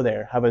who go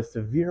there have a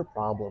severe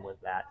problem with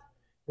that.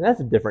 And that's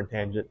a different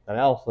tangent that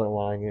I also don't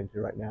want to get into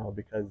right now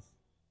because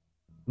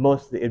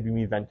mostly it'd be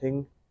me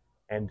venting.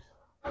 And,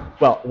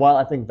 well, while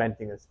I think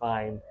venting is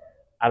fine,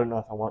 I don't know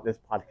if I want this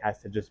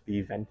podcast to just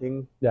be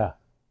venting. Yeah.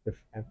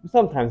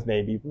 Sometimes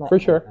maybe. For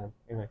sure.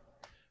 Anyway,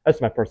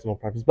 that's my personal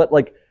preference. But,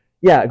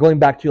 going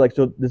back to,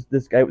 so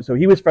this guy, so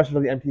he was fresh out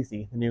of the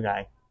MTC, the new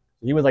guy.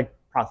 So he was,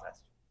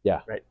 processed.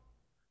 Yeah. Right?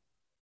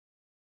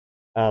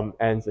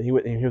 And so he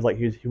went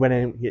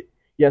in,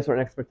 he had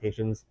certain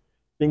expectations,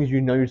 things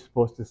you're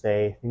supposed to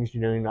say, things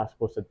you're not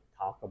supposed to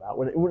talk about,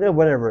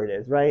 whatever it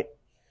is, right?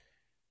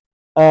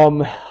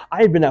 I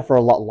had been out for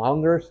a lot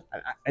longer,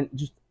 and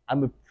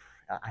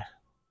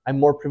I'm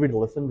more privy to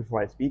listen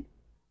before I speak,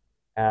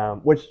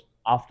 which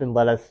often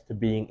led us to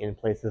being in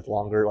places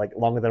longer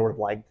than I would have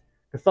liked,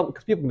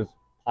 because people can just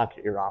talk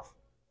your ear off.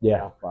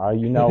 Yeah, well,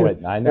 you know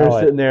it. I know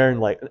They're sitting there and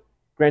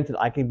granted,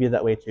 I can be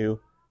that way too.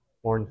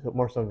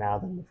 More so now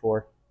than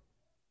before.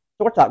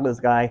 So we're talking to this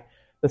guy.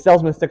 The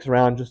salesman sticks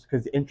around just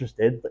because he's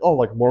interested.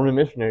 Mormon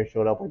missionary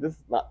showed up. This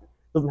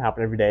doesn't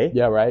happen every day.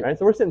 Yeah, right.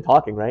 So we're sitting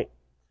talking, right?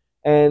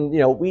 And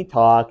we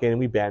talk and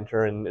we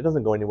banter, and it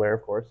doesn't go anywhere,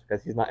 of course,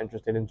 because he's not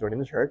interested in joining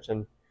the church,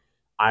 and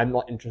I'm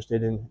not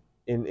interested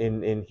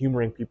in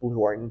humoring people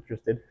who aren't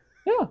interested.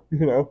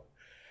 Yeah.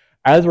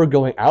 As we're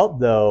going out,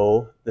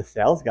 though, the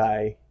sales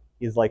guy,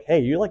 he's like,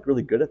 "Hey, you're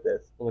really good at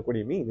this." I'm like, "What do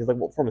you mean?" He's like,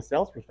 "Well, from a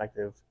sales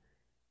perspective."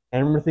 And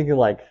I remember thinking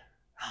oh,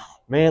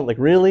 man,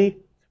 really?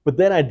 But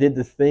then I did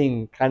this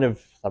thing kind of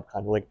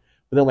subconsciously,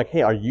 but then I'm like,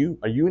 hey, are you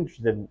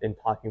interested in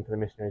talking to the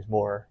missionaries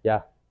more?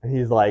 Yeah. And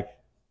he's like,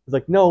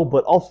 no,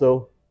 but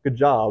also good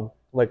job.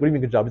 I'm like, what do you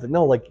mean good job? He's like,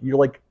 no,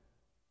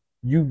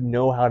 you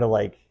know how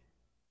to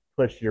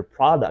push your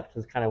product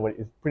is kind of what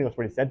is pretty much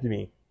what he said to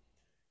me.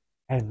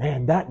 And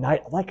man, that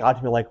night, got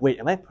to me wait,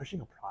 am I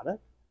pushing a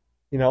product?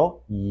 Yeah.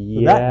 So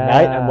that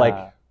night, I'm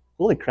like,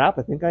 holy crap,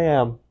 I think I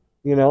am.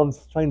 I'm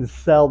just trying to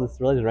sell this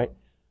religion, right?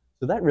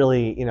 So that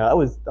really, that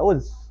was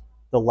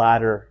the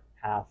latter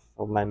half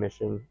of my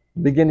mission,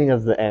 beginning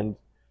of the end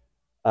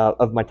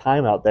of my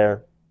time out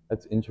there.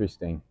 That's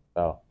interesting.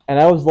 Oh. And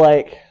I was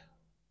like,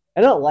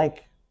 I don't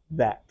like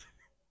that.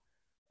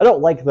 I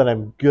don't like that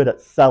I'm good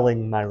at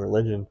selling my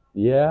religion.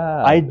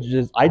 Yeah. I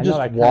just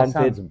that wanted,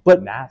 sounds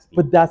but nasty.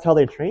 but that's how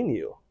they train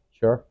you.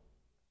 Sure.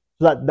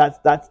 So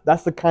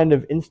that's the kind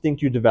of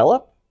instinct you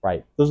develop.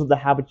 Right. Those are the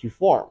habits you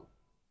form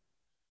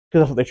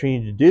because that's what they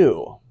train you to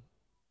do.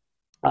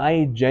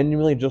 I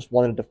genuinely just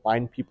wanted to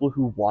find people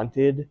who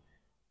wanted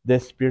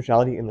this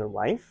spirituality in their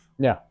life,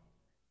 Yeah.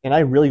 and I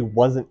really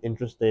wasn't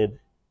interested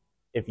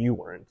if you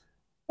weren't.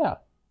 Yeah.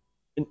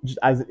 Just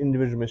as an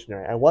individual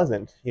missionary, I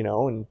wasn't,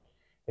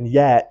 and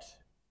yet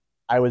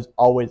I was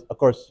always, of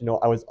course,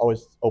 I was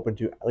always open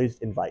to at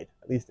least invite,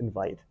 and it's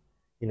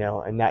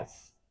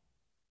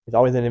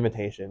always an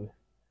invitation.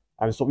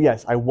 So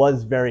yes, I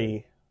was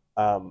very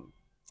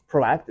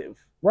proactive.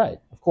 Right.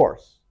 Of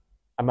course,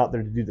 I'm out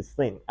there to do this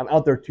thing. I'm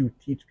out there to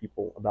teach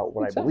people about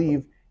what I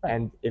believe, right.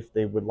 and if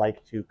they would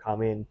like to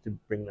come in, to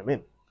bring them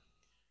in.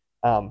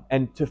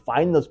 And to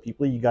find those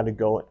people, you got to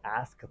go and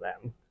ask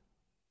them.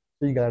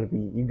 So you gotta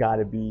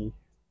be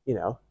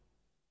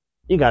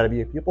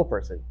a people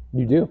person.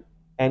 You do.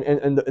 And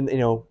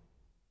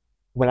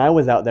when I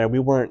was out there, we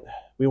weren't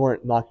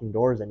knocking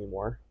doors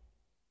anymore.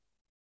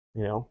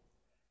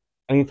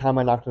 Anytime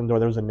I knocked on the door,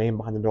 there was a name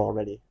behind the door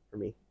already for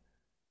me.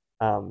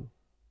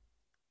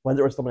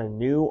 Whether it was someone I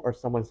knew or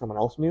someone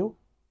else knew,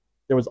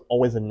 there was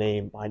always a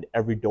name behind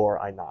every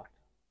door I knocked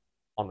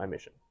on my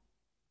mission.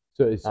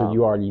 So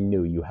you already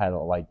knew, you had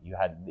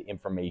the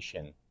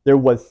information. There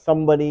was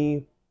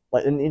somebody,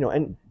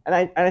 and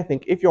I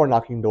think if you're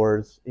knocking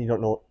doors and you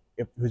don't know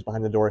who's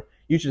behind the door,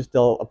 you should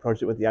still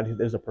approach it with the attitude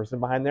there's a person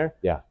behind there.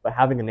 Yeah. But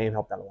having a name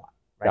helped out a lot.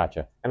 Right?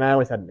 Gotcha. And I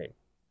always had a name,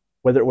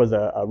 whether it was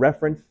a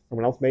reference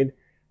someone else made.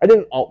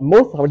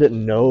 Most of the time I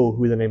didn't know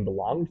who the name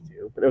belonged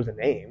to, but there was a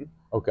name.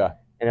 Okay.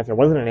 And if there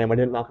wasn't a name, I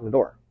didn't knock on the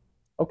door.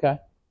 Okay.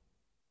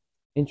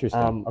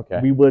 Interesting. Okay.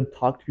 We would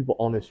talk to people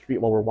on the street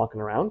while we're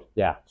walking around.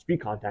 Yeah.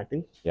 Street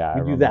contacting. Yeah,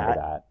 we I do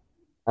remember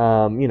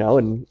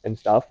that. And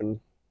stuff, and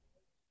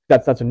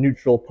that's a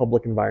neutral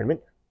public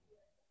environment.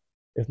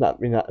 It's not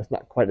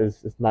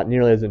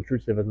nearly as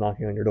intrusive as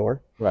knocking on your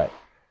door. Right.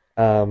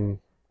 And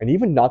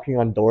even knocking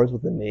on doors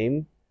with a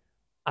name,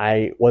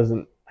 I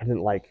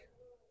didn't like,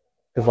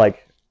 because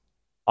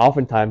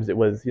oftentimes it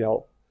was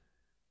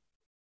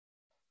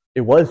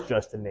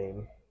just a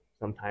name.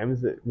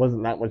 Sometimes it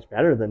wasn't that much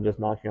better than just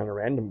knocking on a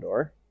random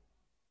door.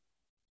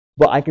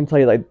 But I can tell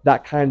you,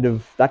 that kind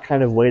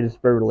of way to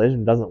spread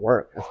religion doesn't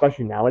work,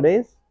 especially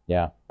nowadays.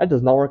 Yeah. That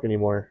does not work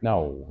anymore.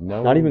 No.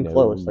 Not even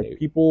close. No.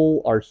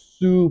 People are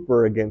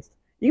super against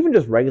even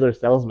just regular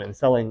salesmen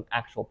selling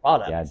actual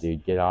products. Yeah,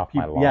 dude, get off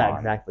my lawn. Yeah,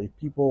 exactly.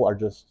 People are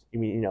just,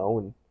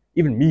 and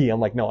even me, I'm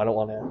like, no, I don't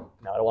want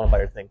to buy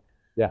your thing.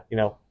 Yeah.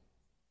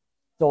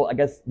 So I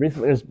guess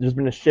recently there's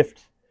been a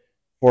shift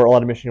for a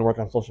lot of missionary work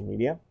on social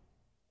media.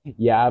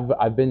 Yeah,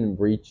 I've been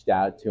reached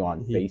out to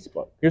on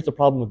Facebook. Here's the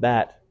problem with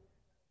that.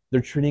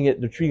 They're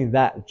treating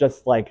that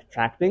just like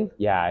tracting.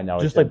 Yeah, I know.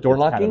 Just like door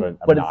knocking, kind of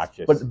but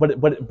obnoxious. it's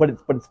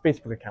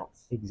Facebook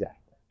accounts. Exactly.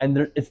 And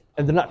they're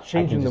not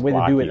changing the way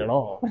they do it at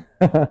all.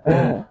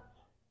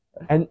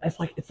 And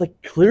it's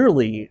like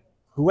clearly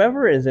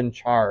whoever is in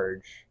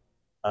charge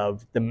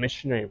of the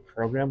missionary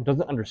program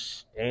doesn't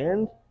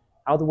understand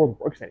how the world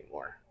works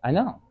anymore. I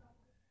know.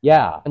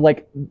 Yeah. And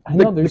I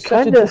know there's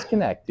such a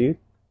disconnect, dude.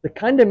 The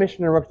kind of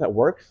missionary work that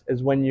works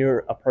is when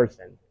you're a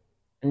person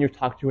and you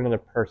talk to another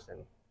person.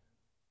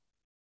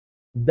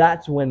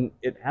 That's when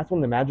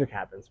the magic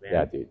happens, man.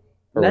 Yeah, dude.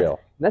 For real.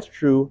 That's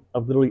true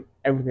of literally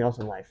everything else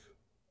in life.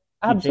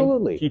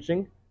 Absolutely.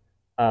 Teaching,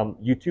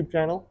 YouTube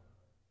channel,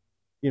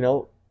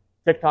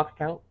 TikTok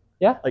account.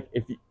 Yeah.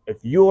 If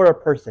you're a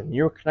person,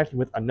 you're connecting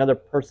with another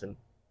person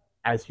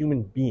as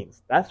human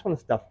beings. That's when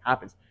stuff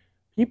happens.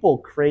 People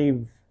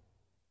crave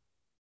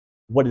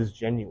what is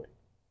genuine.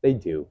 They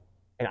do.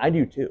 And I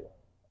do too.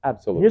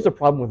 Absolutely. Here's the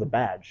problem with a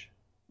badge.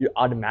 You're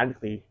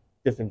automatically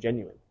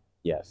disingenuine.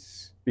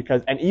 Yes.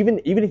 Because, and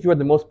even if you are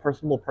the most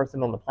personable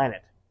person on the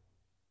planet,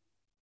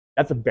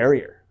 that's a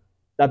barrier.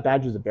 That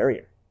badge is a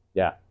barrier.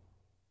 Yeah.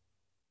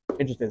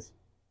 Interesting.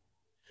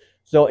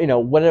 So,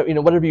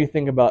 whatever you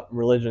think about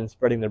religion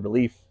spreading their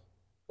belief,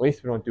 at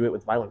least we don't do it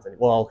with violence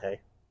anymore. Well, okay.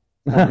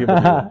 Some people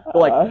do.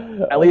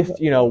 But at least,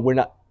 we're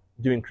not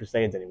doing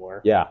crusades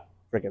anymore. Yeah.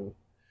 Freaking.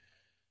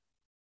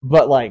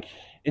 But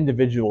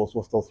individuals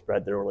will still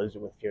spread their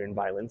religion with fear and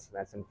violence, and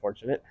that's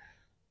unfortunate.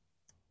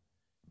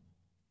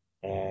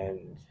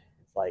 And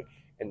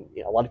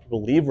it's a lot of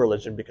people leave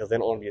religion because they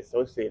don't want to be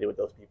associated with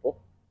those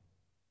people.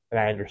 And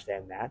I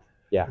understand that.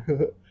 Yeah.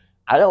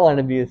 I don't want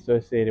to be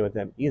associated with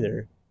them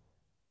either.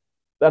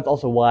 That's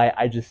also why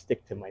I just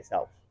stick to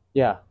myself.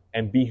 Yeah.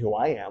 And be who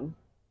I am.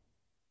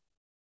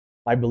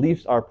 My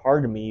beliefs are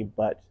part of me,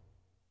 but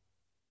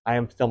I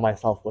am still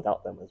myself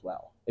without them as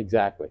well.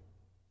 Exactly.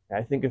 And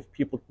I think if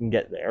people can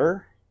get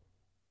there,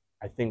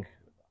 I think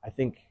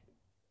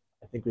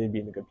we'd be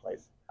in a good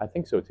place. I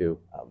think so too.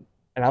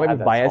 And I might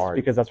be biased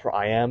because that's where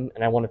I am,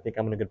 and I want to think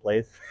I'm in a good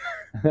place.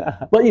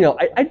 But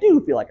I do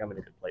feel like I'm in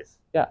a good place.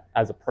 Yeah.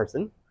 As a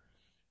person,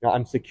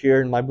 I'm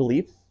secure in my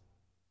beliefs.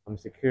 I'm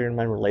secure in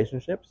my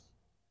relationships.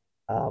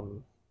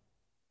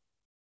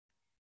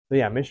 So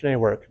yeah, missionary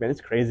work, man,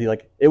 it's crazy.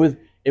 Like it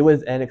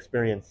was an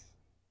experience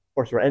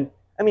for sure. And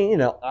I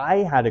mean, I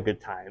had a good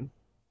time.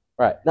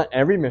 Right. Not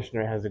every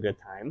missionary has a good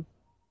time.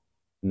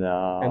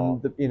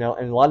 No. And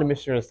and a lot of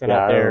missionaries stand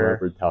Yeah, out I there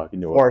remember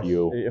talking to a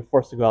few.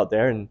 forced to go out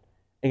there. And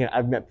again,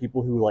 I've met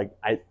people who like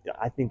I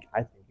think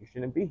you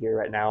shouldn't be here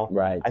right now.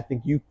 Right. I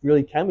think you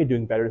really can be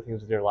doing better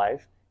things with your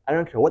life. I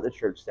don't care what the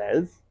church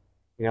says.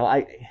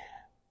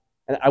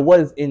 I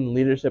was in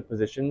leadership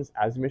positions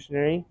as a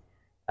missionary.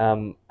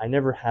 I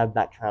never had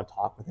that kind of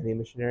talk with any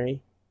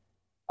missionary.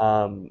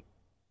 Um,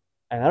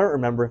 and I don't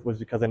remember if it was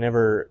because I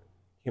never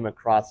came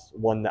across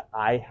one that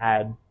I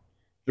had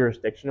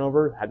jurisdiction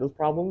over, had those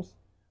problems,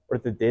 or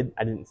if it did,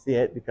 I didn't see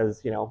it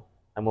because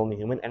I'm only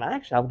human, and I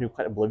actually have to be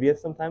quite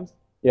oblivious sometimes.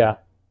 Yeah.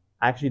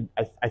 I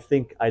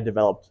think I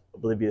developed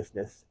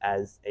obliviousness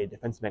as a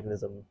defense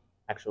mechanism,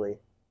 actually,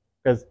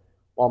 because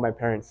while my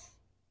parents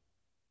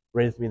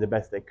raised me the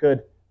best they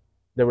could,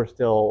 there were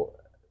still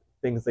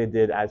things they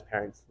did as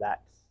parents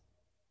that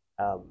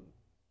um,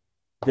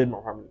 did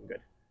more harm than good.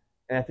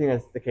 And I think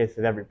that's the case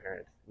with every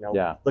parent.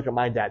 Yeah. Look at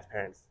my dad's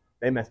parents.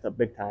 They messed up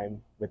big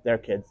time with their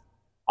kids.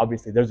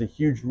 Obviously, there's a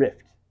huge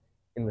rift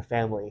in the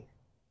family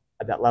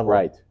at that level.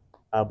 Right.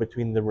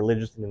 Between the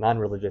religious and the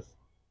non-religious.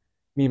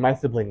 Me and my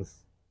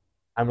siblings,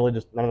 I'm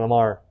religious, none of them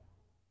are.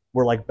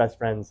 We're like best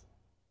friends.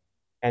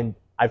 And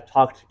I've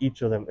talked to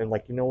each of them and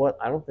like, you know what?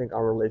 I don't think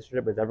our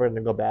relationship is ever going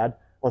to go bad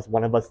unless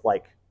one of us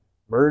like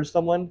murders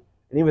someone.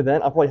 And even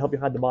then, I'll probably help you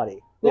hide the body.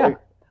 Yeah. Like,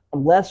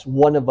 unless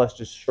one of us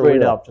just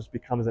straight up just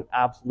becomes an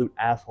absolute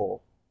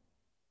asshole,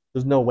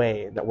 there's no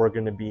way that we're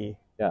going to be.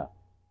 Yeah.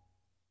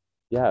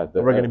 We're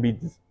going to be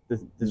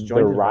disjointed.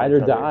 The ride or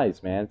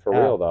dies, man. For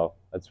real though.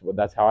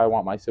 That's how I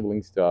want my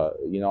siblings to,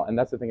 and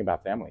that's the thing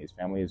about family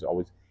is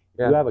always.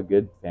 If you have a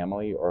good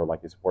family or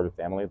like a supportive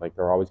family, like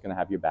they're always going to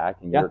have your back,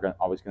 and you're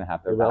always going to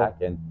have their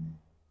back, and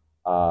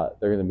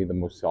they're going to be the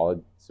most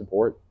solid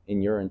support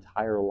in your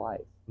entire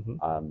life.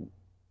 Mm-hmm.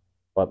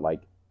 But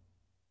like,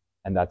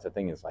 and that's the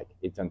thing is like,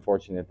 it's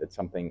unfortunate that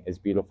something as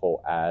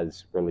beautiful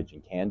as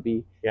religion can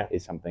be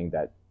is something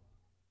that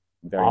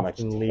very often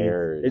much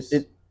tears.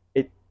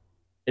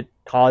 It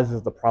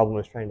causes the problem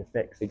it's trying to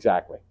fix.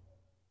 Exactly.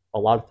 A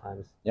lot of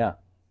times. Yeah.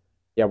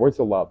 Yeah, where's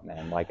the love,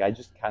 man? Like, I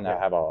just kind of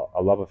have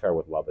a love affair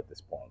with love at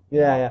this point.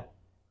 Yeah.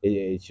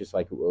 It's just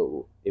like,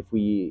 if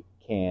we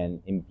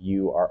can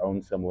imbue our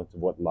own semblance of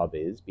what love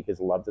is, because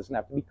love doesn't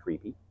have to be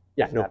creepy.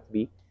 Doesn't have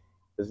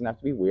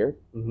to be weird.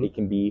 Mm-hmm. It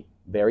can be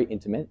very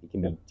intimate. It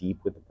can be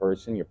deep with the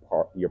person,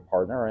 your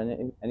partner,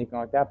 and anything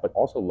like that. But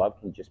also, love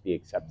can just be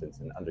acceptance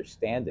and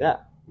understanding. Yeah,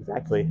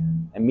 exactly.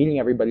 And meeting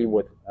everybody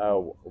with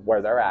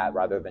where they're at,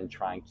 rather than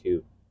trying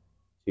to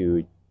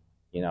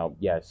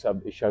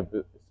shove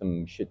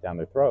some shit down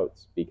their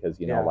throats, because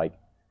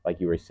like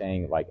you were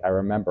saying, like I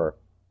remember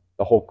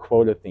the whole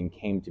quota thing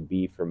came to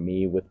be for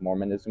me with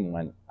Mormonism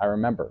when I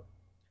remember,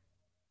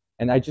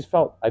 and I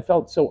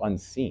felt so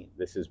unseen.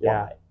 This is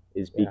why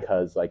is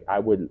because like I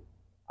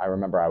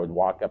remember I would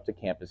walk up to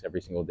campus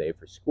every single day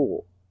for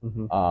school,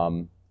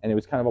 and it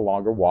was kind of a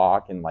longer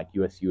walk, and like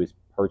USU is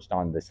perched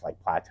on this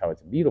like plateau.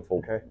 It's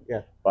beautiful,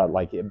 but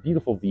like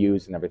beautiful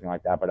views and everything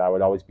like that. But I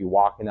would always be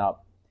walking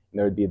up. And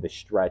there would be the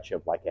stretch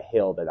of like a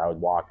hill that I would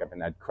walk up,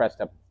 and I'd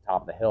crest up at the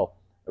top of the hill.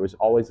 There was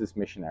always this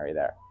missionary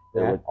there.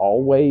 There would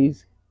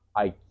always,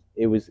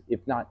 it was,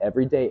 if not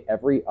every day,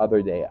 every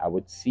other day, I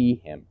would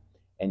see him,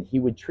 and he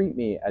would treat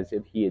me as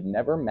if he had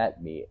never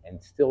met me, and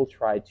still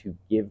try to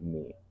give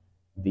me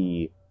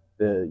the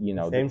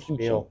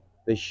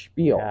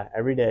spiel. Yeah,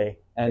 every day.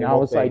 And I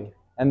was like,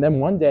 and then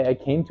one day I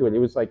came to it. It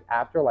was like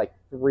after like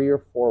 3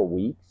 or 4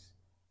 weeks,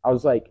 I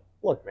was like,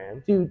 look,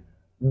 man, dude,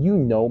 you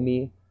know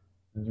me.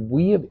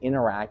 We have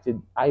interacted.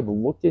 I've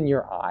looked in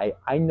your eye.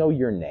 I know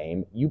your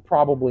name. You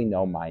probably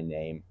know my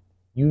name.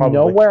 You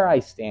know where I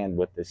stand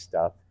with this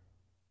stuff.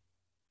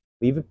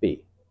 Leave it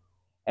be.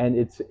 And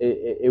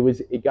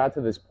it got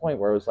to this point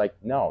where it was like,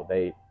 no,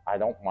 I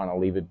don't want to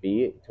leave it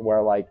be, to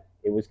where like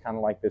it was kind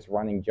of like this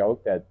running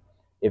joke that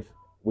if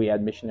we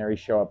had missionaries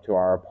show up to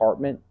our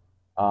apartment,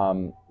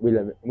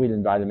 we'd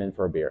invite them in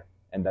for a beer,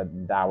 and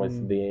that was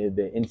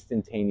the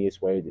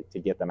instantaneous way to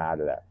get them out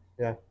of there.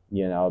 Yeah.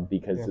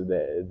 Because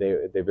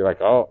they'd be like,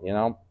 oh,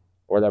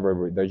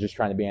 whatever, they're just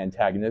trying to be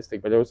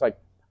antagonistic. But it was like,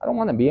 I don't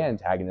want to be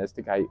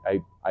antagonistic.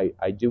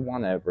 I do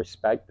want to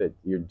respect that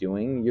you're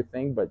doing your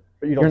thing, but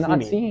you're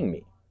not seeing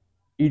me.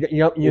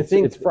 You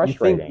think it's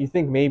frustrating. You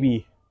think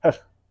maybe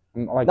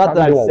like not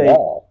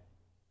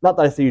that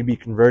I say you'd be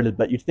converted,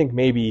 but you'd think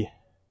maybe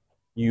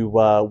you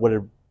would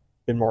have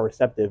been more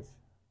receptive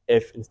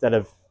if instead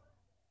of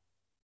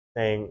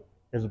saying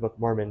here's a Book of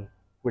Mormon,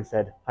 would have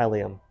said hi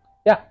Liam.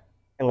 Yeah.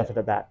 And left it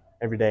at that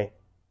every day.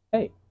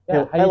 Hey,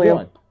 how you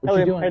doing? What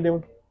you doing? How you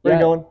doing? Where you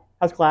going?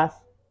 How's class?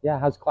 Yeah,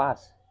 how's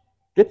class?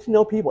 Get to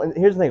know people. And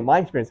here's the thing, my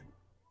experience,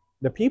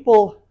 the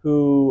people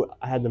who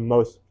I had the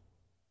most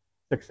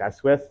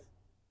success with,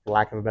 for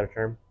lack of a better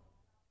term,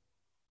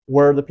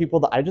 were the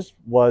people that I just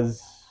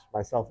was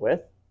myself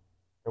with,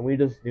 and we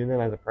just knew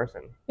them as a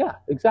person. Yeah,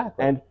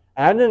 exactly. And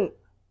I didn't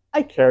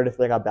I cared if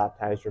they got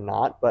baptized or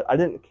not, but I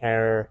didn't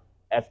care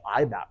if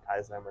I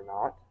baptized them or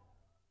not.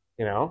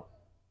 You know,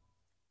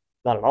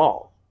 not at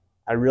all.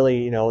 I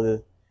really,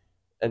 the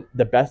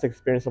best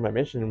experience of my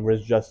mission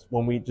was just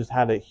when we just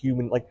had a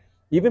human, like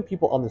even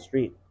people on the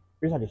street,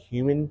 we just had a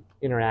human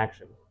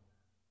interaction,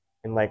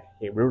 and like,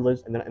 hey, we were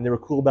listening, and they were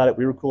cool about it.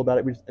 We were cool about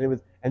it.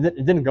 And it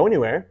didn't go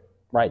anywhere.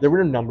 Right. There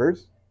were no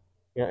numbers,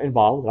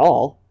 involved at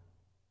all.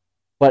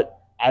 But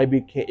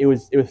it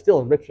was still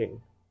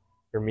enriching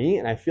for me,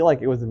 and I feel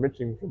like it was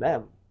enriching for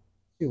them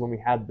too when we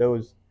had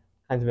those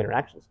kinds of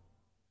interactions,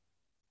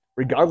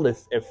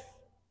 regardless if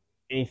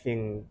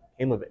anything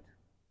came of it.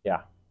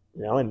 Yeah.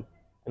 And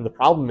the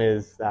problem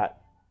is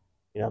that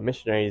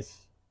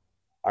missionaries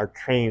are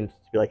trained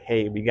to be like,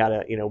 hey, we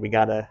gotta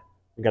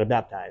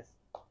baptize,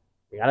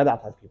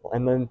 people,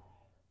 and then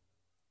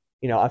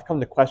I've come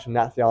to question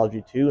that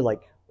theology too.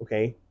 Like,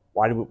 okay,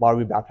 why are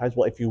we baptized?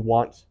 Well, if you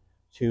want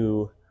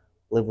to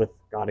live with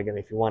God again,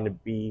 if you want to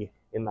be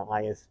in the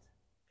highest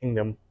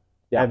kingdom,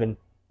 heaven,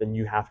 then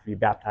you have to be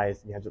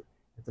baptized. And you have to.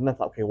 And then I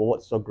thought, okay, well,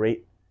 what's so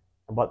great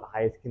about the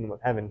highest kingdom of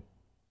heaven?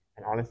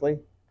 And honestly,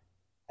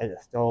 I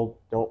just still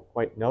don't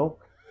quite know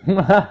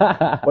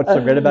what's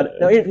so great about it.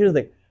 No, here's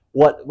the thing.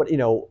 What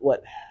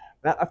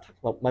I've talked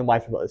about my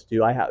wife about this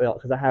too. I have,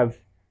 because I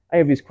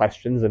have these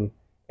questions,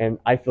 and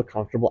I feel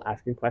comfortable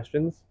asking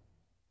questions.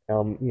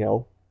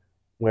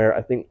 Where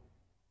I think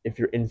if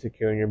you're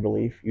insecure in your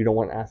belief, you don't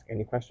want to ask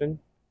any question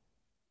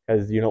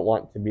because you don't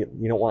want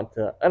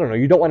to, I don't know,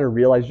 you don't want to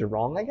realize you're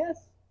wrong, I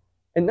guess.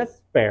 And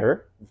that's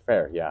fair.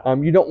 Fair, yeah.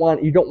 You don't want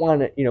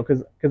to,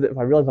 because if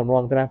I realize I'm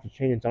wrong, then I have to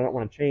change. So I don't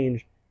want to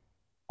change.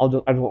 I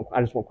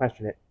just won't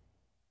question it.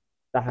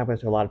 That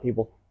happens to a lot of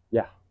people.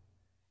 Yeah.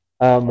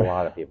 A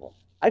lot of people.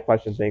 I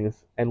question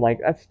things, and like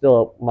that's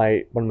still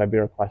one of my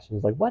bigger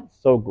questions. Like, what's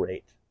so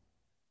great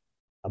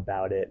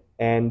about it?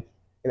 And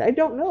I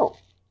don't know.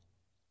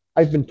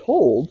 I've been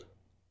told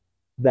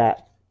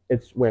that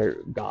it's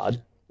where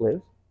God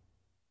lives,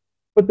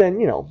 but then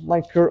my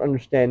current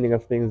understanding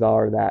of things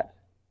are that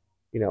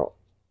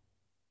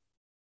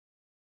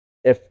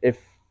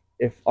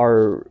if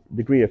our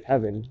degree of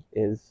heaven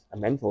is a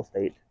mental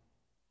state,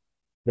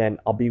 then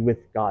I'll be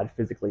with God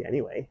physically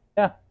anyway.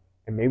 Yeah.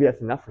 And maybe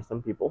that's enough for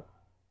some people.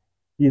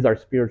 I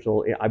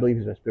believe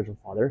he's our spiritual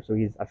father, so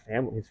he's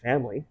his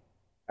family,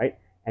 right?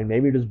 And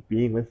maybe just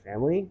being with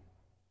family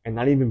and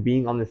not even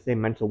being on the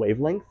same mental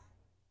wavelength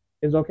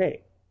is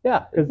okay.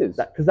 Yeah,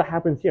 because that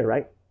happens here,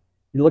 right?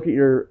 You look at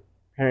your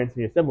parents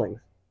and your siblings,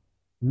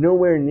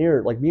 nowhere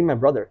near, like me and my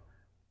brother,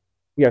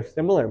 we have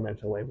similar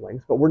mental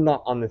wavelengths, but we're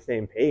not on the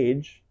same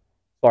page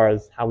as far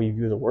as how we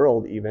view the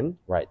world even.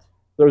 Right.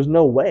 There's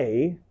no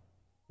way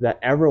that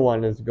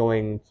everyone is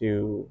going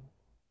to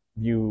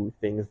view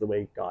things the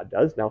way God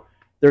does. Now,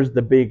 there's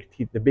the big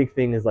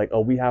thing is like, oh,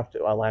 we have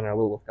to align our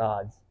will with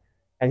God's.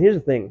 And here's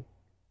the thing.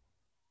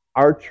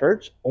 Our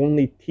church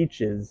only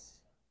teaches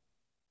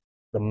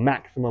the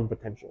maximum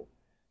potential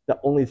that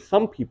only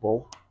some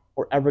people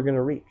are ever going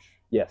to reach.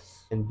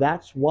 Yes. And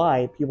that's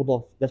why there's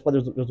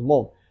a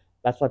mold.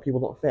 That's why people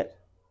don't fit.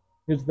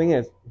 Here's the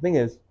thing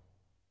is,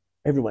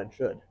 everyone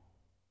should.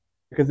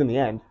 Because in the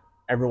end,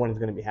 everyone is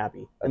going to be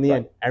happy. In the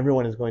end,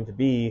 everyone is going to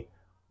be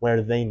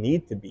where they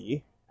need to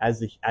be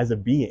as a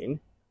being.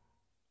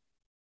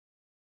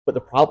 But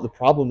the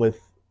problem with,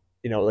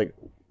 like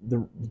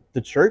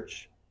the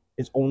church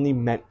is only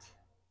meant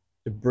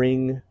to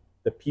bring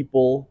the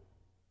people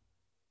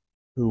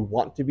who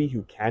want to be,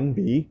 who can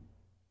be,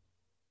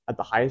 at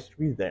the highest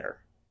degree there.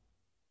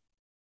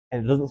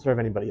 And it doesn't serve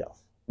anybody else.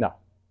 No.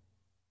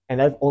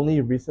 And I've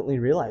only recently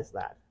realized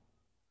that.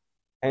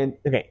 And,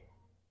 okay,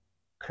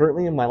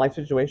 currently in my life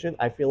situation,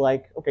 I feel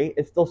like, okay,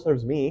 it still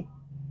serves me.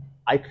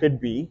 I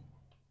could be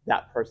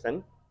that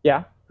person.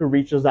 Yeah. Who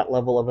reaches that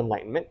level of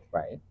enlightenment.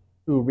 Right.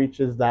 Who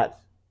reaches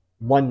that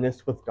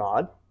oneness with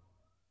God,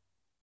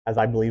 as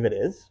I believe it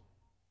is.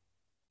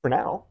 For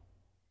now,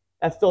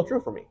 that's still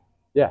true for me.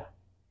 Yeah.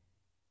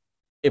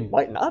 It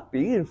might not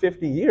be in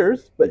 50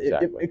 years, but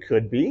exactly. it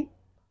could be.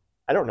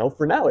 I don't know.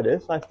 For now it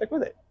is, so I stick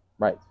with it.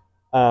 Right.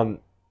 And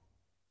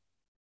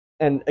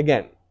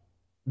again,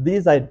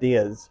 these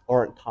ideas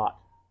aren't taught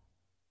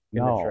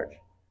in the church.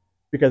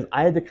 Because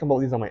I had to come up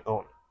with these on my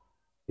own.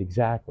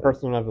 Exactly.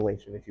 Personal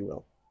revelation, if you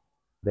will.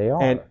 They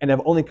are. And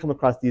I've only come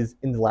across these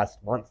in the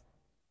last month.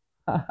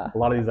 A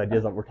lot of these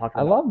ideas that we're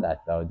talking about. I love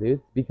that though,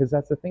 dude, because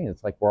that's the thing.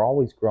 It's like we're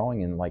always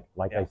growing, and like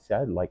I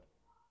said, like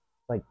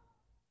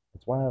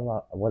it's what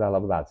I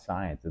love about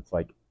science. It's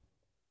like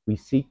we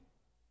seek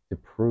to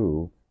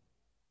prove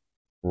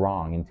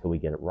wrong until we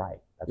get it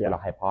right. That's what a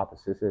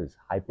hypothesis is.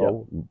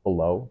 Hypo,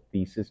 below,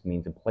 thesis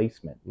means a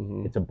placement.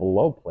 Mm-hmm. It's a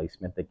below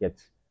placement that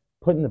gets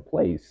put into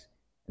place,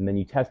 and then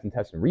you test and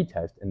test and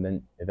retest, and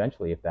then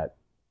eventually, if that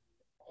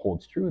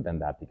holds true, then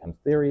that becomes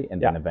theory,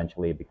 and then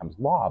eventually it becomes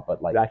law.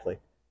 But like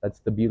that's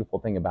the beautiful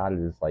thing about it,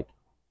 is like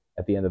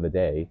at the end of the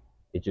day,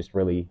 it just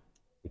really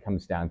it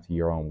comes down to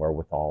your own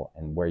wherewithal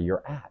and where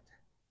you're at.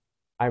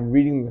 I'm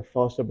reading The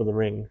Fellowship of the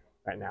Ring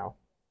right now.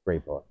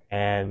 Great book.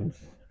 And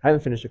I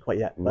haven't finished it quite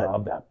yet, but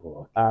Love that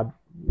book. a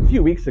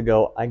few weeks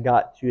ago, I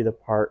got to the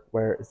part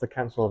where it's the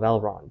Council of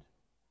Elrond.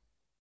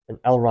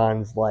 And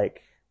Elrond's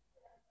like,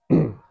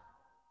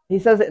 he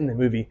says it in the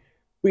movie,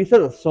 but he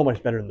says it so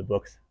much better in the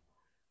books.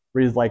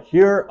 Where he's like,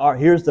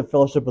 here's the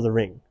Fellowship of the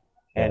Ring.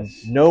 And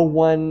Yes. no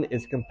one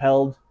is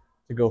compelled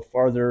to go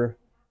farther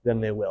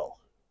than they will.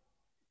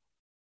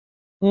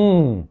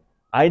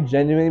 I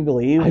genuinely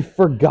believe. I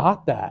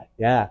forgot that.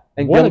 Yeah.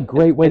 And What a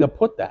great way to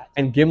put that.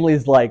 And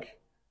Gimli's like,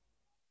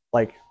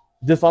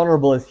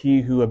 dishonorable is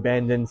he who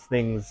abandons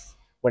things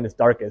when it's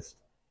darkest.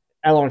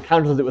 Elrond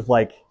counters it with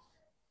like,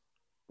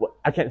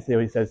 I can't say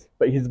what he says,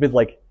 but he's a bit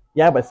like,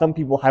 yeah, but some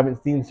people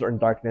haven't seen certain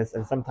darkness,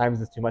 and sometimes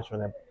it's too much for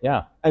them.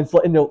 Yeah. And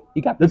so,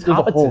 you got there's a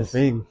whole hobbitses.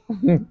 thing.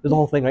 There's a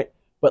whole thing, right?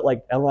 But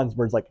like Elrond's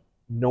words, like,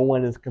 no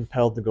one is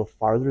compelled to go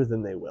farther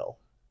than they will.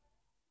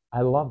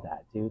 I love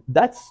that, dude.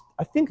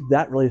 I think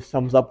that really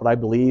sums up what I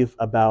believe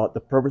about the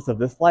purpose of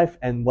this life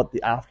and what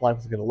the afterlife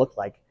is going to look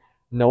like.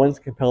 No one's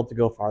compelled to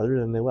go farther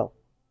than they will.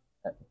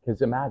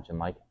 Because imagine,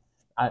 like,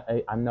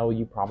 I know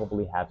you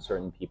probably have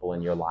certain people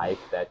in your life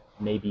that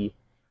maybe,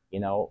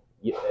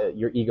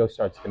 your ego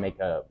starts to make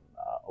a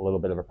little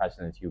bit of a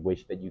precedence. You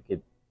wish that you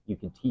could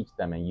teach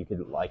them and you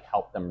could like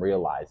help them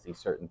realize these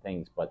certain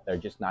things, but they're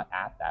just not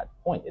at that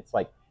point. It's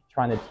like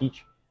trying to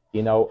teach,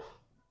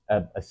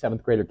 a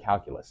seventh grader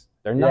calculus.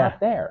 They're not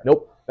there.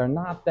 Nope. They're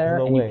not there,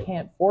 No and way. you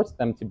can't force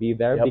them to be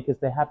there Yep. because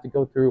they have to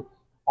go through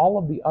all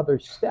of the other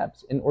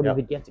steps in order Yep.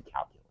 to get to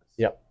calculus.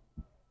 Yep.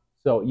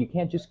 So you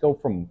can't just go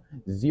from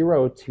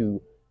 0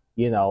 to,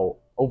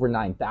 over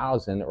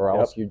 9,000, or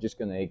else you're just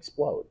going to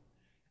explode.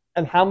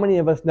 And how many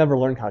of us never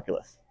learned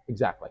calculus?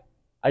 Exactly.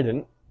 I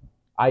didn't.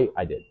 I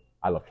did.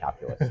 I love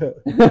calculus.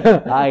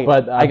 I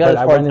got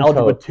as far as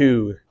algebra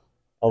 2.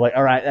 I was like,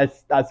 all right,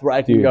 that's where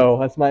I can go.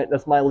 That's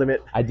my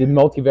limit. I did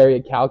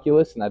multivariate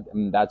calculus,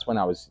 and that's when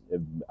I was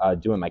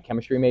doing my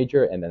chemistry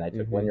major, and then I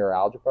took linear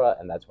algebra,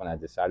 and that's when I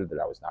decided that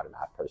I was not a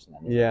math person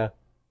anymore. Yeah.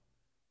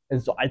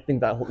 And so I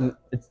think that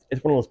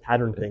it's one of those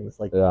pattern things.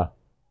 Like, Yeah.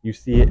 you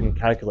see it in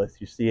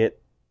calculus, you see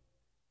it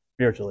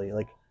spiritually.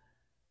 Like,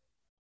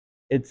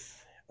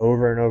 it's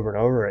over and over and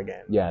over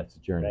again. Yeah, it's a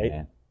journey, Right?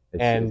 man.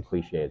 It's And- as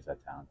cliche as that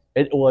sounds.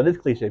 It is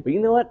cliche, but you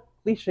know what?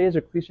 Cliches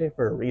are cliche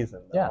for a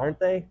reason, though, Yeah. aren't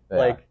they? They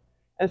Like,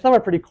 and some are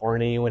pretty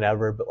corny,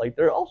 whatever, but like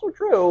they're also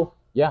true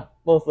Yeah.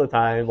 most of the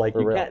time. Like,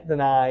 For you real. can't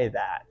deny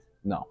that.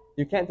 No.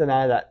 You can't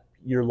deny that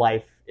your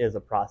life is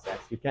a process.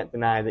 You can't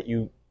deny that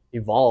you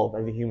evolve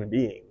as a human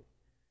being.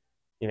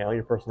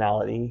 Your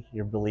personality,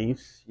 your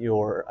beliefs,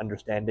 your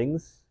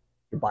understandings,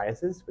 your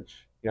biases,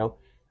 which,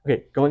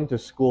 okay, going to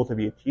school to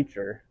be a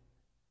teacher,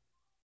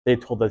 they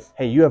told us,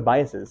 hey, you have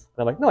biases.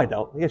 And I'm like, no, I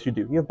don't. Yes, you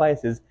do. You have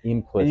biases.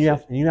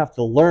 Implicit. And you have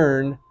to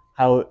learn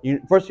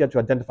first you have to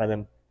identify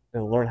them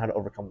and learn how to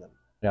overcome them.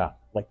 Yeah.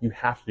 Like, you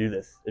have to do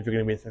this if you're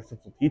going to be a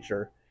successful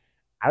teacher.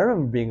 I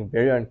remember being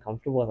very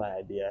uncomfortable with that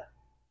idea.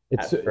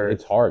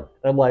 It's hard.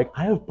 And I'm like,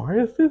 I have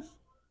biases?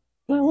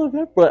 But I love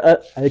that.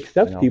 But I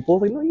accept people.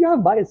 Like, no, you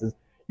have biases.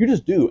 You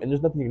just do, and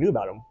there's nothing you can do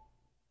about them.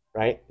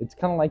 Right? It's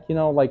kind of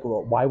like,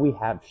 why we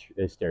have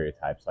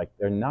stereotypes. Like,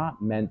 they're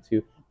not meant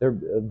to,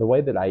 the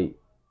way that I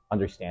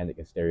understand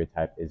a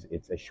stereotype is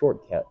it's a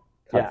shortcut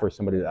for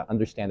somebody to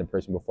understand a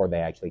person before they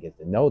actually get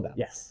to know them.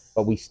 Yes.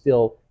 But we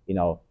still,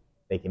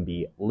 they can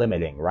be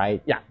limiting,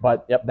 right? Yeah.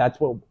 But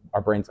that's what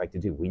our brains like to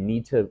do. We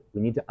need to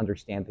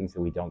understand things that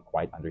we don't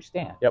quite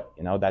understand. Yep.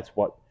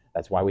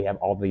 That's why we have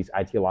all these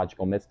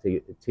ideological myths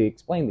to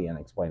explain the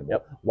unexplainable.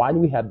 Yep. Why do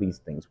we have these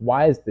things?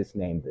 Why is this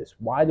named this?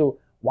 Why do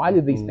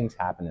these things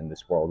happen in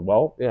this world?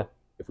 Well,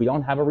 if we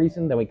don't have a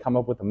reason, then we come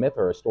up with a myth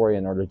or a story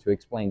in order to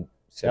explain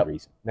said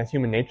reason. That's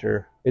human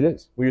nature. It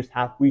is. We just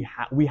have to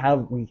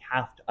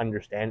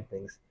understand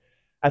things.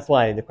 That's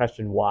why the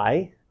question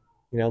why,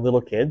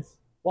 little kids,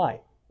 why?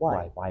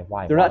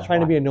 They're not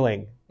trying to be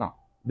annoying. No.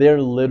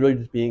 They're literally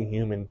just being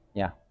human.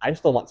 Yeah. I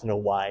still want to know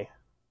why.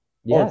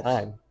 All the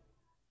time.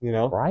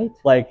 Right?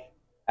 Like,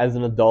 as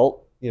an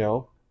adult,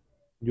 you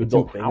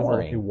adult things.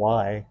 Empowering.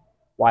 Like,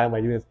 why am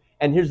I doing this?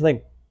 And here's the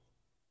thing.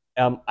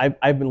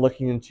 I've been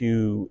looking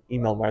into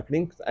email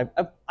marketing because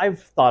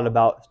I've thought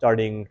about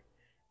starting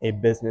a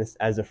business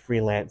as a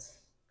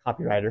freelance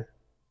copywriter.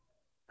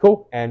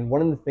 Cool. And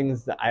one of the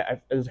things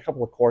that there's a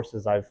couple of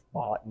courses I've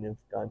bought and have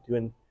gone to,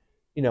 and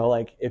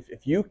like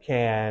if you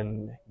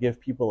can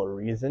give people a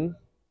reason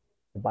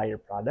to buy your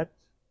product,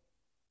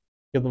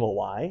 give them a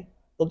why,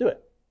 they'll do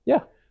it.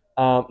 Yeah.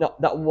 Now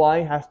that why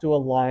has to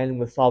align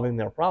with solving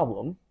their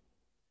problem.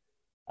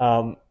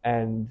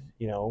 And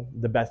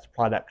the best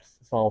products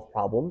solve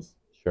problems.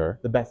 Sure.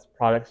 The best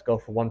products go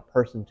from one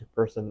person to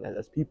person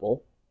as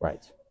people.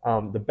 Right.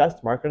 The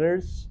best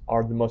marketers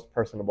are the most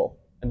personable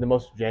and the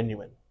most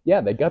genuine. Yeah,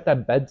 they got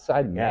that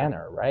bedside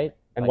manner, right?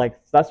 And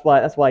that's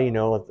why it's like,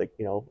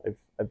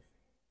 if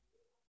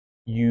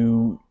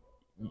you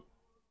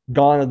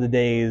gone are the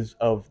days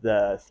of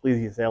the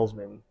sleazy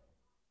salesman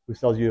who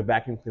sells you a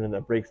vacuum cleaner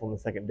that breaks on the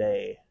second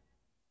day.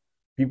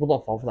 People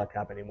don't fall for that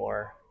crap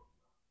anymore,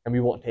 and we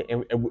won't take.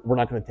 And we're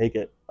not going to take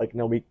it. Like,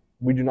 no, we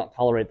do not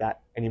tolerate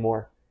that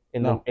anymore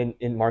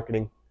in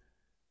marketing.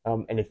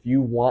 And if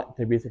you want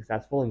to be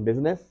successful in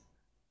business,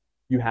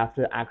 you have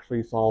to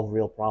actually solve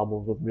real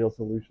problems with real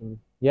solutions.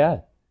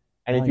 Yeah.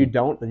 And if you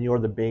don't, then you're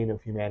the bane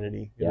of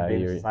humanity. You're the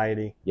bane of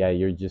society. Yeah,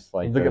 you're just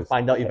like you'll get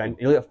find out money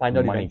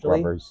eventually.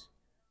 grubbers.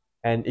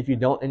 And if you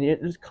don't, and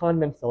there's con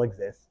men still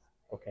exist.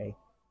 Okay,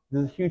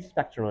 there's a huge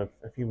spectrum of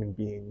human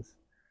beings,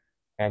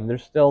 and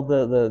there's still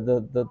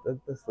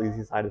the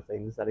sleazy side of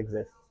things that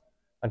exists,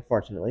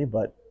 unfortunately.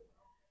 But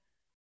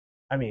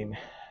I mean,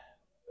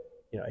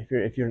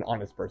 if you're an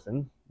honest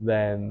person,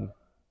 then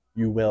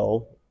you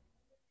will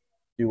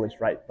do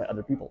what's right by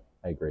other people.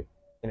 I agree.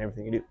 In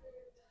everything you do.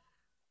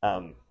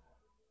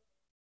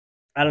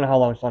 I don't know how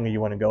much longer you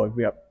want to go.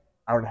 We have an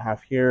hour and a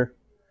half here.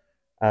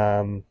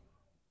 I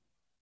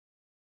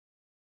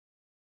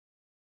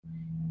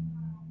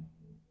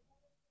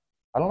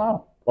don't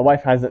know. My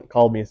wife hasn't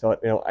called me, so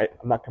I'm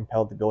not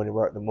compelled to go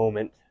anywhere at the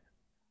moment.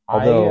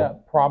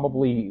 Although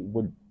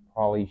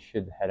I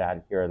should head out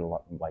of here at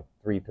like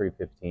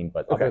 3:15.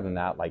 But other than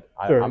that, like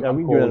sure, I'm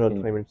we can cool. do another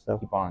 20 minutes. So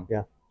keep on.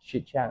 Yeah.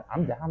 Chit chat.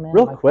 I'm down, man.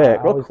 Real like,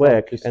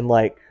 quick, just and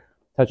like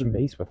touching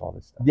base with all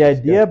this stuff. The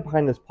idea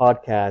behind this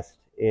podcast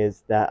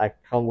is that I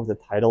come with a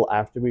title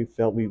after we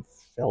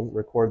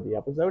record the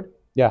episode.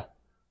 Yeah.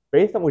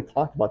 Based on what we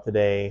talked about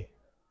today,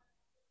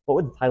 what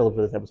would the title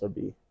for this episode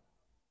be?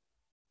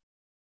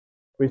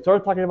 We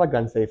started talking about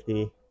gun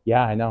safety.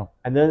 Yeah, I know.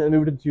 And then it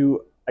moved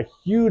into a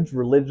huge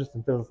religious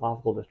and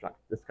philosophical discussion.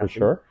 For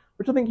sure.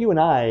 Which I think you and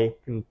I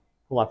can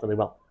pull off really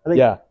well. I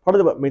think part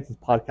of what makes this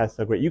podcast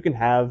so great, you can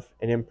have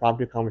an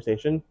impromptu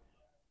conversation.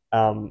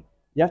 You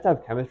have to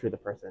have chemistry with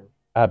the person.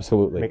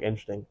 Absolutely. To make it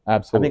interesting.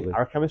 Absolutely. I think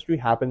our chemistry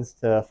happens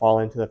to fall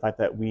into the fact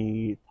that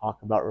we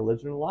talk about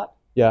religion a lot.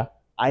 Yeah.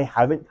 I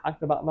haven't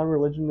talked about my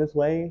religion this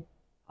way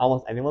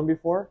almost anyone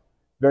before.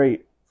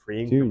 Very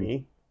freeing for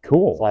me.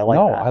 Cool. So I like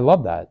that. I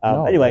love that.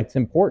 Anyway, it's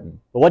important.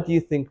 But what do you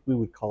think we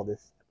would call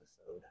this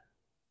episode?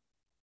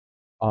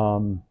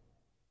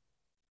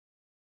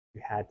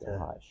 You had to.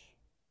 Gosh.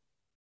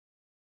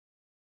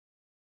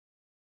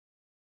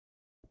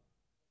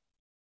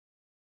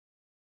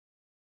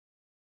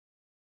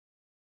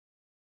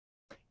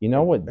 You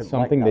know what?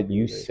 Something that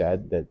you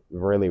said that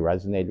really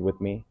resonated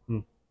with me.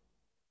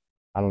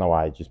 I don't know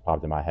why it just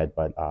popped in my head,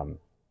 but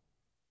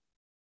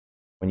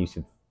when you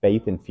said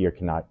faith and fear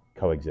cannot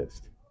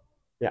coexist.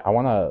 Yeah. I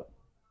want to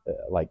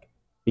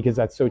because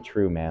that's so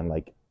true, man.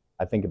 Like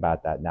I think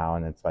about that now,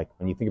 and it's like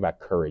when you think about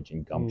courage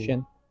and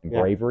gumption and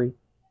bravery,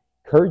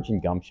 courage and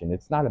gumption.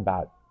 It's not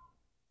about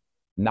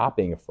not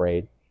being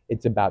afraid.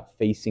 It's about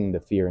facing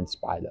the fear in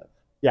spite of.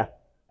 Yeah.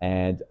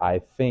 And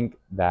I think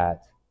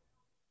that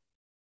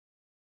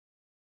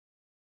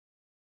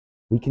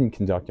we can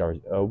conduct our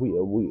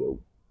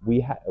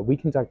we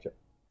conduct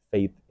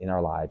faith in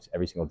our lives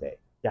every single day.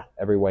 Yeah.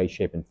 Every way,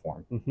 shape, and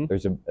form. Mm-hmm.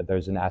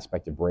 There's an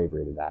aspect of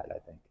bravery to that, I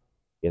think.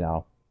 I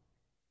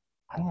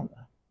don't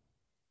know.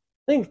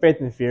 I think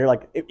faith and fear,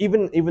 like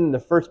even the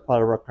first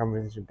part of our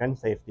conversation, gun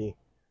safety.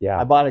 Yeah.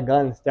 I bought a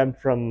gun stemmed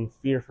from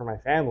fear for my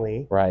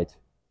family. Right.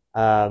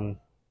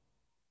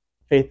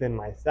 Faith in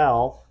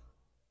myself,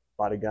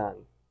 bought a gun.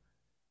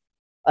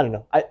 I don't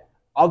know.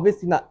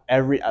 Obviously not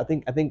every. I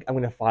think I'm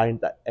going to find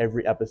that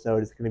every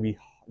episode is going to be,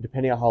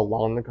 depending on how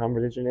long the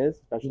conversation is,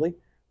 especially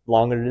the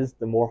longer it is,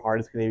 the more hard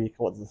it's going to be to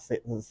come up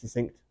with a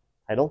succinct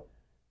title.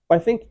 But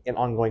I think an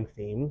ongoing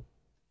theme.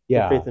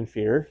 Yeah. Faith and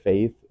fear.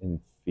 Faith and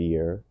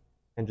fear.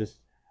 And just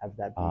have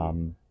that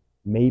be.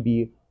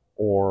 Maybe,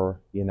 or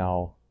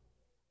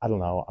I don't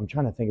know. I'm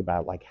trying to think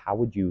about like how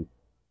would you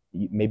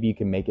maybe you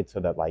can make it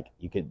so that like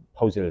you could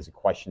pose it as a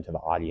question to the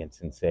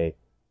audience and say,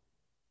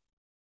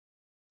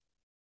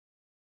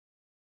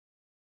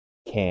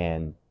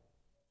 can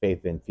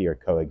faith and fear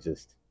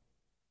coexist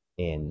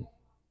in,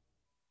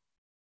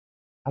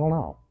 I don't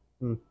know,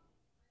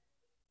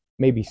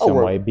 maybe some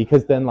way,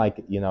 because then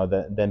like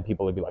then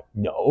people would be like,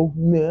 no,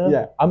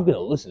 I'm gonna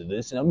listen to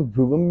this and I'm gonna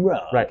prove them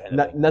wrong, right?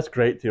 And that's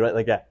great too, right?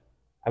 Like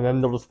and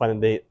then they'll just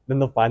find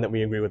they'll find that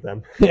we agree with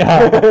them.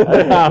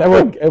 Yeah.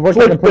 We're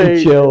kind of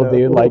pretty chill,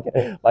 dude. Like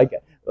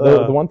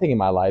the one thing in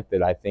my life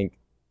that I think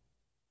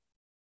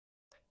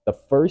the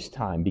first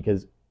time,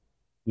 because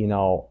I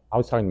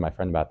was talking to my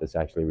friend about this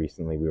actually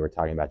recently. We were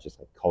talking about just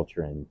like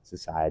culture and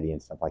society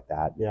and stuff like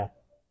that. Yeah.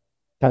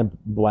 Kind of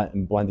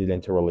blended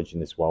into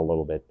religion as well a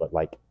little bit, but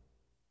like,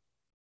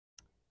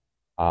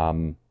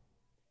 when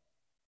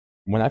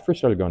I first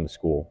started going to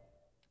school,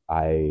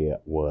 I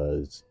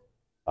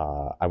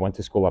went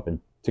to school up in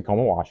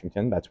Tacoma,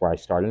 Washington. That's where I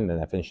started, and then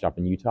I finished up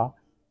in Utah.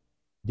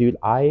 Dude,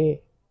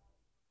 like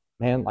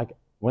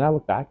when I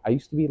look back, I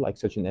used to be like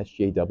such an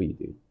SJW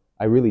dude.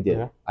 I really did.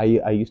 Yeah.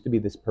 I used to be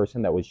this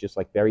person that was just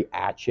like very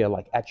at you,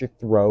 like at your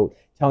throat,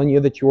 telling you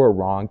that you were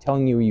wrong,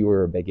 telling you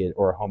were a bigot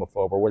or a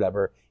homophobe or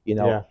whatever,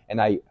 Yeah.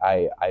 And I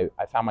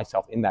found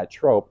myself in that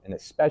trope, and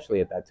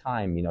especially at that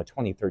time,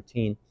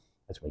 2013,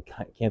 that's when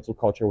cancel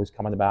culture was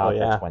coming about.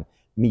 That's when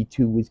Me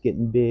Too was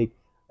getting big.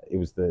 It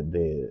was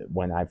the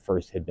when I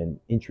first had been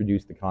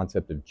introduced the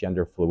concept of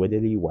gender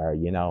fluidity, where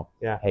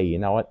hey, you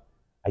know what?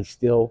 I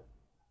still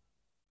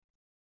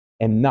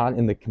and not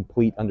in the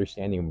complete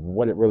understanding of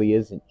what it really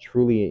is and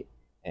truly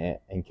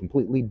and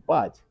completely.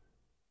 But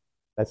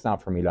that's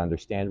not for me to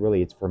understand,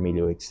 really. It's for me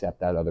to accept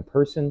that other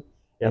person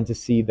and to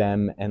see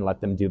them and let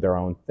them do their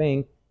own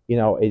thing.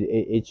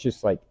 It's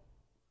just like,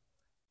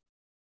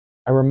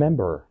 I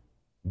remember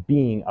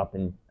being up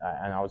and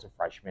I was a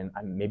freshman,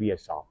 maybe a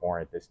sophomore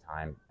at this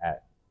time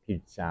at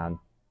Puget Sound,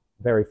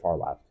 very far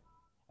left.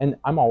 And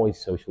I'm always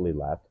socially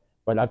left,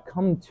 but I've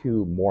come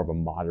to more of a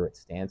moderate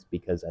stance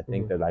because I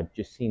think that I've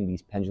just seen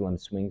these pendulum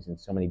swings in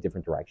so many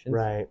different directions.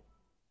 Right.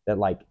 That,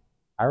 like,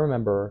 I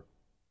remember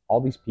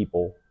all these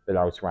people that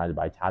I was surrounded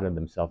by touted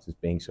themselves as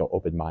being so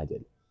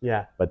open-minded.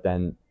 Yeah. But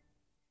then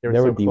They were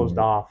so closed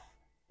off.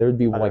 There would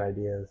be other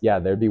ideas. Yeah,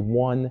 there'd be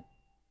one.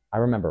 I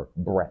remember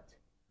Brett.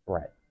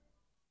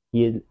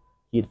 He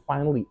had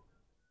finally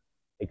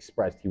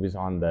expressed he was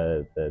on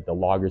the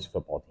Loggers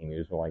football team. He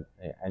was like,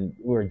 and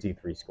we were in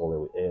D3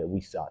 school.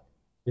 We sucked.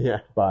 Yeah.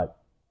 But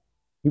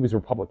he was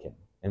Republican,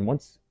 and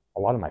once a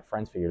lot of my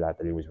friends figured out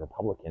that he was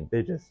Republican,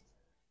 they just,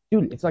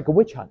 dude, it's like a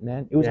witch hunt,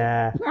 man. It was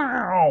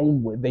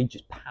like, they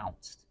just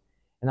pounced,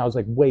 and I was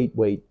like, wait.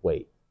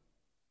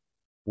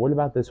 What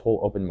about this whole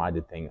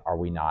open-minded thing are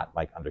we not,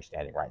 like,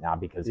 understanding right now?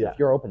 Because if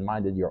you're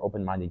open-minded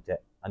to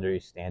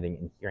understanding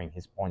and hearing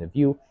his point of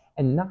view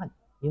and not,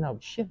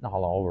 shitting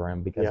all over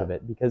him because of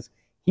it, because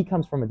he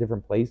comes from a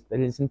different place that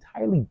is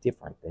entirely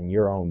different than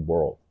your own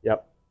world.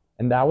 Yep.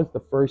 And that was the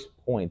first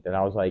point that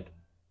I was like,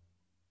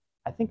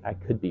 I think I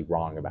could be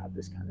wrong about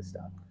this kind of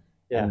stuff.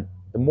 Yeah. And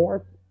the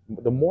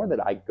more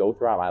that I go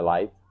throughout my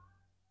life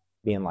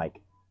being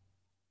like,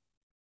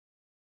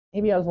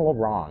 maybe I was a little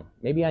wrong.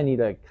 Maybe I need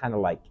to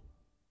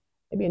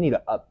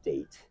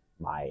update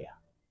my,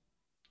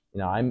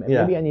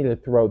 maybe I need to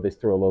throw this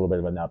through a little bit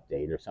of an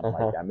update or something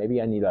like that.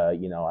 Maybe I need to,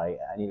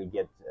 I need to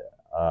get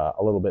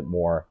a little bit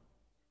more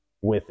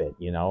with it,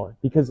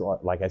 because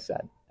like I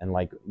said, and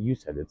like you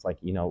said, it's like,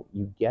 you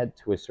get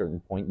to a certain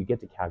point, you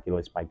get to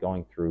calculus by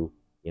going through,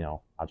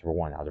 algebra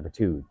 1, algebra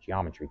 2,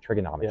 geometry,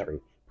 trigonometry,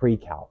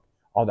 pre-calc,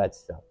 all that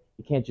stuff.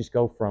 You can't just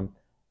go from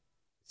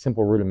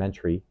simple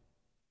rudimentary,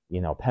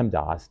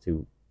 PEMDAS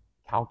to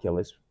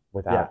calculus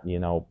without,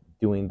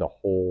 doing the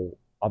whole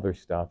other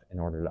stuff in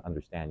order to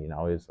understand,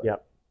 is like,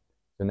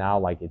 so now,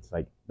 like, it's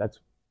like, that's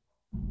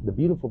the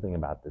beautiful thing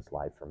about this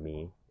life for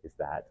me, is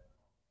that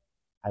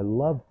I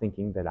love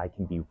thinking that I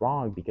can be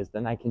wrong, because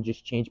then I can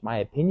just change my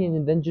opinion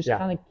and then just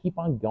kind of keep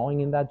on going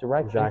in that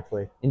direction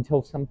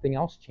until something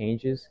else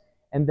changes.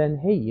 And then,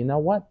 hey, you know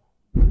what?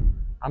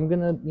 I'm going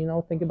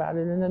to, think about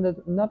it in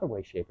another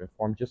way, shape, and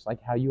form, just like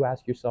how you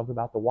ask yourself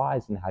about the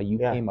whys and how you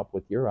came up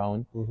with your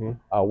own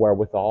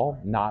wherewithal,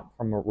 not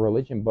from a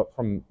religion, but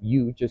from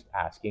you just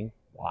asking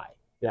why.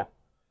 Yeah.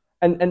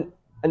 And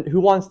who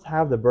wants to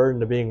have the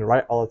burden of being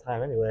right all the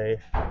time anyway?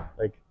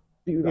 Like,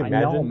 dude, I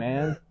know,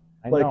 man.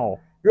 I know.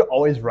 You're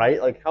always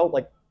right. Like, how,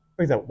 like,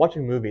 for example,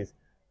 watching movies.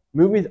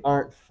 Movies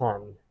aren't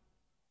fun.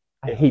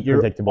 I hate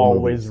predictable movies. You're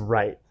always movies.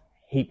 right.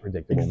 Hate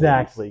predictable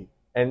Exactly. movies.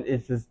 And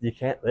it's just, you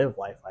can't live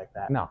life like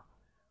that. No.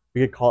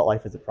 We could call it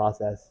life as a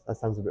process. That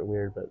sounds a bit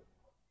weird, but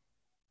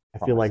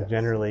I feel like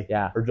generally,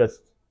 or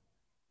just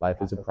life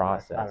is a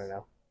process. I don't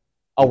know.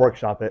 I'll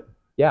workshop it.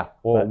 Yeah.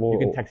 Well, you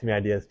can text me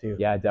ideas too.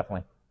 Yeah,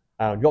 definitely.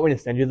 Do you want me to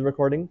send you the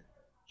recording?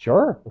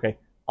 Sure. Okay.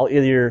 I'll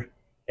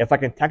if I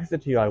can text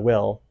it to you, I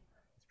will.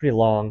 It's pretty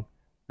long.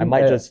 I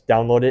might just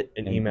download it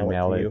and email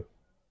it to you.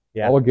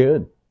 Yeah. All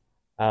good.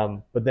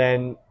 But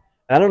then,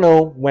 I don't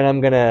know when I'm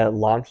going to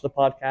launch the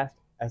podcast.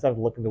 I still have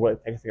to look into what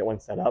it takes to get one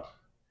set up.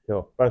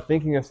 Cool. But I'm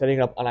thinking of setting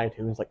it up on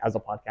iTunes, like, as a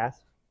podcast.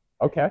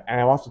 Okay. And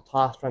I've also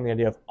tossed around the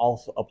idea of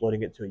also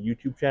uploading it to a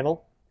YouTube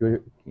channel.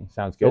 Good.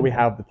 Sounds good. So we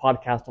have the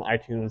podcast on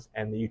iTunes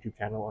and the YouTube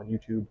channel on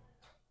YouTube.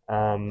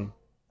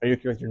 Are you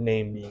okay with your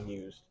name being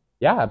used?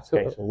 Yeah,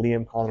 absolutely. Okay, so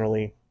Liam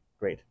Connerly,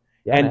 great.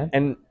 Yeah,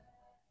 and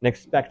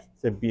expect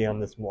to be on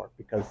this more,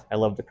 because I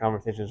love the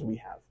conversations we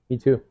have. Me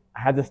too.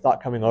 I had this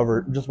thought coming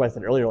over, just what I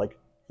said earlier, like,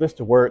 for this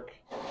to work,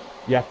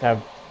 you have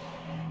to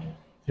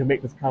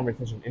make this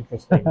conversation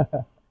interesting,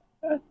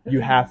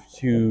 you have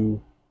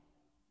to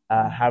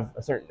have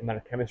a certain amount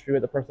of chemistry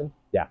with the person.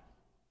 Yeah.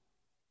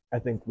 I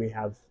think we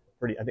have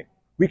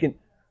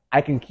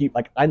I can keep,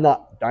 like, I'm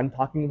not done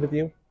talking with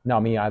you. No,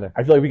 me either.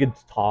 I feel like we could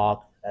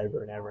talk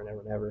ever and ever and ever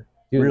and ever.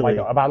 Dude, really.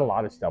 like, about a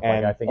lot of stuff.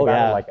 And, like, I think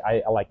about it, like,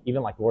 I like,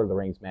 even like Lord of the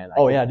Rings, man.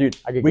 Dude.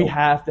 We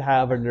have to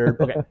have a nerd.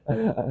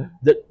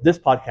 Okay. This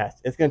podcast,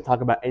 it's going to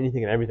talk about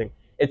anything and everything.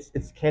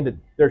 It's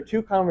candid. There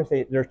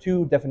are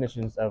two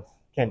definitions of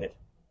candid.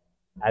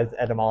 As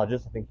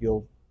etymologists, I think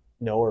you'll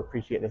know or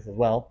appreciate this as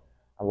well.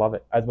 I love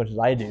it. As much as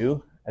I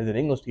do as an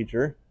English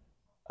teacher.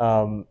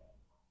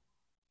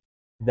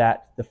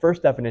 That the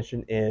first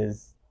definition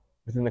is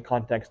within the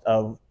context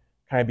of,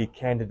 can I be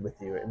candid with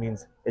you? It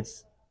means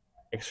it's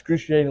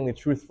excruciatingly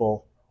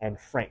truthful and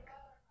frank,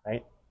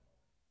 right?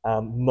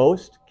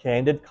 Most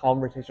candid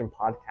conversation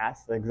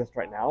podcasts that exist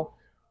right now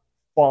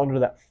fall under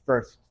that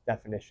first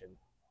definition.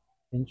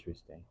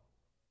 Interesting.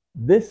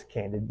 This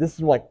is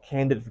like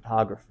candid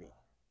photography.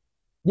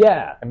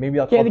 Yeah. And maybe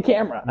I'll Candid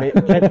Camera.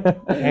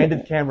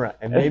 Candid Camera.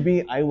 And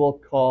maybe I will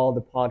call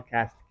the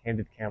podcast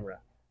Candid Camera.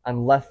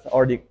 Unless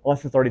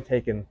it's already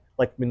taken,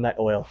 like Midnight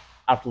Oil.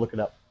 I have to look it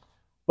up.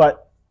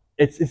 But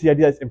it's the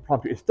idea that it's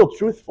impromptu. It's still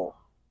truthful.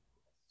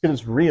 Because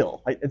it's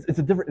real. Like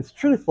it's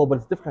truthful, but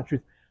it's a different kind of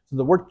truth. So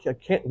the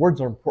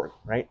words are important,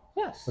 right?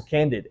 Yes. So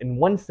candid, in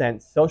one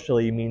sense,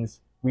 socially means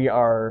we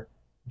are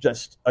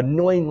just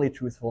annoyingly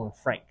truthful and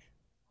frank,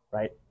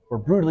 right? We're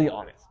brutally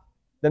honest.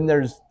 Then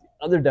there's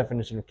the other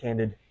definition of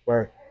candid,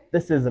 where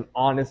this is an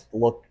honest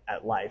look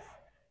at life.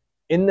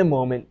 In the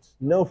moment,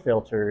 no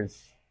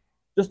filters,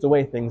 just the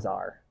way things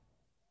are.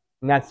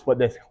 And that's what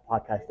this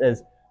podcast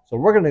is. So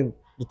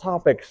the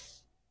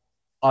topics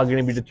are going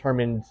to be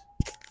determined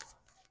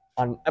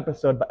on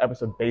episode by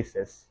episode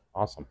basis.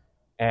 Awesome.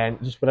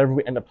 And just whatever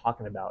we end up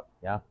talking about.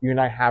 Yeah. You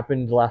and I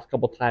happened the last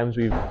couple of times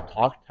have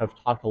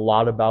talked a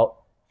lot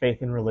about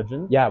faith and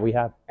religion. Yeah, we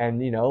have. And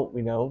we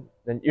know.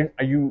 Then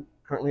are you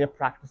currently a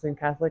practicing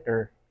Catholic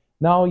or?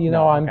 No,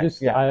 I'm okay.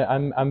 just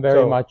I'm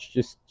very much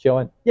just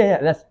chilling. Yeah,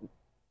 and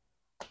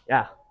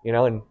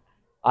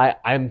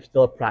I'm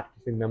still a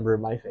practicing member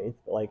of my faith.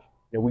 But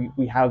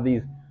we have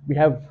these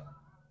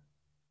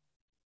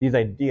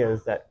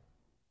ideas that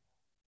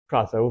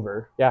cross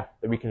over. Yeah.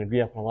 That we can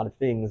agree upon a lot of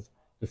things,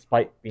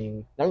 despite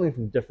being not only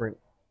from different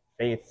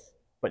faiths,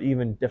 but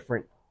even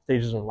different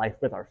stages in life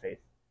with our faith.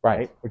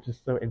 Right. Which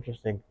is so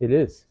interesting. It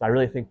is. So I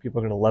really think people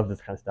are going to love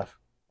this kind of stuff.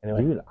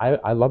 Anyway. Dude,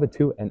 I love it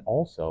too. And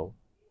also,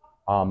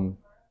 once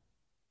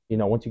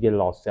you get it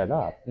all set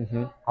up,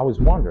 I was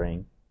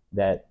wondering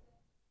that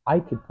I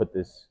could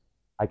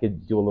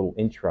do a little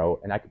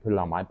intro and I could put it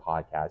on my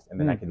podcast and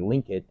then I could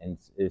link it and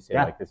say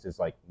like, this is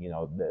like,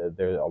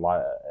 there's a lot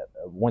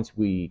of, once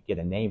we get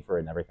a name for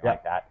it and everything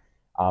like that.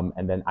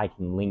 And then I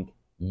can link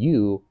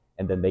you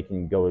and then they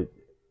can go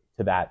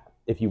to that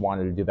if you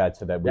wanted to do that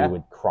so that we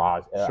would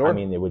cross. Sure. I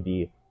mean, it would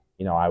be,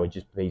 I would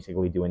just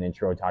basically do an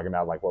intro talking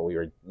about like what we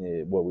were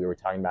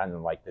talking about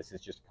and like, this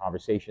is just a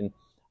conversation.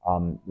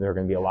 There are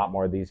going to be a lot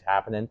more of these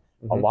happening.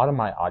 A lot of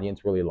my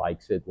audience really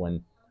likes it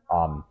when,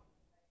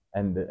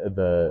 and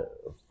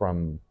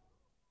from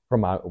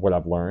what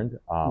I've learned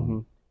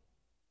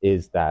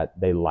is that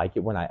they like it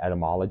when I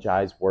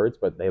etymologize words,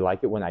 but they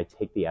like it when I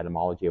take the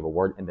etymology of a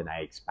word and then I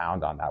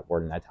expound on that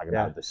word and I talk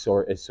about the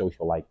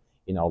social, like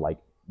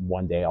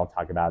one day I'll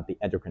talk about the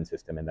endocrine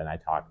system and then I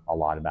talk a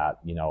lot about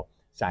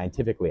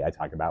scientifically I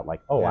talk about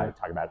like I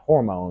talk about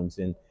hormones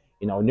and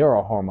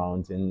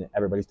neurohormones and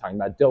everybody's talking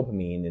about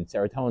dopamine and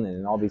serotonin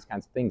and all these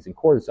kinds of things and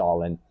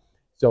cortisol, and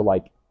so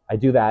like I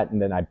do that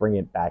and then I bring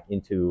it back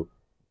into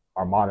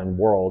our modern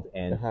world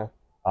and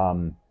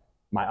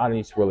my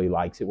audience really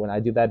likes it when I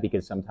do that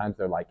because sometimes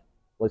they're like,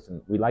 listen,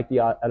 we like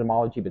the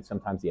etymology, but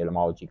sometimes the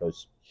etymology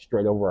goes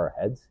straight over our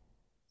heads.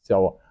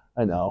 So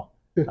I know.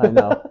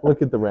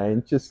 Look at the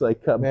rain, just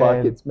like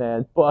buckets,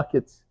 man,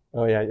 buckets.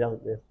 Oh yeah.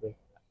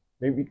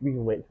 Maybe we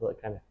can wait until it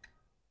kind of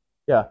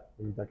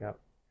maybe duck out.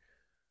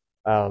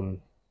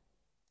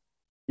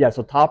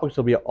 So topics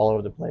will be all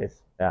over the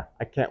place. Yeah,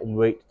 I can't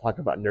wait to talk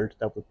about nerd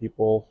stuff with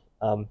people.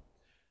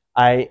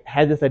 I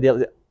had this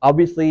idea.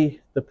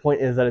 Obviously, the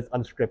point is that it's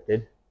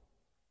unscripted.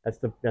 That's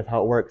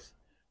how it works.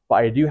 But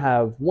I do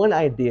have one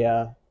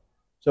idea.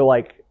 So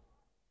like,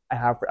 I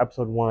have for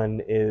episode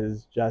 1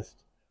 is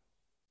just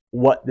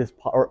what it's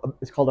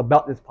called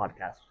About This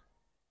Podcast,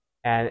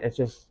 and it's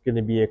just going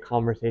to be a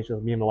conversation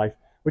with me and my wife,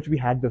 which we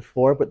had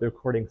before, but the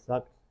recording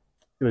sucked.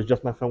 It was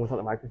just my phone without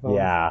the microphone.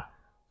 Yeah.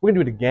 We're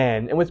going to do it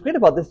again. And what's great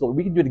about this is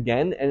we can do it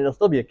again, and it'll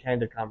still be a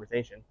candid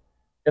conversation.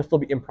 It'll still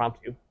be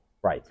impromptu.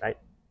 Right.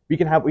 We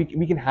can have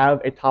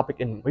a topic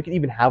we can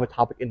even have a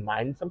topic in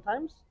mind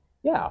sometimes.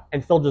 Yeah.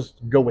 And still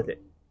just go with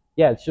it.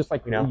 Yeah, it's just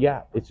like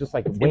it's just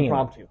like it's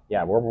impromptu.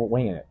 Yeah, we're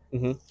winging it.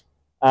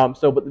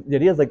 But the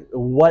idea is like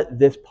what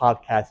this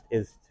podcast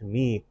is to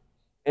me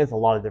is a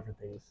lot of different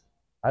things.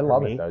 I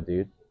love it though,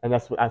 dude. And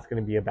that's what that's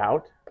going to be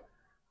about.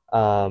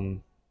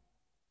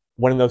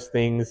 One of those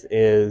things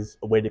is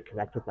a way to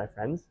connect with my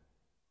friends,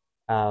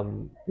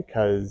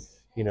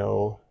 because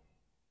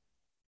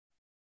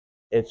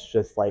it's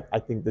just like I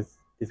think this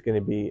is going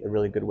to be a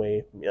really good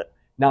way for me.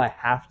 Now I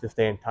have to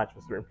stay in touch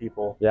with certain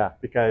people,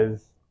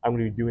 because I'm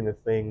going to be doing this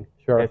thing.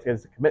 Sure,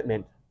 it's a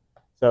commitment.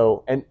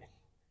 So, and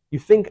you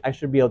think I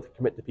should be able to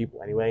commit to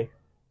people anyway,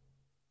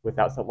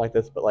 without something like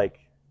this, but like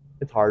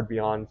it's hard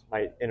beyond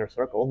my inner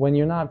circle when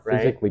you're not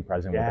physically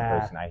present with the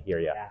person. I hear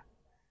you. Yeah.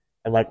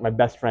 And like my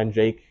best friend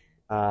Jake.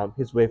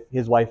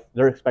 His wife,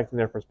 they're expecting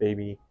their first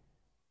baby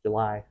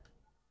July,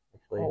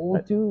 actually.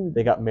 Oh, dude.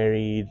 They got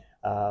married,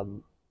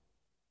 and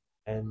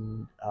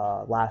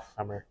last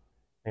summer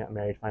they got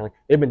married finally.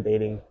 Had been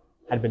dating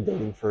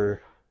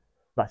for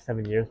about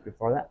 7 years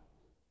before that.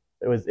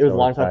 It was a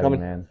long time coming.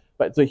 Man.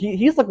 But so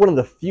he's like one of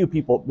the few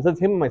people, besides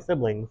him and my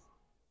siblings,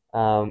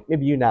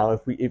 maybe you now,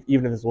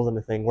 even if this wasn't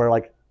a thing, where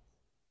like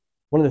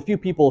one of the few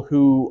people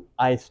who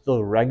I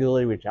still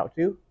regularly reach out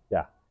to.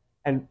 Yeah.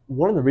 And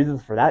one of the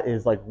reasons for that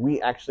is like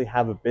we actually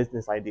have a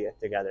business idea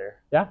together.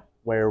 Yeah.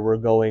 Where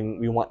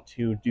we want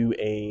to do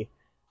a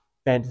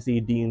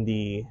fantasy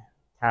D&D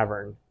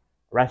tavern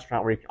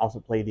restaurant where you can also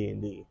play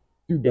D&D.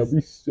 Dude, that'd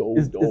be so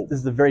dope. This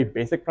is a very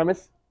basic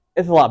premise.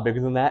 It's a lot bigger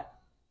than that.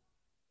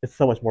 It's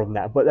so much more than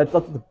that, but that's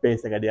the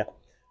basic idea.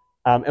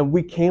 And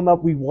we came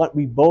up. We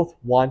both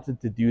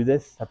wanted to do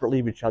this separately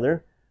of each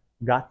other.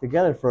 Got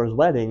together for his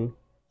wedding.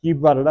 He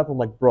brought it up. I'm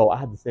like, bro, I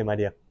had the same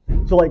idea.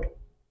 So like,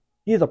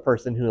 he's a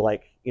person who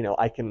like, you know,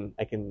 I can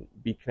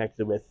be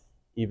connected with,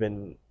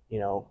 even, you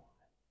know,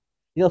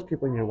 those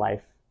people in your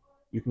life.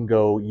 You can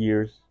go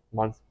years,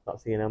 months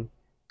without seeing them.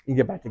 You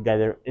get back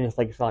together, and it's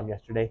like you saw him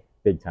yesterday.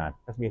 Big time.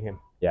 That's me and him.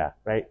 Yeah.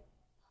 Right.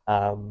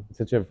 It's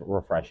such a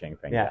refreshing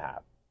thing to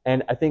have.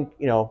 And I think,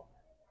 you know,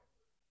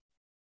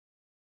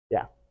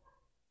 yeah,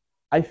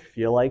 I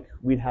feel like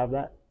we'd have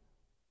that.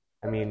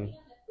 I mean,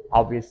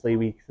 obviously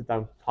we sit down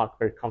and talk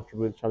very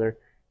comfortably with each other,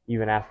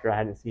 even after I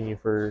hadn't seen you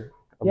for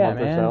a month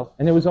or so.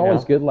 And it was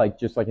always good, like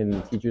just like in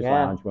the teacher's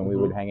lounge when we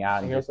would hang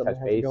out and just touch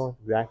base.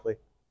 Exactly.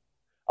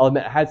 I'll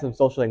admit I had some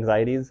social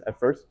anxieties at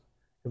first.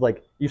 Because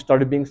like you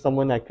started being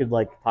someone I could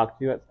like talk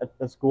to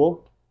at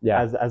school,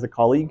 as a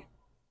colleague,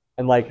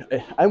 and like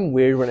I'm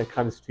weird when it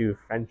comes to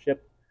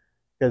friendship,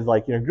 because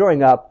like, you know,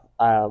 growing up,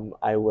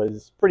 I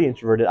was pretty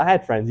introverted. I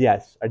had friends,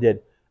 yes, I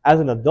did. As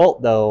an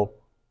adult though,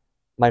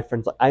 my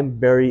friends, I'm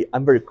very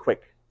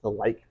quick to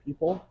like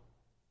people,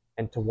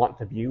 and to want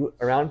to be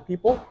around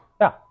people.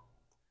 Yeah.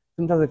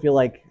 Sometimes I feel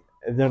like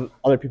then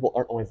other people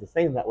aren't always the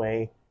same that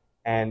way,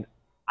 and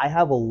I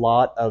have a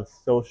lot of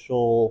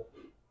social.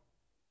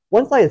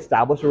 Once I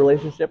establish a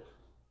relationship,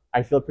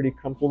 I feel pretty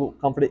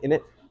confident in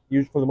it,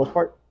 usually for the most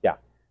part. Yeah.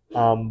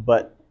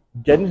 But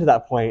getting to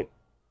that point,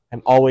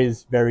 I'm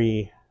always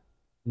very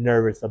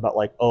nervous about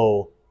like,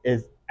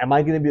 am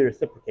I going to be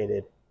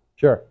reciprocated?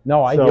 Sure.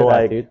 No, I hear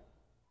that, dude.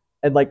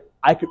 And like,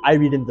 I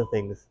read into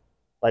things.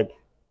 Like,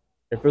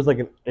 if there's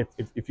like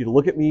if you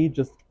look at me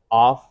just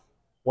off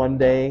one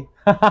day,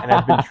 and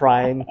I've been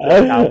trying to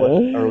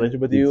establish a relationship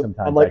with you,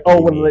 I'm like,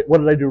 what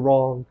did I do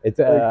wrong? It's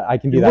I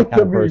can be that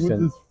kind of person.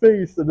 With his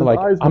face and his like,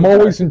 eyes. I'm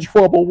always in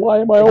trouble. Why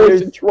am I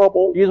always in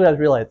trouble? Usually, I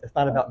realize it's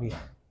not about me.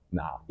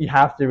 Nah, you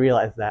have to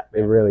realize that,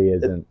 man. It really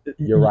isn't.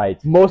 You're right.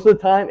 Most of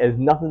the time, it has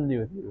nothing to do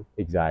with you.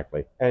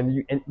 Exactly.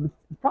 And the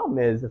problem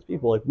is, as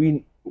people, like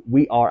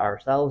we are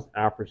ourselves,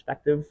 our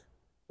perspective.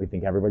 We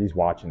think everybody's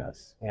watching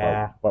us.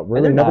 Yeah, but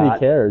really, nobody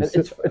cares.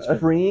 It's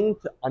freeing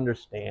to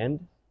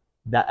understand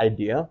that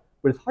idea,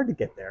 but it's hard to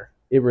get there.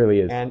 It really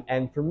is.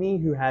 And for me,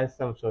 who has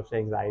some social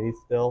anxiety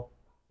still,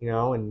 you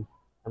know, and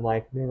I'm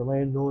like, man, am I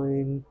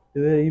annoying?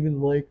 Do they even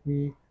like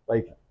me?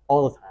 Like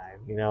all the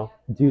time, you know.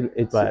 Dude,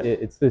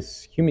 it's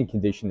this human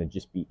condition to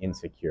just be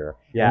insecure.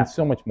 Yeah. And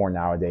so much more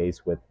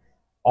nowadays with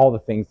all the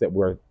things that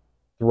were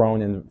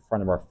thrown in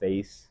front of our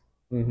face.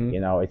 Mm-hmm.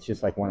 You know, it's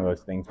just like one of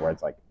those things where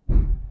it's like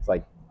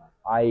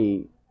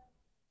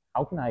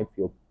how can I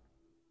feel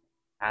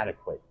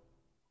adequate?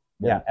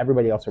 Yeah,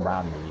 everybody else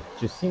around me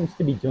just seems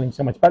to be doing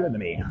so much better than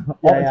me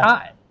all the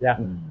time. Yeah,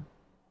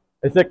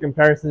 it's a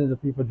comparison to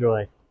people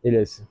joy. It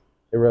is.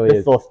 It really is.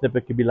 This little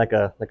snippet could be like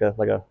a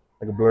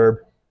blurb.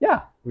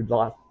 Yeah, we've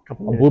lost a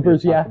couple of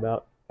bloopers. Yeah,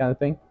 about kind of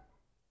thing.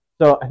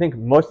 So I think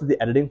most of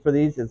the editing for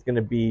these is going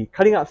to be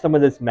cutting out some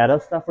of this meta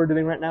stuff we're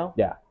doing right now.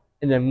 Yeah,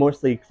 and then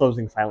mostly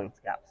closing silence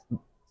gaps.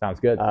 Sounds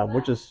good.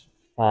 Which is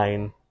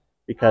fine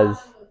because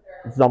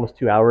this is almost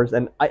 2 hours,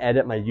 and I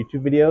edit my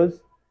YouTube videos.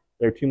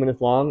 They're 2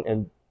 minutes long,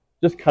 and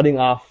just cutting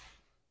off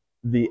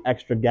the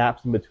extra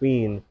gaps in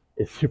between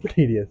is super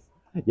tedious.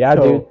 Yeah,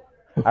 dude.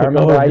 I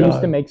remember I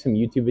used to make some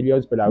YouTube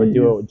videos, but I would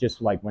do it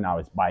just like when I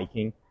was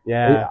biking.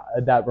 Yeah.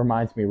 That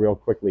reminds me real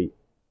quickly.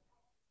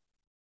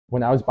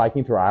 When I was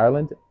biking through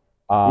Ireland,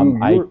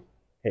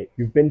 hey,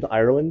 you've been to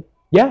Ireland?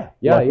 Yeah.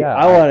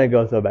 I want to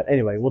go so bad.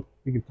 Anyway,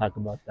 we can talk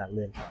about that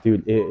later.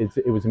 Dude,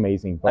 it was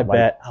amazing. But I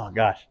bet. Oh,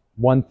 gosh.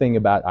 One thing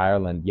about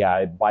Ireland,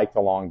 I biked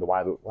along the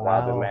Wild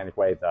Atlantic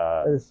Way.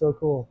 That is so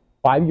cool.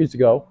 5 years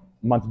ago,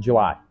 month of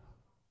July.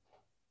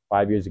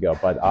 5 years ago.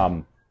 But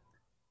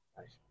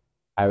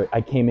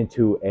I came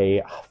into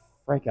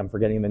I'm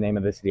forgetting the name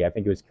of the city. I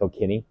think it was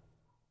Kilkenny.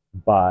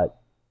 But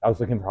I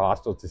was looking for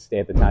hostels to stay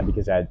at the time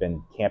because I had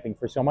been camping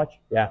for so much.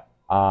 Yeah.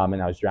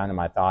 And I was drowning in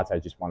my thoughts. I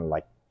just wanted to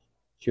like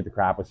shoot the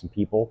crap with some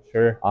people.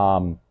 Sure.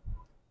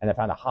 And I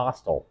found a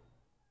hostel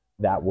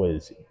that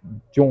was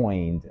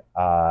joined.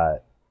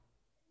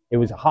 It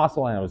was a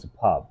hostel and it was a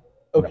pub.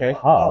 Okay. The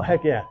pub oh,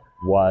 heck yeah.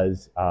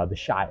 Was the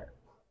Shire.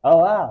 Oh,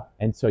 wow.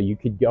 And so you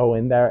could go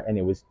in there and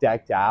it was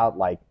decked out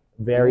like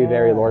very,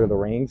 very Lord of the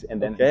Rings.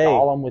 And then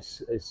Gollum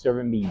was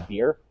serving me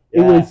beer. It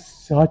was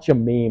such a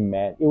meme,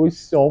 man. It was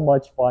so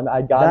much fun.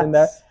 I got in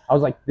there. I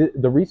was like,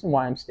 the reason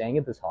why I'm staying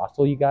at this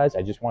hostel, you guys,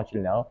 I just want you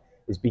to know,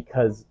 is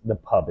because the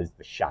pub is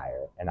the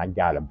Shire, and I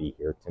gotta be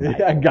here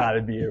tonight. I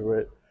gotta be here.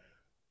 Right?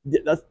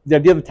 That's the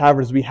idea of the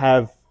tavern is we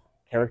have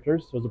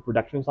characters. There's a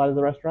production side of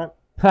the restaurant.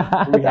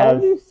 We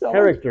have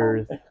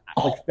characters,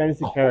 like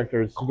fantasy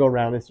characters, who go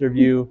around and serve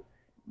you.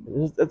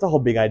 That's a whole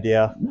big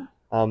idea.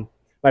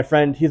 My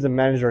friend, he's a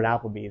manager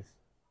at Applebee's.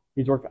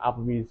 He's worked for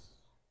Applebee's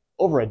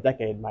over a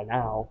decade by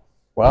now.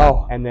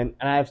 Wow. And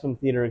I have some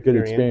theater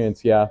experience. Good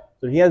experience, yeah.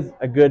 So he has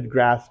a good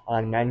grasp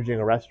on managing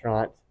a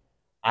restaurant.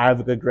 I have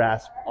a good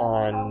grasp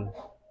on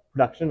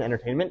production,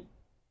 entertainment,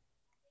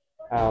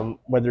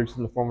 whether it's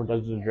in the form of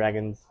Dungeons and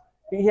Dragons.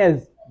 He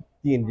has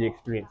D&D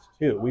experience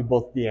too. We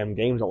both DM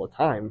games all the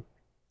time.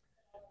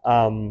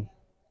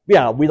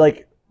 Yeah,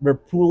 we're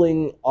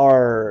pooling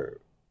our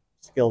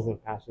skills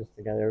and passions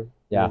together.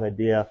 Yeah. This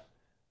idea,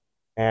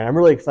 and I'm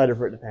really excited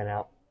for it to pan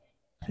out.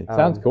 It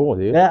sounds cool,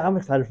 dude. Yeah, I'm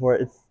excited for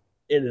it.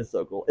 It is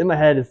so cool. In my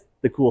head, it's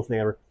the coolest thing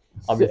ever,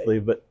 obviously.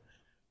 Sick. But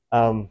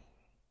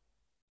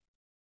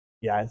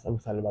yeah, I'm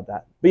excited about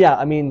that. But yeah,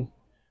 I mean,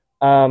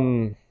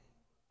 I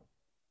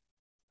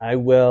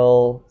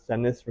will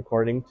send this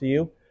recording to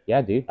you.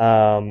 Yeah, dude.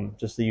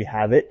 Just so you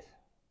have it,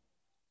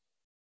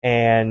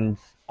 and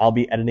I'll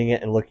be editing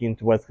it and looking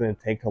into what it's going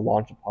to take to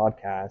launch a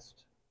podcast.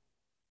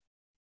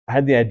 I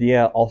had the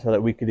idea also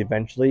that we could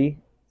eventually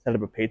set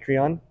up a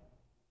Patreon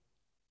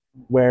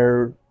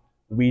where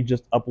we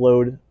just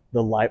upload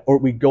the live, or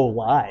we go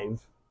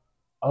live.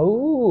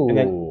 Oh. And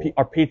then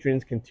our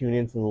patrons can tune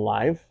into the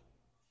live,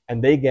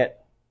 and they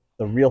get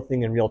the real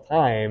thing in real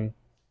time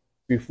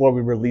before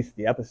we release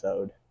the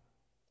episode.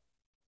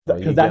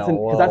 Because that's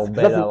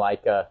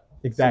like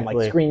exactly some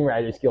like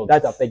Screenwriters Guild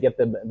stuff. They get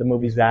the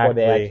movies before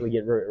they actually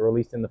get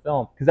released in the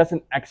film. Because that's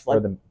an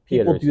excellent. The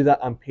people do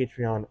that on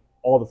Patreon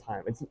all the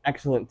time. It's an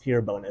excellent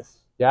tier bonus.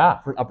 Yeah.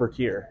 For an upper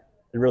tier,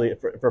 really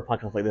for a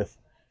podcast like this,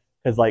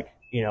 because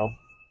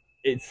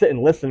it's sit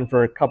and listen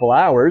for a couple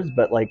hours,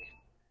 but like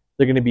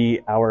they're going to be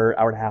hour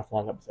and a half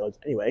long episodes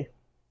anyway.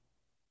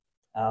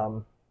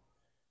 So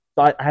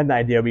I had an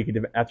idea we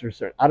could after a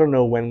certain. I don't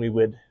know when we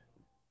would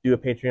do a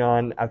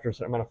Patreon after a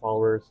certain amount of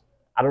followers.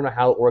 I don't know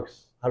how it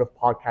works. How do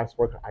podcasts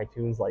work on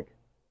iTunes? Like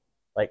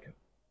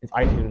it's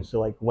iTunes, so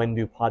like when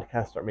do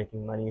podcasts start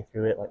making money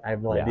through it? Like I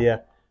have no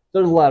idea. So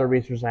there's a lot of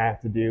research I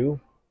have to do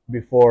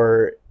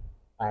before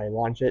I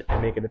launch it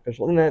and make it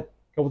official. And then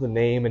come with a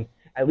name and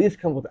at least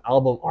come with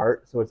album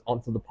art, so it's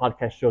on, so the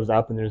podcast shows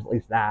up and there's at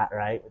least that,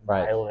 right? With the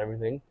title and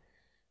everything.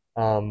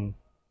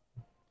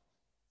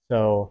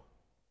 So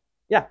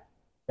yeah,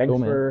 thanks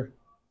for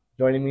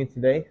joining me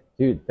today,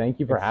 dude. Thank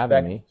you for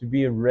having me. To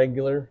be a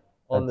regular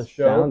on the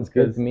show. Sounds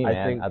good to me,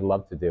 man. I'd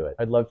love to do it.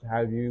 I'd love to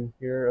have you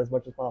here as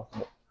much as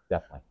possible.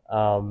 Definitely.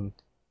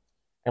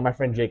 And my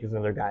friend Jake is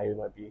another guy who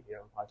might be here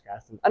on the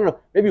podcast. And I don't know,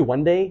 maybe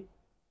one day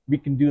we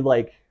can do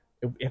like,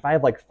 if I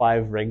have like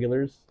 5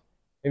 regulars,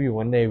 maybe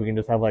one day we can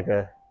just have like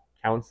a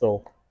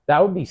council. That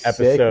would be episode,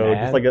 sick,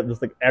 man.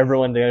 Just like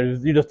everyone there.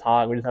 You just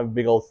talk. We just have a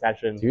big old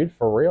session, dude.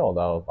 For real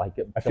though, like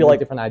I feel like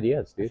different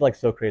ideas, dude. I feel like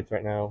Socrates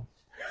right now.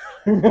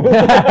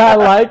 I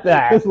like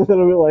that. It's a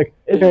little bit like,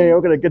 hey,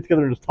 we're gonna get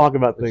together and just talk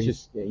about things.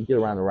 Just you get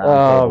around the round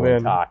table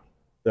and talk.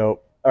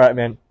 So, all right,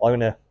 man. Well, I'm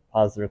gonna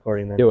pause the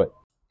recording then. Do it.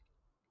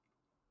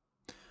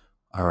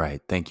 All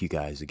right. Thank you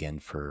guys again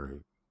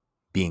for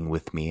being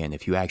with me. And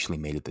if you actually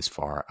made it this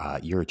far,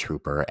 you're a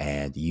trooper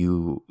and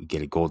you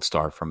get a gold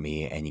star from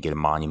me and you get a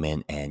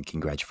monument and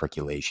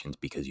congratulations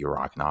because you're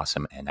rocking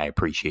awesome. And I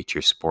appreciate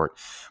your support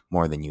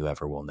more than you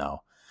ever will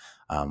know.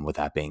 With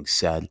that being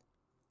said,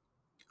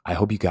 I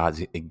hope you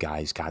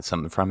guys got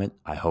something from it.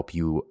 I hope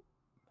you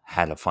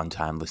had a fun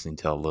time listening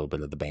to a little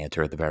bit of the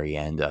banter at the very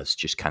end, us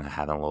just kind of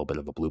having a little bit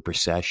of a blooper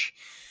sesh.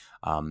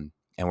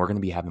 And we're going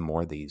to be having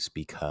more of these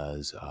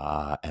because,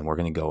 and we're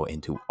going to go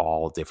into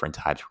all different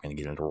types. We're going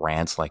to get into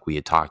rants like we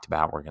had talked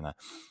about. We're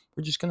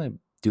just going to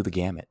do the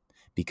gamut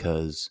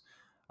because,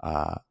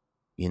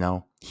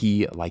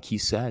 like he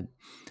said,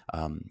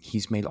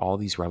 he's made all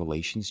these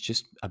revelations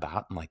just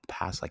about in like the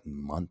past like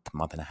month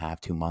and a half,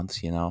 2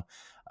 months,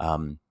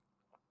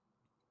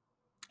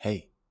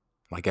 hey,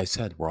 like I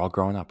said, we're all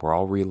growing up. We're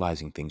all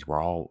realizing things.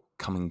 We're all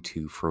coming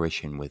to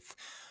fruition with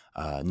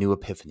new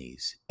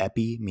epiphanies.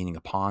 Epi meaning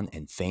upon,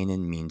 and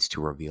phanon means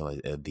to reveal.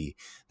 The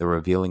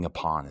revealing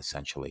upon,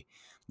 essentially,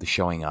 the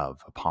showing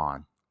of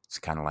upon. It's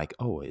kind of like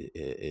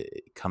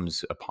it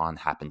comes upon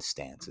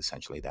happenstance,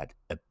 essentially, that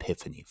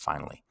epiphany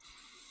finally.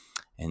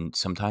 And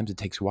sometimes it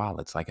takes a while.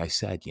 It's like I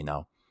said,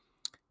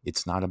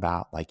 it's not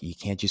about like you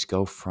can't just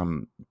go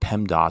from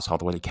PEMDAS all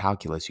the way to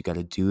calculus. You got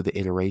to do the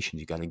iterations.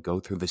 You got to go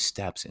through the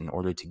steps in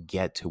order to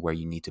get to where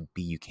you need to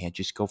be. You can't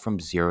just go from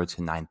 0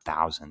 to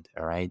 9,000.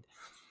 All right.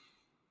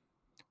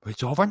 But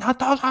it's over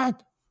 9,000.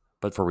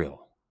 But for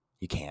real,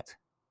 you can't.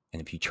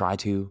 And if you try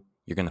to,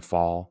 you're going to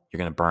fall. You're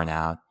going to burn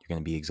out. You're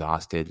going to be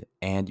exhausted.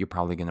 And you're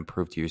probably going to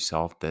prove to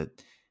yourself that,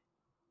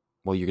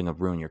 well, you're going to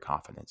ruin your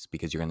confidence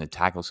because you're going to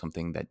tackle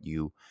something that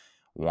you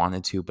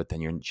wanted to, but then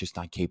you're just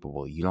not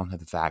capable. You don't have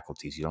the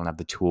faculties. You don't have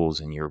the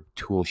tools in your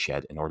tool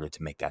shed in order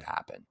to make that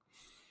happen.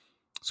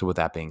 So with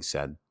that being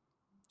said,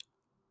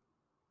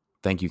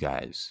 thank you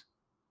guys.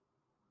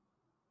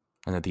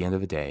 And at the end of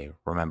the day,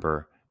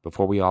 remember,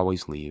 before we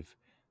always leave,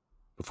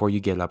 before you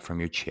get up from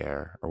your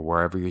chair or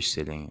wherever you're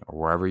sitting or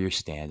wherever you're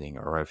standing,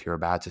 or if you're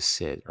about to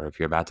sit or if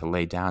you're about to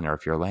lay down or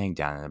if you're laying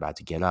down and about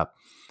to get up,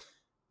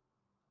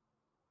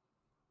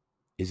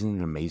 isn't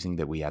it amazing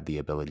that we have the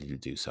ability to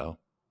do so?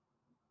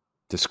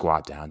 To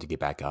squat down, to get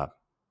back up,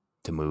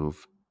 to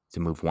move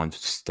one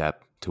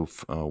step, to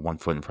 1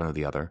 foot in front of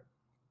the other.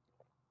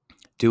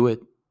 Do it.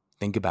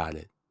 Think about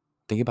it.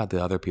 Think about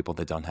the other people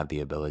that don't have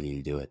the ability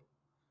to do it.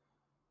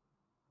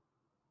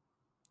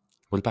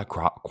 What about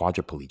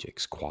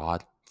quadriplegics?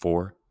 Quad,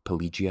 four,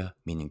 pelegia,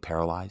 meaning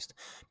paralyzed.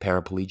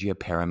 Paraplegia,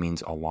 para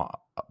means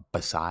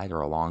beside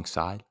or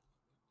alongside.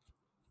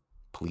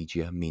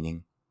 Plegia,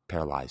 meaning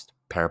paralyzed.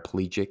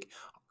 Paraplegic,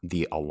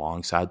 the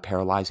alongside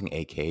paralyzing,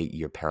 aka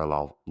your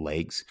parallel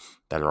legs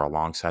that are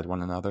alongside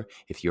one another.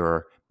 If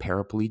you're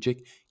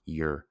paraplegic,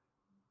 your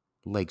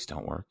legs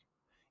don't work.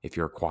 If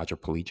you're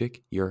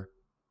quadriplegic, your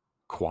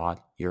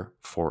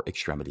four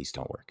extremities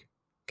don't work.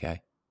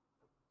 Okay?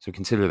 So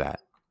consider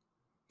that,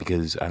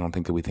 because I don't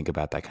think that we think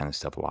about that kind of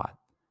stuff a lot.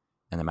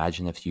 And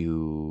imagine if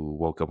you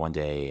woke up one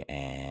day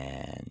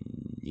and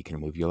you can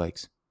move your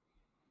legs.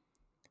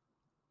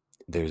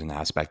 There's an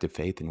aspect of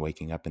faith in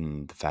waking up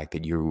and the fact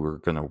that you were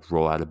going to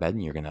roll out of bed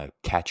and you're going to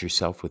catch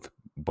yourself with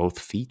both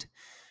feet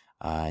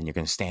and you're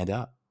going to stand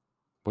up.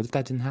 What if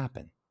that didn't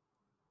happen?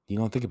 You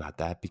don't think about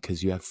that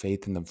because you have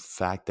faith in the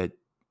fact that,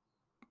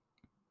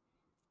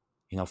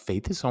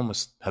 faith is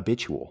almost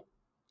habitual.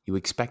 You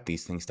expect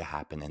these things to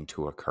happen and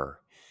to occur.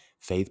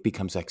 Faith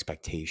becomes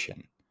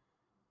expectation.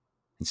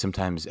 And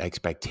sometimes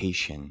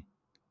expectation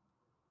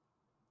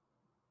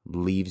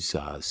leaves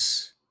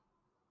us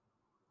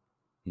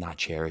not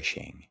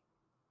cherishing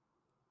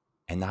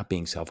and not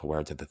being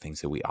self-aware to the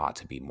things that we ought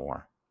to be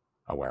more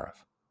aware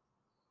of.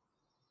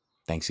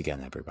 Thanks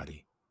again,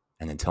 everybody.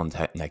 And until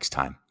next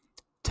time,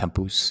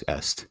 tempus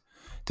est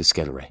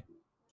discedere.